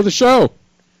 welcome to the show.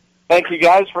 Thank you,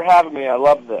 guys, for having me. I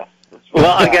love this.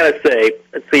 Well, I got to say,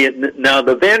 now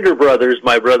the Vander brothers,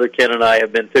 my brother Ken and I,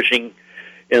 have been fishing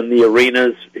in the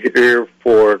arenas here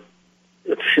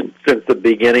since the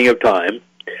beginning of time.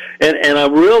 And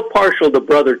I'm real partial to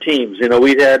brother teams.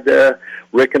 We had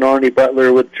Rick and Arnie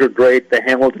Butler, which are great, the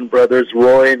Hamilton brothers,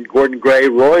 Roy and Gordon Gray.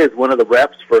 Roy is one of the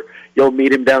reps you'll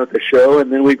meet him down at the show.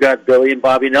 And then we've got Billy and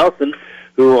Bobby Nelson,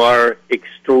 who are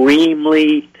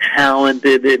extremely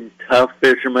talented and tough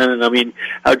fishermen. And, I mean,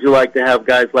 how'd you like to have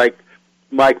guys like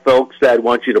Mike Felkstad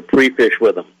want you to pre-fish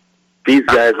with them? These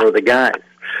guys are the guys.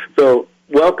 So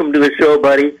welcome to the show,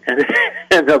 buddy. And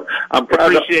I'm proud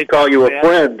to call you a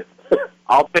friend.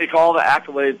 I'll take all the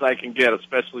accolades I can get,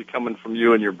 especially coming from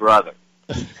you and your brother.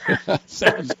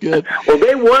 Sounds good. Well,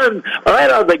 they won right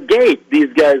out of the gate.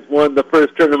 These guys won the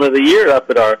first tournament of the year up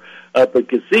at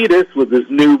Casitas with this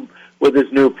new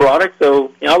product.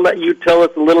 So I'll let you tell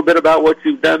us a little bit about what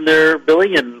you've done there,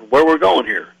 Billy, and where we're going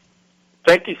here.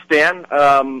 Thank you, Stan.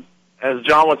 as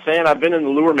John was saying, I've been in the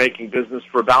lure making business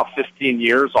for about 15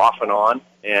 years, off and on,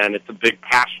 and it's a big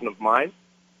passion of mine.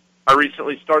 I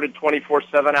recently started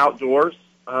 24/7 Outdoors.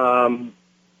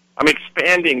 I'm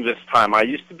expanding this time. I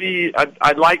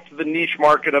liked the niche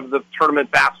market of the tournament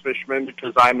bass fisherman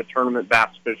because I'm a tournament bass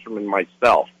fisherman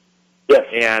myself. Yes.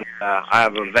 And I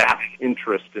have a vast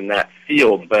interest in that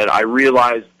field, but I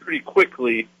realized pretty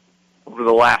quickly over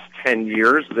the last 10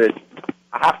 years that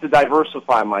I have to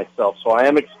diversify myself. So I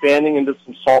am expanding into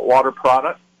some saltwater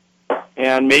products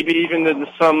and maybe even into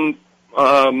some,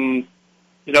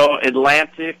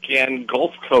 Atlantic and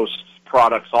Gulf Coast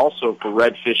products also for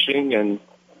red fishing and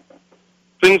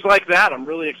things like that. I'm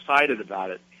really excited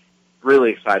about it.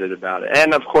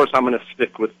 And, of course, I'm going to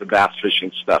stick with the bass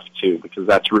fishing stuff, too, because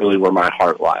that's really where my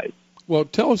heart lies. Well,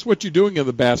 tell us what you're doing in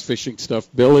the bass fishing stuff,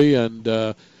 Billy,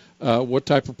 and what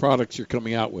type of products you're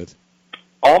coming out with.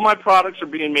 All my products are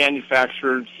being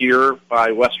manufactured here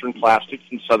by Western Plastics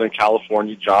in Southern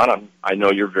California, John. I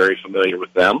know you're very familiar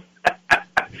with them.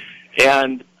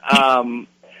 And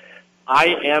I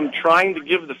am trying to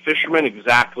give the fishermen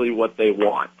exactly what they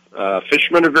want.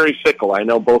 Fishermen are very fickle. I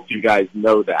know both you guys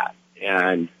know that.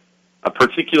 And a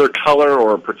particular color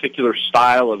or a particular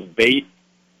style of bait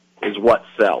is what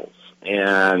sells.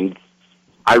 And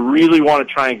I really want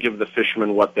to try and give the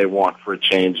fishermen what they want for a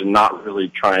change and not really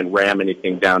try and ram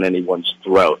anything down anyone's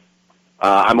throat.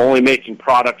 I'm only making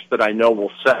products that I know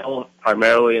will sell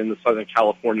primarily in the Southern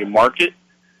California market,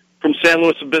 from San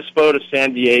Luis Obispo to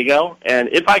San Diego. And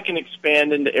if I can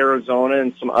expand into Arizona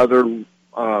and some other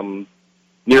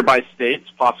nearby states,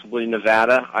 possibly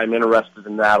Nevada, I'm interested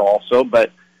in that also.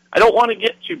 But I don't want to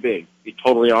get too big, to be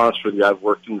totally honest with you. I've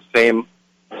worked in the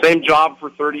same job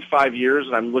for 35 years,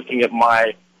 and I'm looking at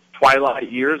my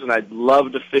twilight years, and I'd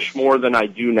love to fish more than I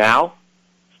do now.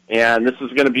 And this is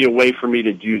going to be a way for me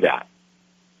to do that.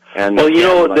 And well,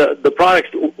 the products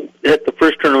at the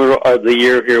first tournament of the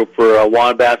year here for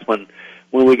Juan Bass, when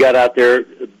we got out there,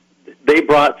 they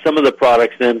brought some of the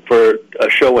products in for a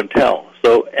show and tell.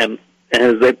 So, and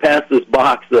as they passed this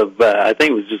box of, I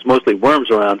think it was just mostly worms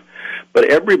around,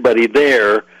 but everybody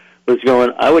there was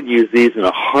going, I would use these in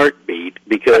a heartbeat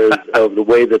because of the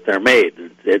way that they're made.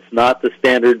 It's not the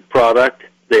standard product.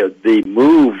 They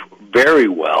move very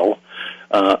well,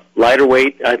 lighter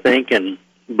weight, I think,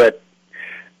 but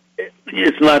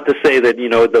it's not to say that,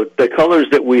 the colors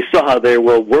that we saw there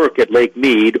will work at Lake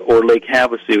Mead or Lake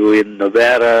Havasu in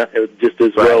Nevada just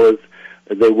as well as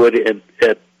they would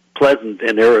at Pleasant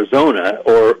in Arizona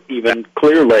or even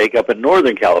Clear Lake up in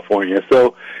Northern California.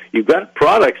 So you've got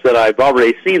products that I've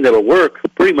already seen that'll work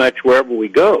pretty much wherever we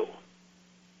go.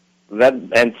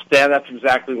 And Stan, that's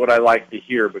exactly what I like to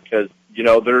hear because,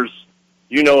 there's,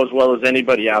 as well as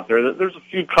anybody out there, that there's a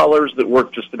few colors that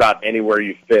work just about anywhere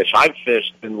you fish. I've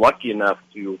been lucky enough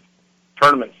to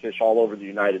tournament fish all over the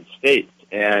United States,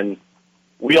 and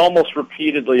we almost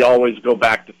repeatedly always go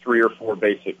back to 3 or 4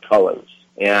 basic colors.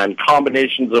 And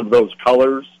combinations of those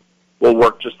colors will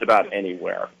work just about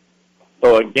anywhere.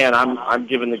 So again, I'm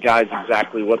giving the guys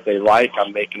exactly what they like.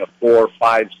 I'm making a 4,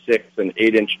 5, 6, and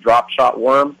 8-inch drop shot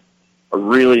worm, a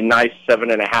really nice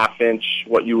 7.5-inch,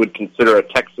 what you would consider a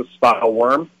Texas-style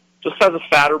worm. Just has a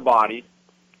fatter body,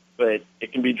 but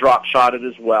it can be drop shotted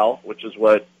as well, which is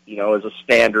what is a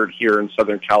standard here in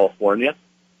Southern California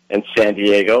and San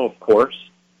Diego, of course.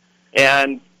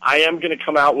 And I am going to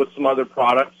come out with some other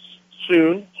products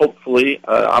soon, hopefully.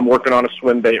 I'm working on a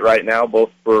swim bait right now, both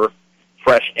for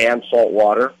fresh and salt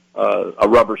water, a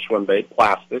rubber swim bait,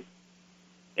 plastic,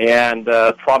 and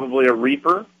probably a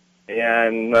reaper,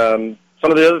 and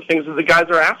some of the other things that the guys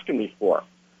are asking me for.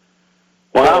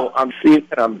 Well, so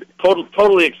I'm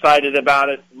totally excited about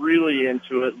it, really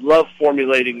into it, love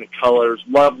formulating the colors,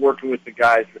 love working with the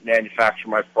guys that manufacture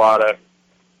my product,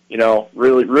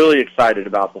 really, really excited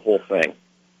about the whole thing.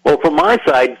 Well, from my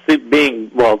side,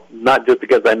 not just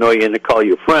because I know you and to call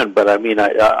you a friend, but I mean,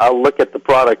 I'll look at the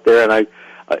product there, and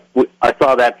I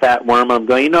saw that fat worm. I'm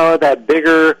going, that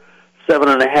bigger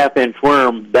 7.5-inch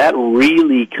worm, that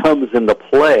really comes into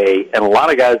play, and a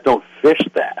lot of guys don't fish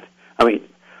that. I mean,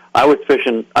 I was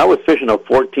fishing a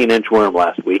 14-inch worm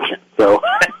last weekend, so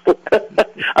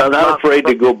I'm not afraid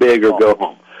to go big or go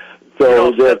home.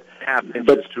 So but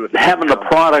having the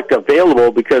product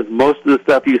available, because most of the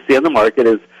stuff you see on the market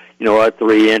is, a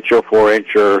 3-inch or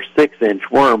 4-inch or 6-inch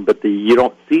worm, but you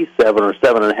don't see 7 or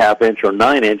 7.5-inch or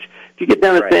 9-inch. If you get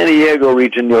down to San Diego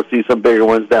region, you'll see some bigger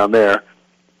ones down there.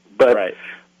 But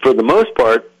for the most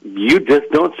part, you just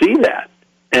don't see that.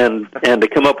 And to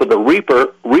come up with a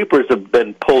reaper, reapers have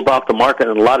been pulled off the market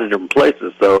in a lot of different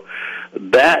places. So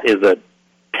that is a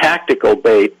tactical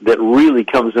bait that really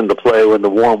comes into play when the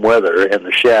warm weather and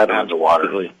the shadow in the water.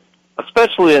 Absolutely.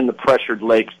 Especially in the pressured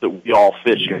lakes that we all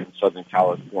fish in Southern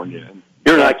California.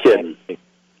 You're not kidding. I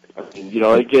mean,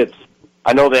 it gets.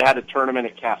 I know they had a tournament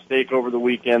at Castaic over the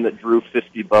weekend that drew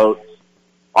 50 boats.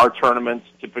 Our tournaments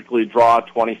typically draw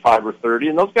 25 or 30,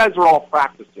 and those guys are all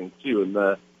practicing too. And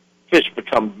the fish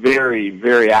become very,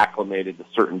 very acclimated to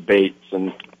certain baits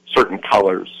and certain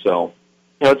colors. So,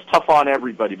 it's tough on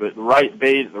everybody, but the right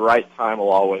bait at the right time will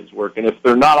always work. And if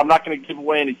they're not, I'm not going to give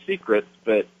away any secrets,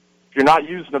 but if you're not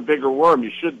using a bigger worm,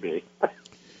 you should be.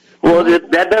 Well,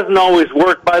 that doesn't always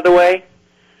work, by the way.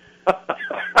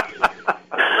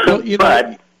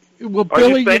 Well,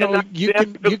 Billy, you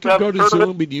can go to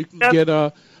Zoom and you can get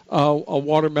a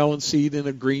watermelon seed and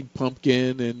a green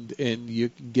pumpkin, and you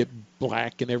can get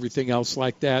black and everything else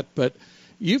like that. But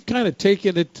you've kind of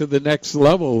taken it to the next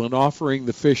level and offering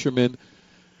the fishermen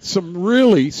some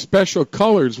really special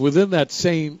colors within that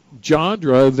same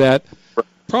genre that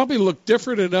probably look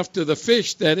different enough to the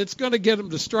fish that it's going to get them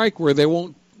to strike where they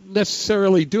won't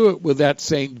necessarily do it with that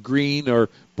same green or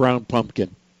brown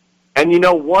pumpkin. And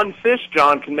one fish,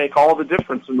 John, can make all the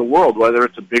difference in the world, whether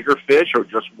it's a bigger fish or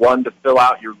just one to fill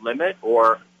out your limit.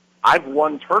 Or I've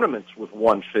won tournaments with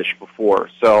one fish before.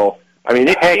 So, I mean,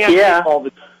 it can't make all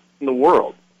the difference in the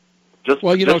world.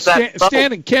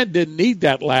 Stan and Ken didn't need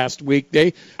that last week.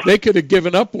 They could have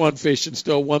given up one fish and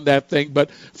still won that thing.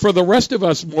 But for the rest of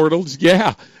us mortals,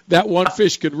 that one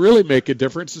fish can really make a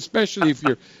difference, especially if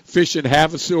you're fishing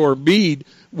Havasu or Mead,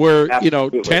 where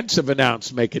tenths of an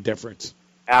ounce make a difference.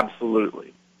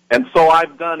 Absolutely. And so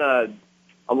I've done a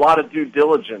lot of due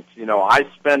diligence. I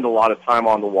spend a lot of time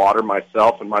on the water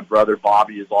myself, and my brother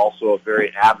Bobby is also a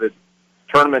very avid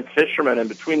tournament fisherman. And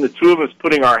between the two of us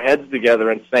putting our heads together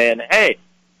and saying, hey,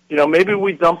 maybe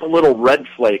we dump a little red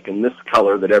flake in this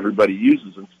color that everybody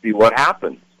uses and see what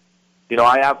happens.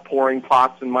 I have pouring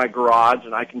pots in my garage,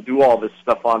 and I can do all this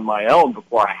stuff on my own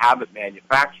before I have it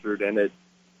manufactured, and it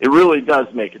really does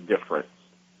make a difference.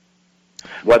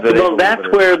 That's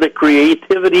where the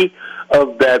creativity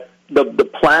of that the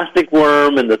plastic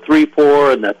worm and the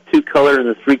 3-4 and that 2-color and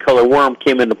the 3-color worm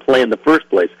came into play in the first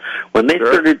place. When they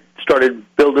started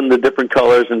building the different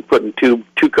colors and putting two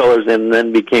colors in, and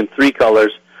then became 3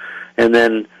 colors, and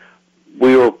then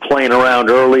we were playing around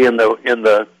early in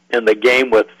the game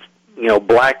with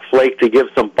black flake to give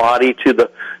some body to the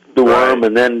worm,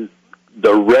 and then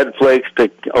the red flakes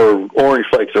or orange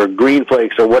flakes or green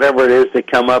flakes or whatever it is to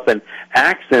come up and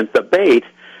accent the bait.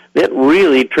 It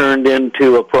really turned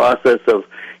into a process of,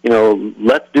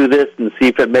 let's do this and see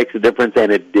if it makes a difference,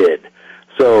 and it did.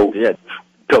 So to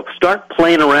start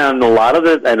playing around, a lot of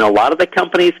the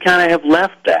companies kind of have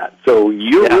left that. So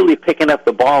you're really picking up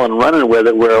the ball and running with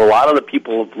it, where a lot of the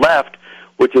people have left,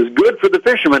 which is good for the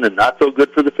fishermen and not so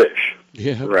good for the fish.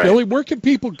 Yeah, right. Billy, where can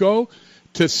people go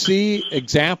to see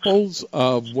examples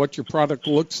of what your product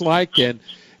looks like? And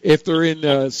if they're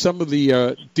in some of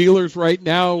the dealers right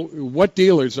now, what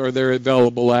dealers are they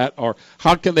available at, or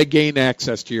how can they gain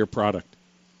access to your product?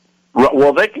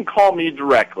 Well, they can call me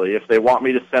directly if they want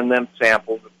me to send them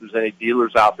samples. If there's any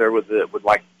dealers out there that would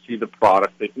like to see the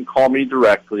product, they can call me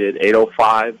directly at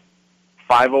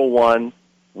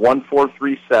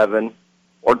 805-501-1437,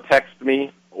 or text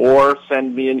me or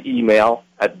send me an email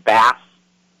at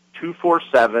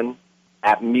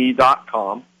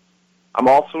bass247@me.com. I'm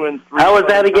also in 3. How is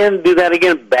that again? Do that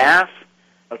again, Bass?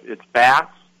 It's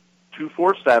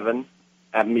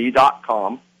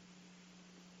bass247@me.com.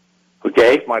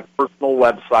 Okay. It's my personal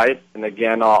website, and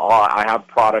again, I have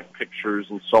product pictures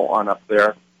and so on up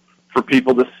there for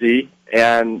people to see,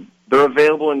 and they're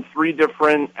available in 3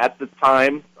 different, at the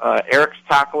time, Eric's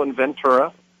Tackle in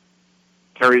Ventura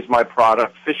carries my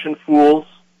product, Fishin' Fools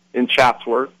in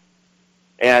Chatsworth,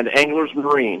 and Anglers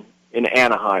Marine in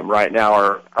Anaheim right now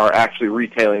are actually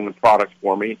retailing the product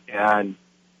for me. And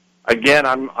again,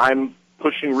 I'm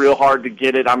pushing real hard to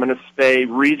get it. I'm going to stay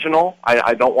regional.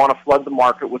 I don't want to flood the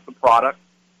market with the product.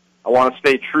 I want to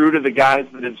stay true to the guys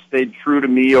that have stayed true to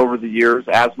me over the years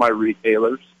as my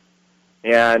retailers,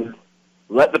 and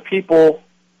let the people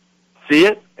see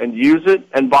it and use it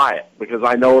and buy it, because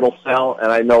I know it'll sell,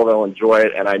 and I know they'll enjoy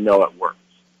it, and I know it works.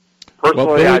 Personally,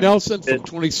 well, Billy Nelson from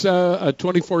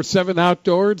 24/7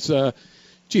 Outdoors.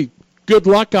 Good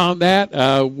luck on that.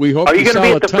 We hope. Are you going to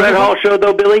be at the Fred Hall show,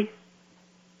 though, Billy?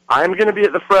 I'm going to be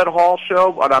at the Fred Hall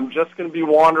show, but I'm just going to be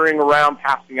wandering around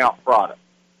passing out product.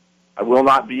 I will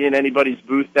not be in anybody's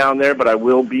booth down there, but I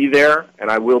will be there, and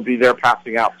I will be there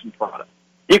passing out some product.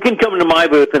 You can come to my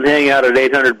booth and hang out at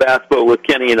 800 Bass Boat with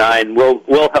Kenny and I, and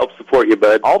we'll help support you,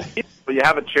 bud. Will you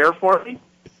have a chair for me?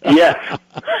 Yes.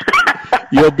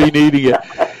 You'll be needing it.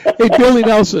 Hey, Billy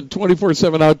Nelson,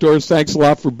 24/7 Outdoors, thanks a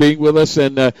lot for being with us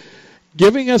and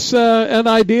giving us an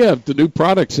idea of the new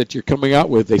products that you're coming out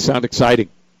with. They sound exciting.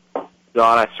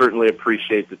 Don, I certainly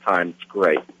appreciate the time. It's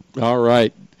great. All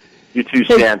right. You too,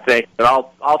 Stan. Thanks. And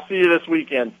I'll see you this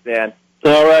weekend, Stan.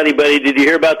 All righty, buddy. Did you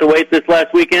hear about the weight this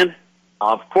last weekend?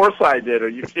 Of course I did. Are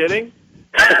you kidding?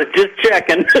 Just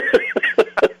checking.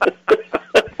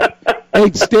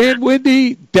 Hey, Stan,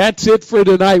 Wendy, that's it for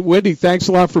tonight. Wendy, thanks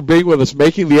a lot for being with us,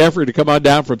 making the effort to come on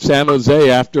down from San Jose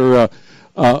after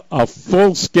a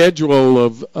full schedule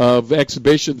of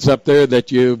exhibitions up there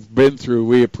that you've been through.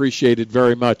 We appreciate it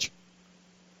very much.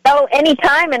 Oh,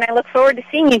 anytime, and I look forward to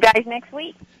seeing you guys next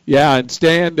week. Yeah, and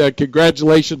Stan,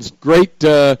 congratulations. Great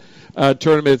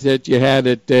tournament that you had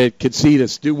at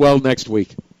Casitas. Do well next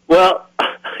week. Well,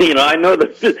 I know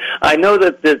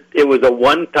that it was a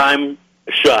one-time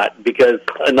shot because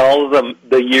in all of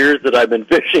the years that I've been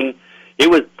fishing, it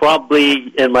was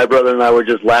probably, and my brother and I were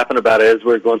just laughing about it as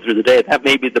we were going through the day, that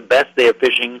may be the best day of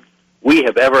fishing we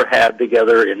have ever had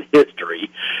together in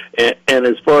history. And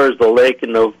as far as the lake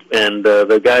and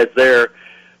the guys there,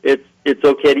 it's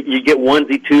okay. You get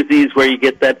onesie-twosies where you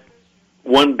get that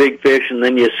one big fish and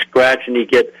then you scratch and you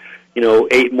get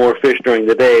 8 more fish during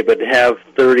the day, but have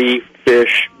 30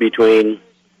 fish between.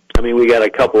 I mean, we got a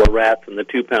couple of rats in the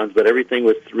 2 pounds, but everything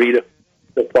was 3 to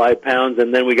 5 pounds,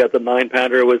 and then we got the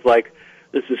 9-pounder. It was like,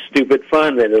 this is stupid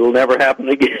fun, and it'll never happen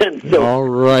again. So. All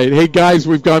right. Hey, guys,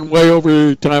 we've gone way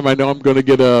over time. I know I'm going to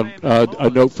get a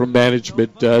note from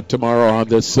management tomorrow on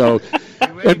this. So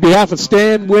on behalf of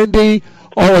Stan, Wendy,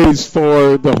 always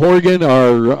for the Horgan,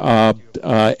 our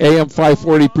AM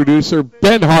 540 producer,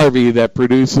 Ben Harvey, that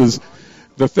produces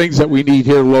the things that we need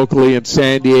here locally in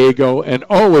San Diego, and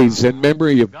always in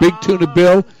memory of Big Tuna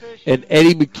Bill and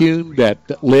Eddie McCune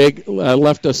that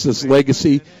left us this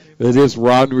legacy that is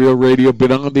Rod and Reel Radio,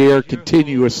 been on the air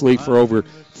continuously for over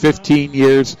 15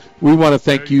 years. We want to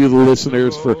thank you, the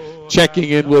listeners, for checking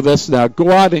in with us. Now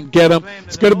go out and get them.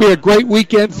 It's going to be a great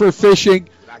weekend for fishing.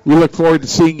 We look forward to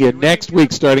seeing you next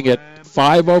week starting at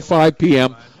 5:05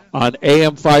 p.m. on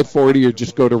AM 540, or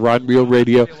just go to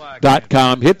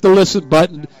rodandreelradio.com. Hit the listen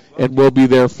button, and we'll be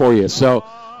there for you. So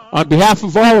on behalf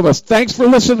of all of us, thanks for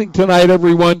listening tonight,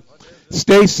 everyone.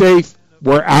 Stay safe.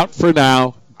 We're out for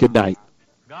now. Good night.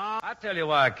 I tell you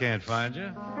why I can't find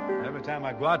you. Every time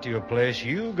I go out to your place,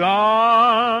 you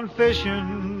gone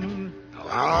fishing.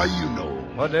 How you know?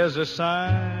 Well, there's a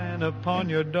sign upon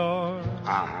your door.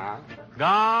 Uh-huh.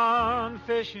 Gone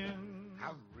fishing.